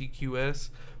LGBTQS,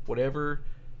 whatever.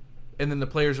 And then the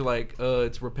players are like,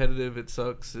 it's repetitive, it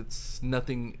sucks, it's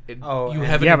nothing. You and-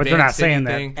 haven't Yeah, but they're not advanced saying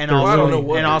that. anything. And They're also, I don't know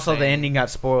what and they're also the saying. ending got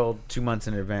spoiled 2 months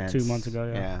in advance. 2 months ago,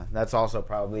 yeah. Yeah, that's also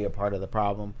probably a part of the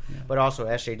problem. But also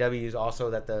SJW is also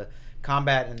that the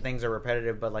combat and things are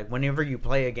repetitive. But like whenever you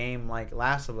play a game like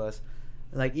Last of Us,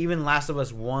 like even Last of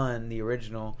Us 1, the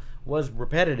original, was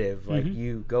repetitive. Like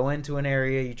you go into an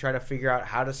area, you try to figure out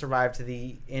how to survive to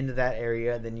the end of that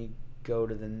area, then you go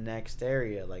to the next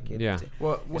area. Like Yeah.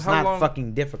 Well, it's how not long?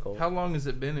 fucking difficult. How long has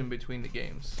it been in between the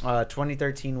games?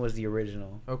 2013 was the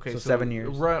original. Okay, so 7 years.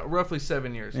 Roughly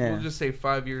 7 years. Yeah. We'll just say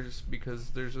 5 years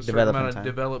because there's a certain Development amount of time.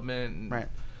 development. And Right.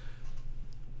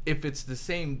 If it's the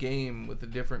same game with a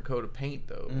different coat of paint,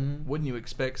 though, Mhm. wouldn't you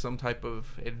expect some type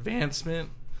of advancement?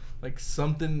 Like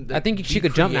something that I think be she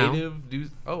could jump now. creative,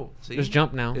 see? There's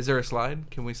jump now. Is there a slide?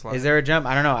 Can we slide? Is there a jump?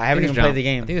 I don't know. I haven't even think there's played jump. the I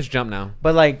game. think there's jump now.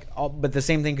 But like, but the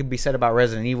same thing could be said about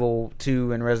Resident Evil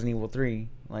 2 and Resident Evil 3.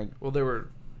 Like, Well, they were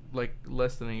like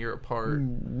less than a year apart.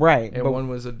 right. And but one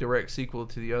was a direct sequel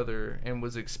to the other and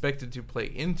was expected to play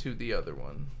into the other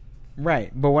one.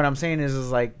 Right, but what I'm saying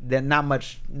is like that not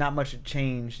much had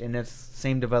changed, and it's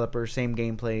same developer, same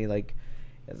gameplay. Like,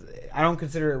 I don't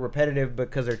consider it repetitive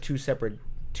because they're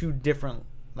two different,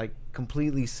 like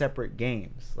completely separate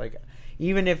games. Like,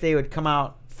 even if they would come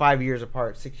out 5 years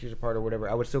apart, 6 years apart, or whatever,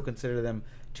 I would still consider them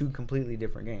two completely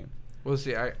different games. Well,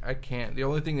 see, I can't. The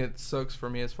only thing that sucks for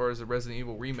me as far as the Resident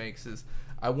Evil remakes is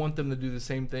I want them to do the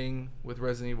same thing with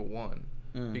Resident Evil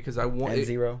 1 because I want and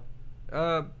 0.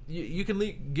 You can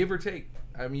leave, give or take.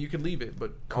 I mean, you can leave it,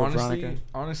 but Code Veronica.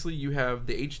 honestly, you have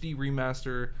the HD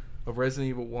remaster of Resident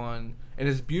Evil 1, and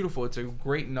it's beautiful. It's a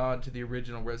great nod to the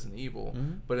original Resident Evil.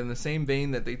 Mm-hmm. But in the same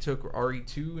vein that they took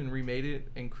RE2 and remade it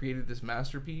and created this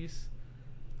masterpiece,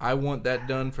 I want that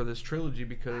done for this trilogy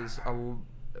because,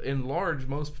 in large,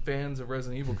 most fans of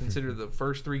Resident Evil consider the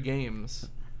first 3 games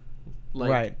like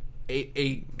Right.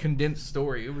 a condensed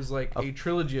story. It was like a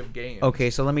trilogy of games. Okay,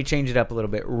 so let me change it up a little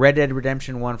bit. Red Dead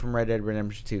Redemption 1 from Red Dead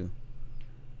Redemption 2.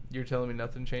 You're telling me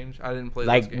nothing changed? I didn't play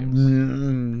Like, those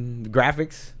games.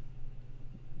 graphics?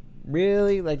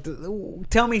 Really? Like,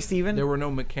 tell me, Steven. There were no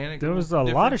mechanics. There was a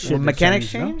lot of shit. Well, that mechanics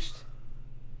changed, changed?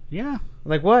 Yeah.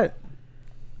 Like what?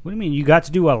 What do you mean? You got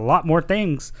to do a lot more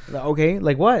things. Okay,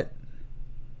 like what?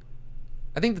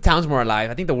 I think the town's more alive.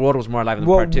 I think the world was more alive in the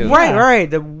part 2. Right, Yeah. right.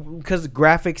 Because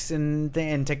graphics and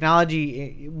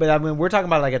technology, but I mean, we're talking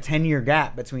about like a 10-year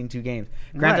gap between two games.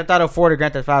 Grand Right. Theft Auto 4 to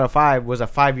Grand Theft Auto 5 was a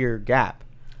 5-year gap.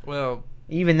 Well,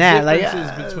 Even that, like,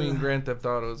 differences between Grand Theft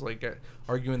Autos, like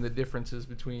arguing the differences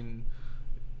between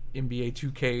NBA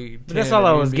 2K. But that's all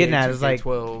I was getting at, is like-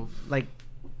 12. like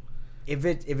if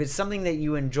it's something that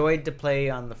you enjoyed to play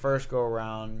on the first go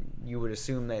around, you would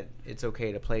assume that it's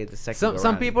okay to play the second. Some go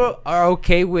some around. people are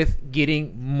okay with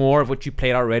getting more of what you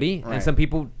played already, Right. and some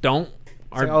people don't. It's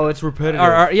like, oh, it's repetitive.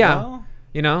 Yeah. Well,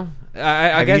 You know, I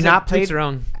Have guess you not it takes played- their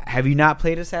own. have you not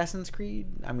played Assassin's Creed?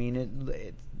 I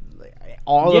mean,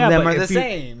 all Yeah, of them but are the if you-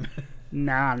 same.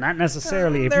 Nah, not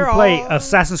necessarily. If They're you play all-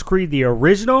 Assassin's Creed the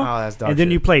original, Oh, that's dog and then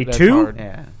shit. you play That's 2, hard.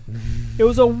 Yeah. it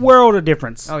was a world of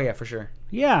difference. Oh yeah, for sure.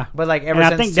 Yeah. But like ever And I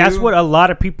since think that's 2, what a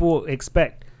lot of people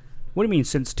expect. What do you mean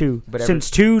since 2? But Since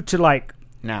 2 to like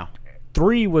now.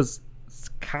 3 was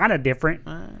kind of different.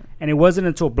 And it wasn't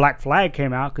until Black Flag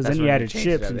came out, because That's then you when added they changed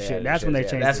ships it up. and They shit. added That's when they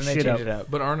ships, yeah. changed That's the when they shit changed up. it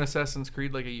up. But aren't Assassin's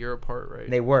Creed like a year apart, right?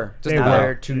 They were. Just now about.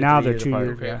 they're 2 to Now 3 they're years 2 apart.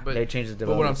 years, Okay, yeah. but, They changed the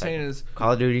but what I'm development saying cycle. is,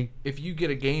 Call of Duty. if you get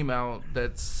a game out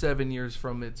that's 7 years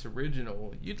from its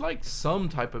original, you'd like some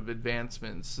type of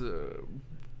advancements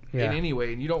Yeah. in any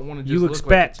way, and you don't want to just You look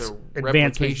expect like it's a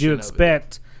advancements. replication You of it.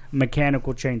 expect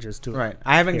mechanical changes to it. Right.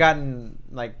 I haven't Yeah. gotten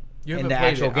like You haven't into played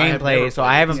actual it. I have gameplay, never so played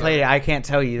I it, haven't so- played it. I can't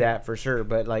tell you that for sure.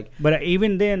 But like, But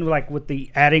even then, like with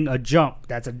the adding a jump,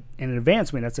 that's an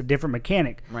advancement. That's a different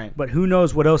mechanic. Right. But who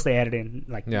knows what else they added in?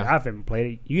 Like, Yeah. I haven't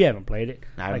played it. You haven't played it.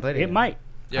 I haven't Like, played it It yet. might.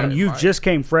 Yeah, and it you might. just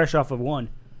came fresh off of 1.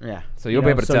 yeah. So you'll be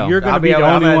able to so tell. you're gonna I'll be the I'm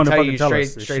only gonna one to tell fucking you tell straight,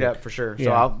 us this straight shit. up for sure. So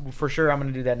Yeah. I'm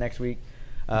gonna do that next week.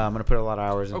 I'm gonna put a lot of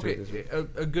hours into Okay, it this week.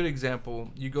 a good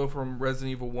example. You go from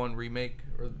Resident Evil 1 remake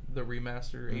or the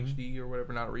remaster Mm-hmm. HD or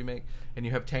whatever, not a remake, and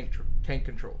you have tank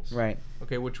controls. Right.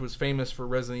 Okay, which was famous for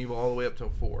Resident Evil all the way up till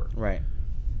 4. Right.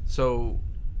 So,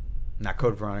 Not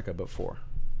Code Veronica, but 4.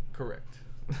 correct.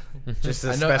 Just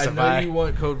to I specify. know you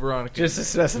want Code Veronica. Just to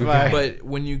specify. But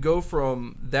when you go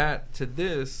from that to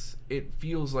this, it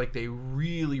feels like they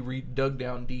really dug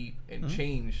down deep and Mm-hmm.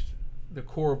 changed the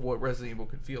core of what Resident Evil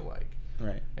could feel like.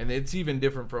 Right. And it's even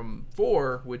different from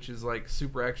 4, which is like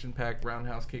super action-packed,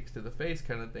 roundhouse kicks to the face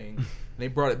kind of thing. And they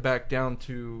brought it back down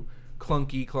to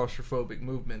clunky, claustrophobic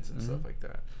movements and stuff like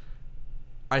that.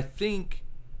 I think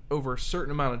over a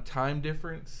certain amount of time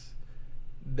difference,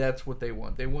 that's what they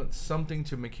want. They want something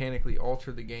to mechanically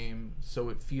alter the game so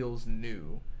it feels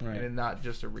new Right. and not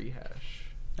just a rehash.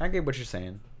 I get what you're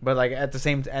saying, but like on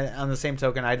the same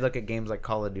token, I'd look at games like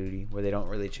Call of Duty where they don't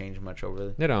really change much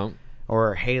They don't.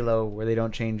 or Halo where they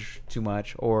don't change too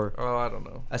much, or Oh, I don't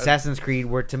know. Assassin's Creed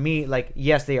where to me, like,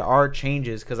 yes, they are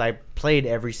changes because I played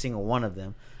every single one of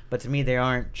them, but to me they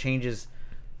aren't changes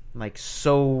like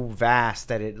so vast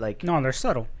that it like No, they're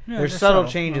subtle. Yeah, there's they're subtle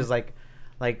subtle. changes. Like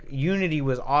Unity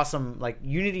was awesome. Like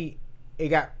Unity, it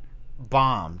got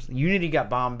bombed. Unity got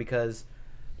bombed because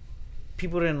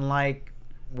people didn't like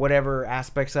whatever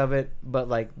aspects of it, but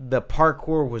like the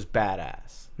parkour was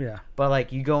badass. Yeah. But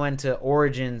like you go into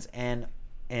Origins and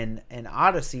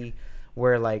Odyssey,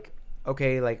 where like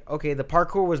okay, the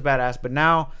parkour was badass, but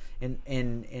now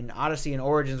in Odyssey and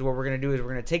Origins, what we're gonna do is we're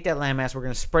gonna take that landmass, we're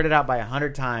gonna spread it out by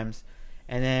 100 times,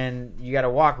 and then you got to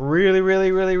walk really,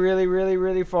 really, really, really, really,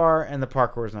 really far, and the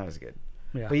parkour is not as good.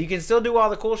 Yeah. But you can still do all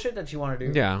the cool shit that you want to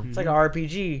do. Yeah. It's like an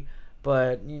RPG,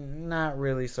 but not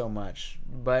really so much.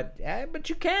 But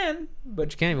you can.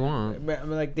 But You can't even want. But,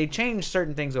 like, they change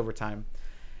certain things over time.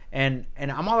 And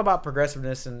I'm all about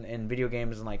progressiveness in video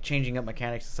games and like changing up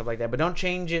mechanics and stuff like that. But don't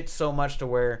change it so much to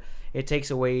where it takes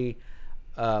away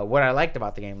what I liked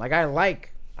about the game. Like I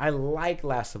like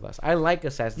Last of Us. I like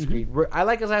Assassin's Creed. I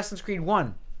like Assassin's Creed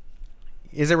 1.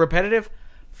 Is it repetitive?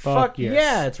 Fuck yes.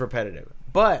 yeah, it's repetitive.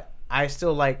 But I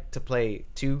still like to play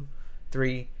 2,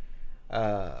 3,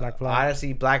 Black Flag.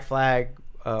 Odyssey, Black Flag,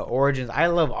 Origins. I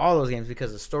love all those games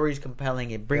because the story's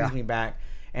compelling. It brings me back.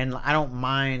 And I don't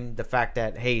mind the fact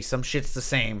that, hey, some shit's the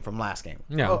same from last game.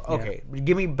 Yeah. Okay.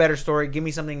 Give me a better story. Give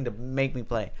me something to make me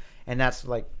play. And that's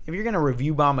like, if you're going to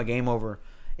review bomb a game over,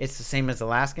 it's the same as the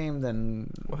last game,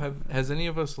 then Well, has any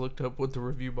of us looked up what the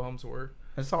review bombs were?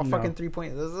 it's all No. fucking 3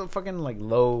 point. Those are fucking like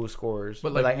low scores.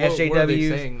 But But like, like what are they SJWs,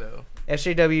 saying though?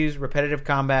 SJWs, repetitive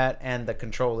combat, and the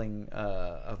controlling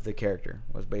of the character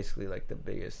was basically like the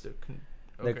biggest.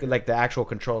 Okay. Like the actual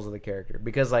controls of the character,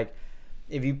 because like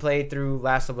if you played through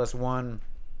Last of Us 1,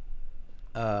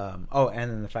 and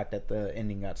then the fact that the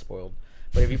ending got spoiled,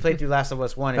 but if you played through Last of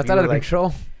Us 1, That's if you out were of like,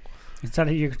 control. It's out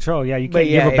of your control. Yeah, you But can't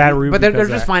yeah, give a if bad you- review. But they're because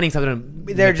just that. finding something.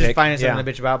 To they're just nitpick. finding something Yeah.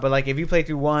 to bitch about. But like if you played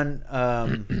through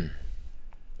 1,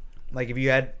 like if you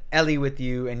had Ellie with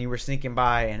you and you were sneaking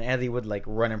by and Ellie would like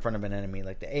run in front of an enemy,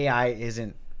 like the AI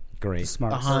isn't Great.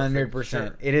 Smart. 100%.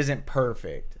 Sure. It isn't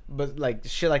perfect, but like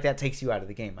shit like that takes you out of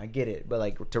the game. I get it, but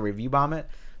like to review bomb it,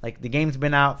 like the game's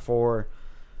been out for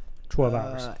 12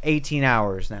 hours. 18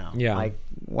 hours now. Yeah. Like,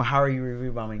 well, how are you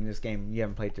review bombing this game? You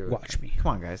haven't played through it. Watch me.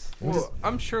 Come on, guys. Well,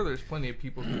 I'm sure there's plenty of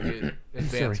people who get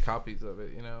advanced copies of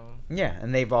it. You know. Yeah,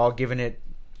 and they've all given it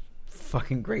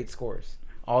fucking great scores.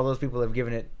 All those people have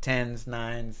given it 10s,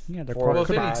 9s. Yeah, they're 4s, Well, if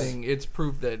 5s. anything, it's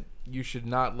proof that you should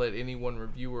not let any one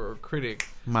reviewer or critic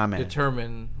My man.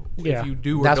 determine Yeah. if you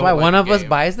do or That's don't why Oh, like one a of us game.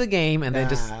 buys the game and then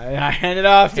just I hand it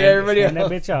off to everybody Hand else.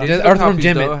 that bitch out. Just Digital Earthworm copies,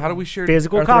 Jim though. it. How do we share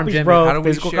Physical Earthworm copies, Jim, bro. how do we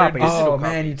Physical share copies. digital Oh,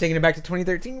 man, copies? you taking it back to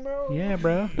 2013, bro? Yeah,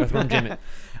 bro. Earthworm Jim it.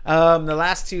 The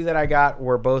last two that I got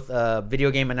were both video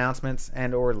game announcements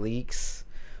and or leaks.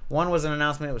 One was an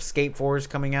announcement. It was Skate 4 is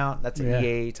coming out. That's an Yeah.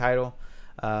 EA title.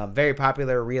 Very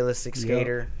popular, realistic Yep.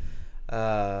 skater.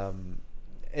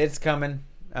 It's coming.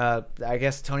 I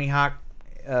guess Tony Hawk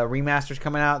remaster's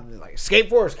coming out. Like Skate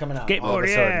 4 is coming out. all of Skateboard, a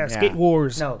yeah. sudden. Skate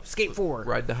Wars. No, Skate 4.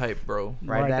 Ride the hype, bro.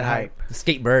 Ride that hype. The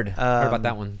Skatebird. Heard about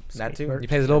that one. That too. Skatebird. You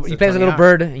play as a little. That's You play as a Tony little Hawk.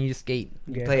 bird and you just skate.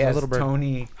 You Yeah. play As a as little bird.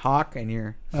 Tony Hawk and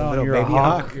you're a Oh, little you're a baby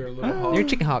hawk. hawk. You're a little hawk. You're a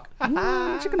chicken hawk.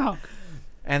 Chicken hawk.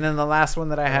 And then the last one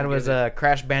that I had don't was get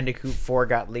Crash Bandicoot 4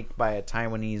 got leaked by a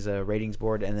Taiwanese ratings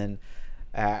board, and then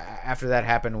after that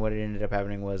happened, what it ended up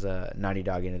happening was Naughty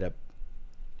Dog ended up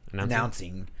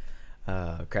announcing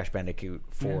Crash Bandicoot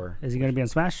 4. Is he going to be on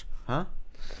Smash? Huh?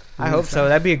 I hope so.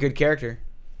 That'd be a good character.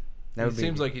 That It would be.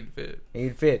 seems like he'd fit.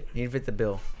 he'd fit. He'd fit the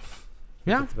bill.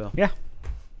 He'd Yeah. fit the bill. Yeah.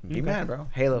 Be Okay. mad, bro.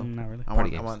 Halo. Not really. I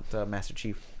Party want Master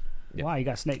Chief. Yeah. Wow, you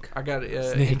got Snake. I got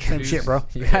Snake. Same shit, bro.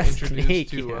 You got got introduced Snake,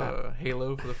 to yeah.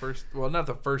 Halo for the first. Well, not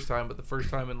the first time, but the first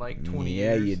time in like 20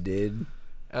 Yeah, years. you did.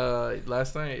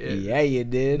 Last night. Yeah, you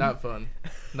did. Not fun.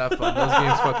 Not fun. Those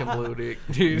games fucking blew dick,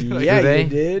 dude. Like, Yeah, Do they? you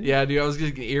did. Yeah, dude, I was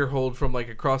getting ear hold from like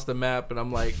across the map, and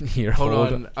I'm like, Ear hold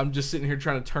hold. on, I'm just sitting here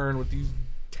trying to turn with these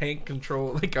tank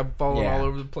control, like I'm falling Yeah. all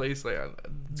over the place. Like,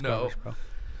 no, Garbage, bro.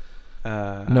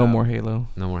 no more Halo.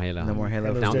 No more Halo. No more Halo.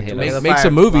 Halo's Down dead to Halo. us. Halo Make 5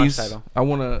 some launch movies. title. I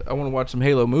wanna watch some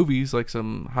Halo movies, like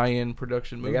some high end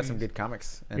production They movies. got some good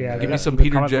comics. And, Yeah, Give they me got some good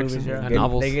Peter comic Jackson. movies, yeah. good-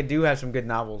 novels. They do have some good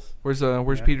novels. Where's Yeah.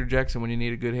 Peter Jackson when you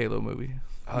need a good Halo movie?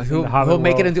 He'll, The Hobbit he'll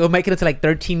make it world. into. He'll make it into like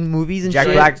 13 movies and Jack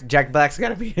shit. Black's got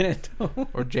to be in it. Too.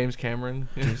 Or James Cameron?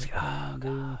 Oh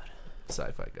god.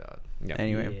 Sci-fi god. Yeah.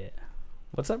 Anyway, Yeah.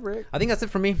 what's up, Rick? I think that's it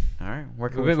for me. All right, where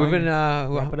can We've we been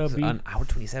Wrap it up, B. an hour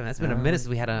 27. That's been a Uh, minute since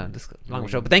we had this long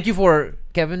show. But thank you for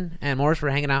Kevin and Morris for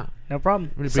hanging out. No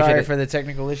problem. Really appreciate Sorry it. for the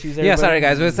technical issues. Yeah, sorry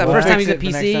everybody. guys. It's the We'll first time fix using it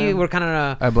for next PC. time. We're kind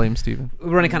of I blame Steven.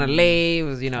 we're running kind of late. It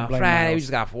was Blame Friday. We Miles.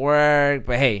 just got off work.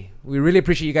 But hey, we really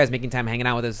appreciate you guys making time hanging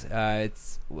out with us.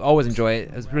 It's we always enjoy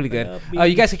it. It's really good. up,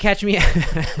 You guys can catch me. You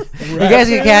guys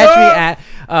can catch me at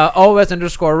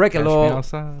OS_Rick. A Catch me little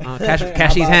outside.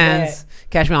 cash these about hands.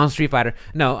 Catch me on Street Fighter.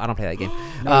 No, I don't play that game.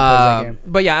 plays that game.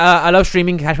 But yeah, I love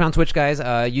streaming. Catch me on Twitch, guys.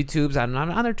 YouTube's I'm not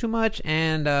on there too much,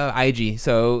 and IG.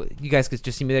 So you guys could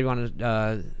just see me there. If you want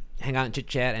to hang out and chit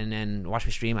chat and watch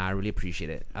me stream. I really appreciate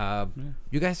it.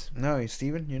 You guys? No,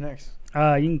 Steven, you're next.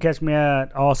 You can catch me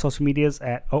at all social medias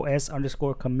at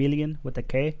OS_chameleon with a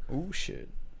K. Oh shit.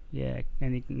 Yeah,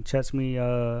 and you can catch me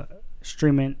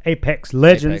streaming Apex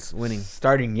Legends. Apex, winning.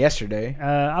 Starting yesterday.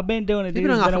 I've been doing it. You've Dude.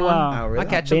 been It's been a off and on. while. Oh, really? I'll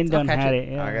catch Been it. I'll done catch had it.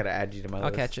 it. Yeah. I gotta add you to my I'll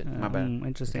list. catch it. My bad.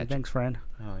 Interesting. Catch it. Thanks, friend.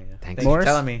 Oh yeah. Thanks. Thanks Morris? for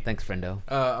telling me. Thanks, friendo.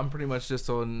 I'm pretty much just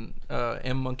on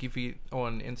M Monkey Feet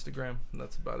on Instagram.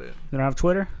 That's about it. You don't have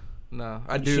Twitter? No,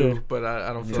 I You do, should. but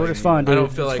I don't feel Twitter's like fun, dude. I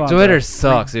don't feel It's like fun. Twitter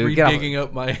sucks, dude. Get digging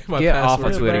up my Get off of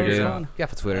password. Twitter, bro, it's dude. fun. Get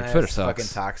off of Twitter. That's Twitter fucking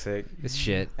sucks. toxic. It's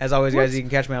shit. As always, What? guys, you can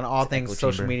catch me on all things echo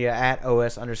social chamber. media at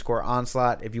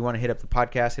OS_onslaught. If you want to hit up the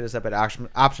podcast, hit us up at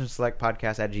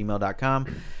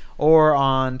optionselectpodcast@gmail.com or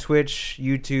on Twitch,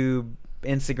 YouTube,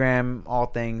 Instagram, all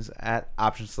things at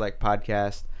Option Select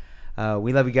Podcast.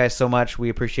 We love you guys so much. We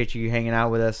appreciate you hanging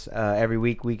out with us every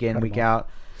week, week in, Cut 'em week off. out.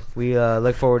 We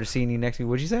look forward to seeing you next week.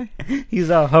 What'd you say? He's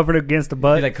hovering against the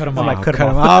butt. He's like, cut him I'm off. like, cut Cut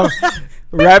him 'em off.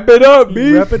 Wrap it up,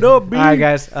 B. Wrap it up, B. All right,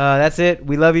 guys. That's it.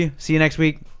 We love you. See you next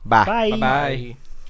week. Bye. Bye. Bye-bye.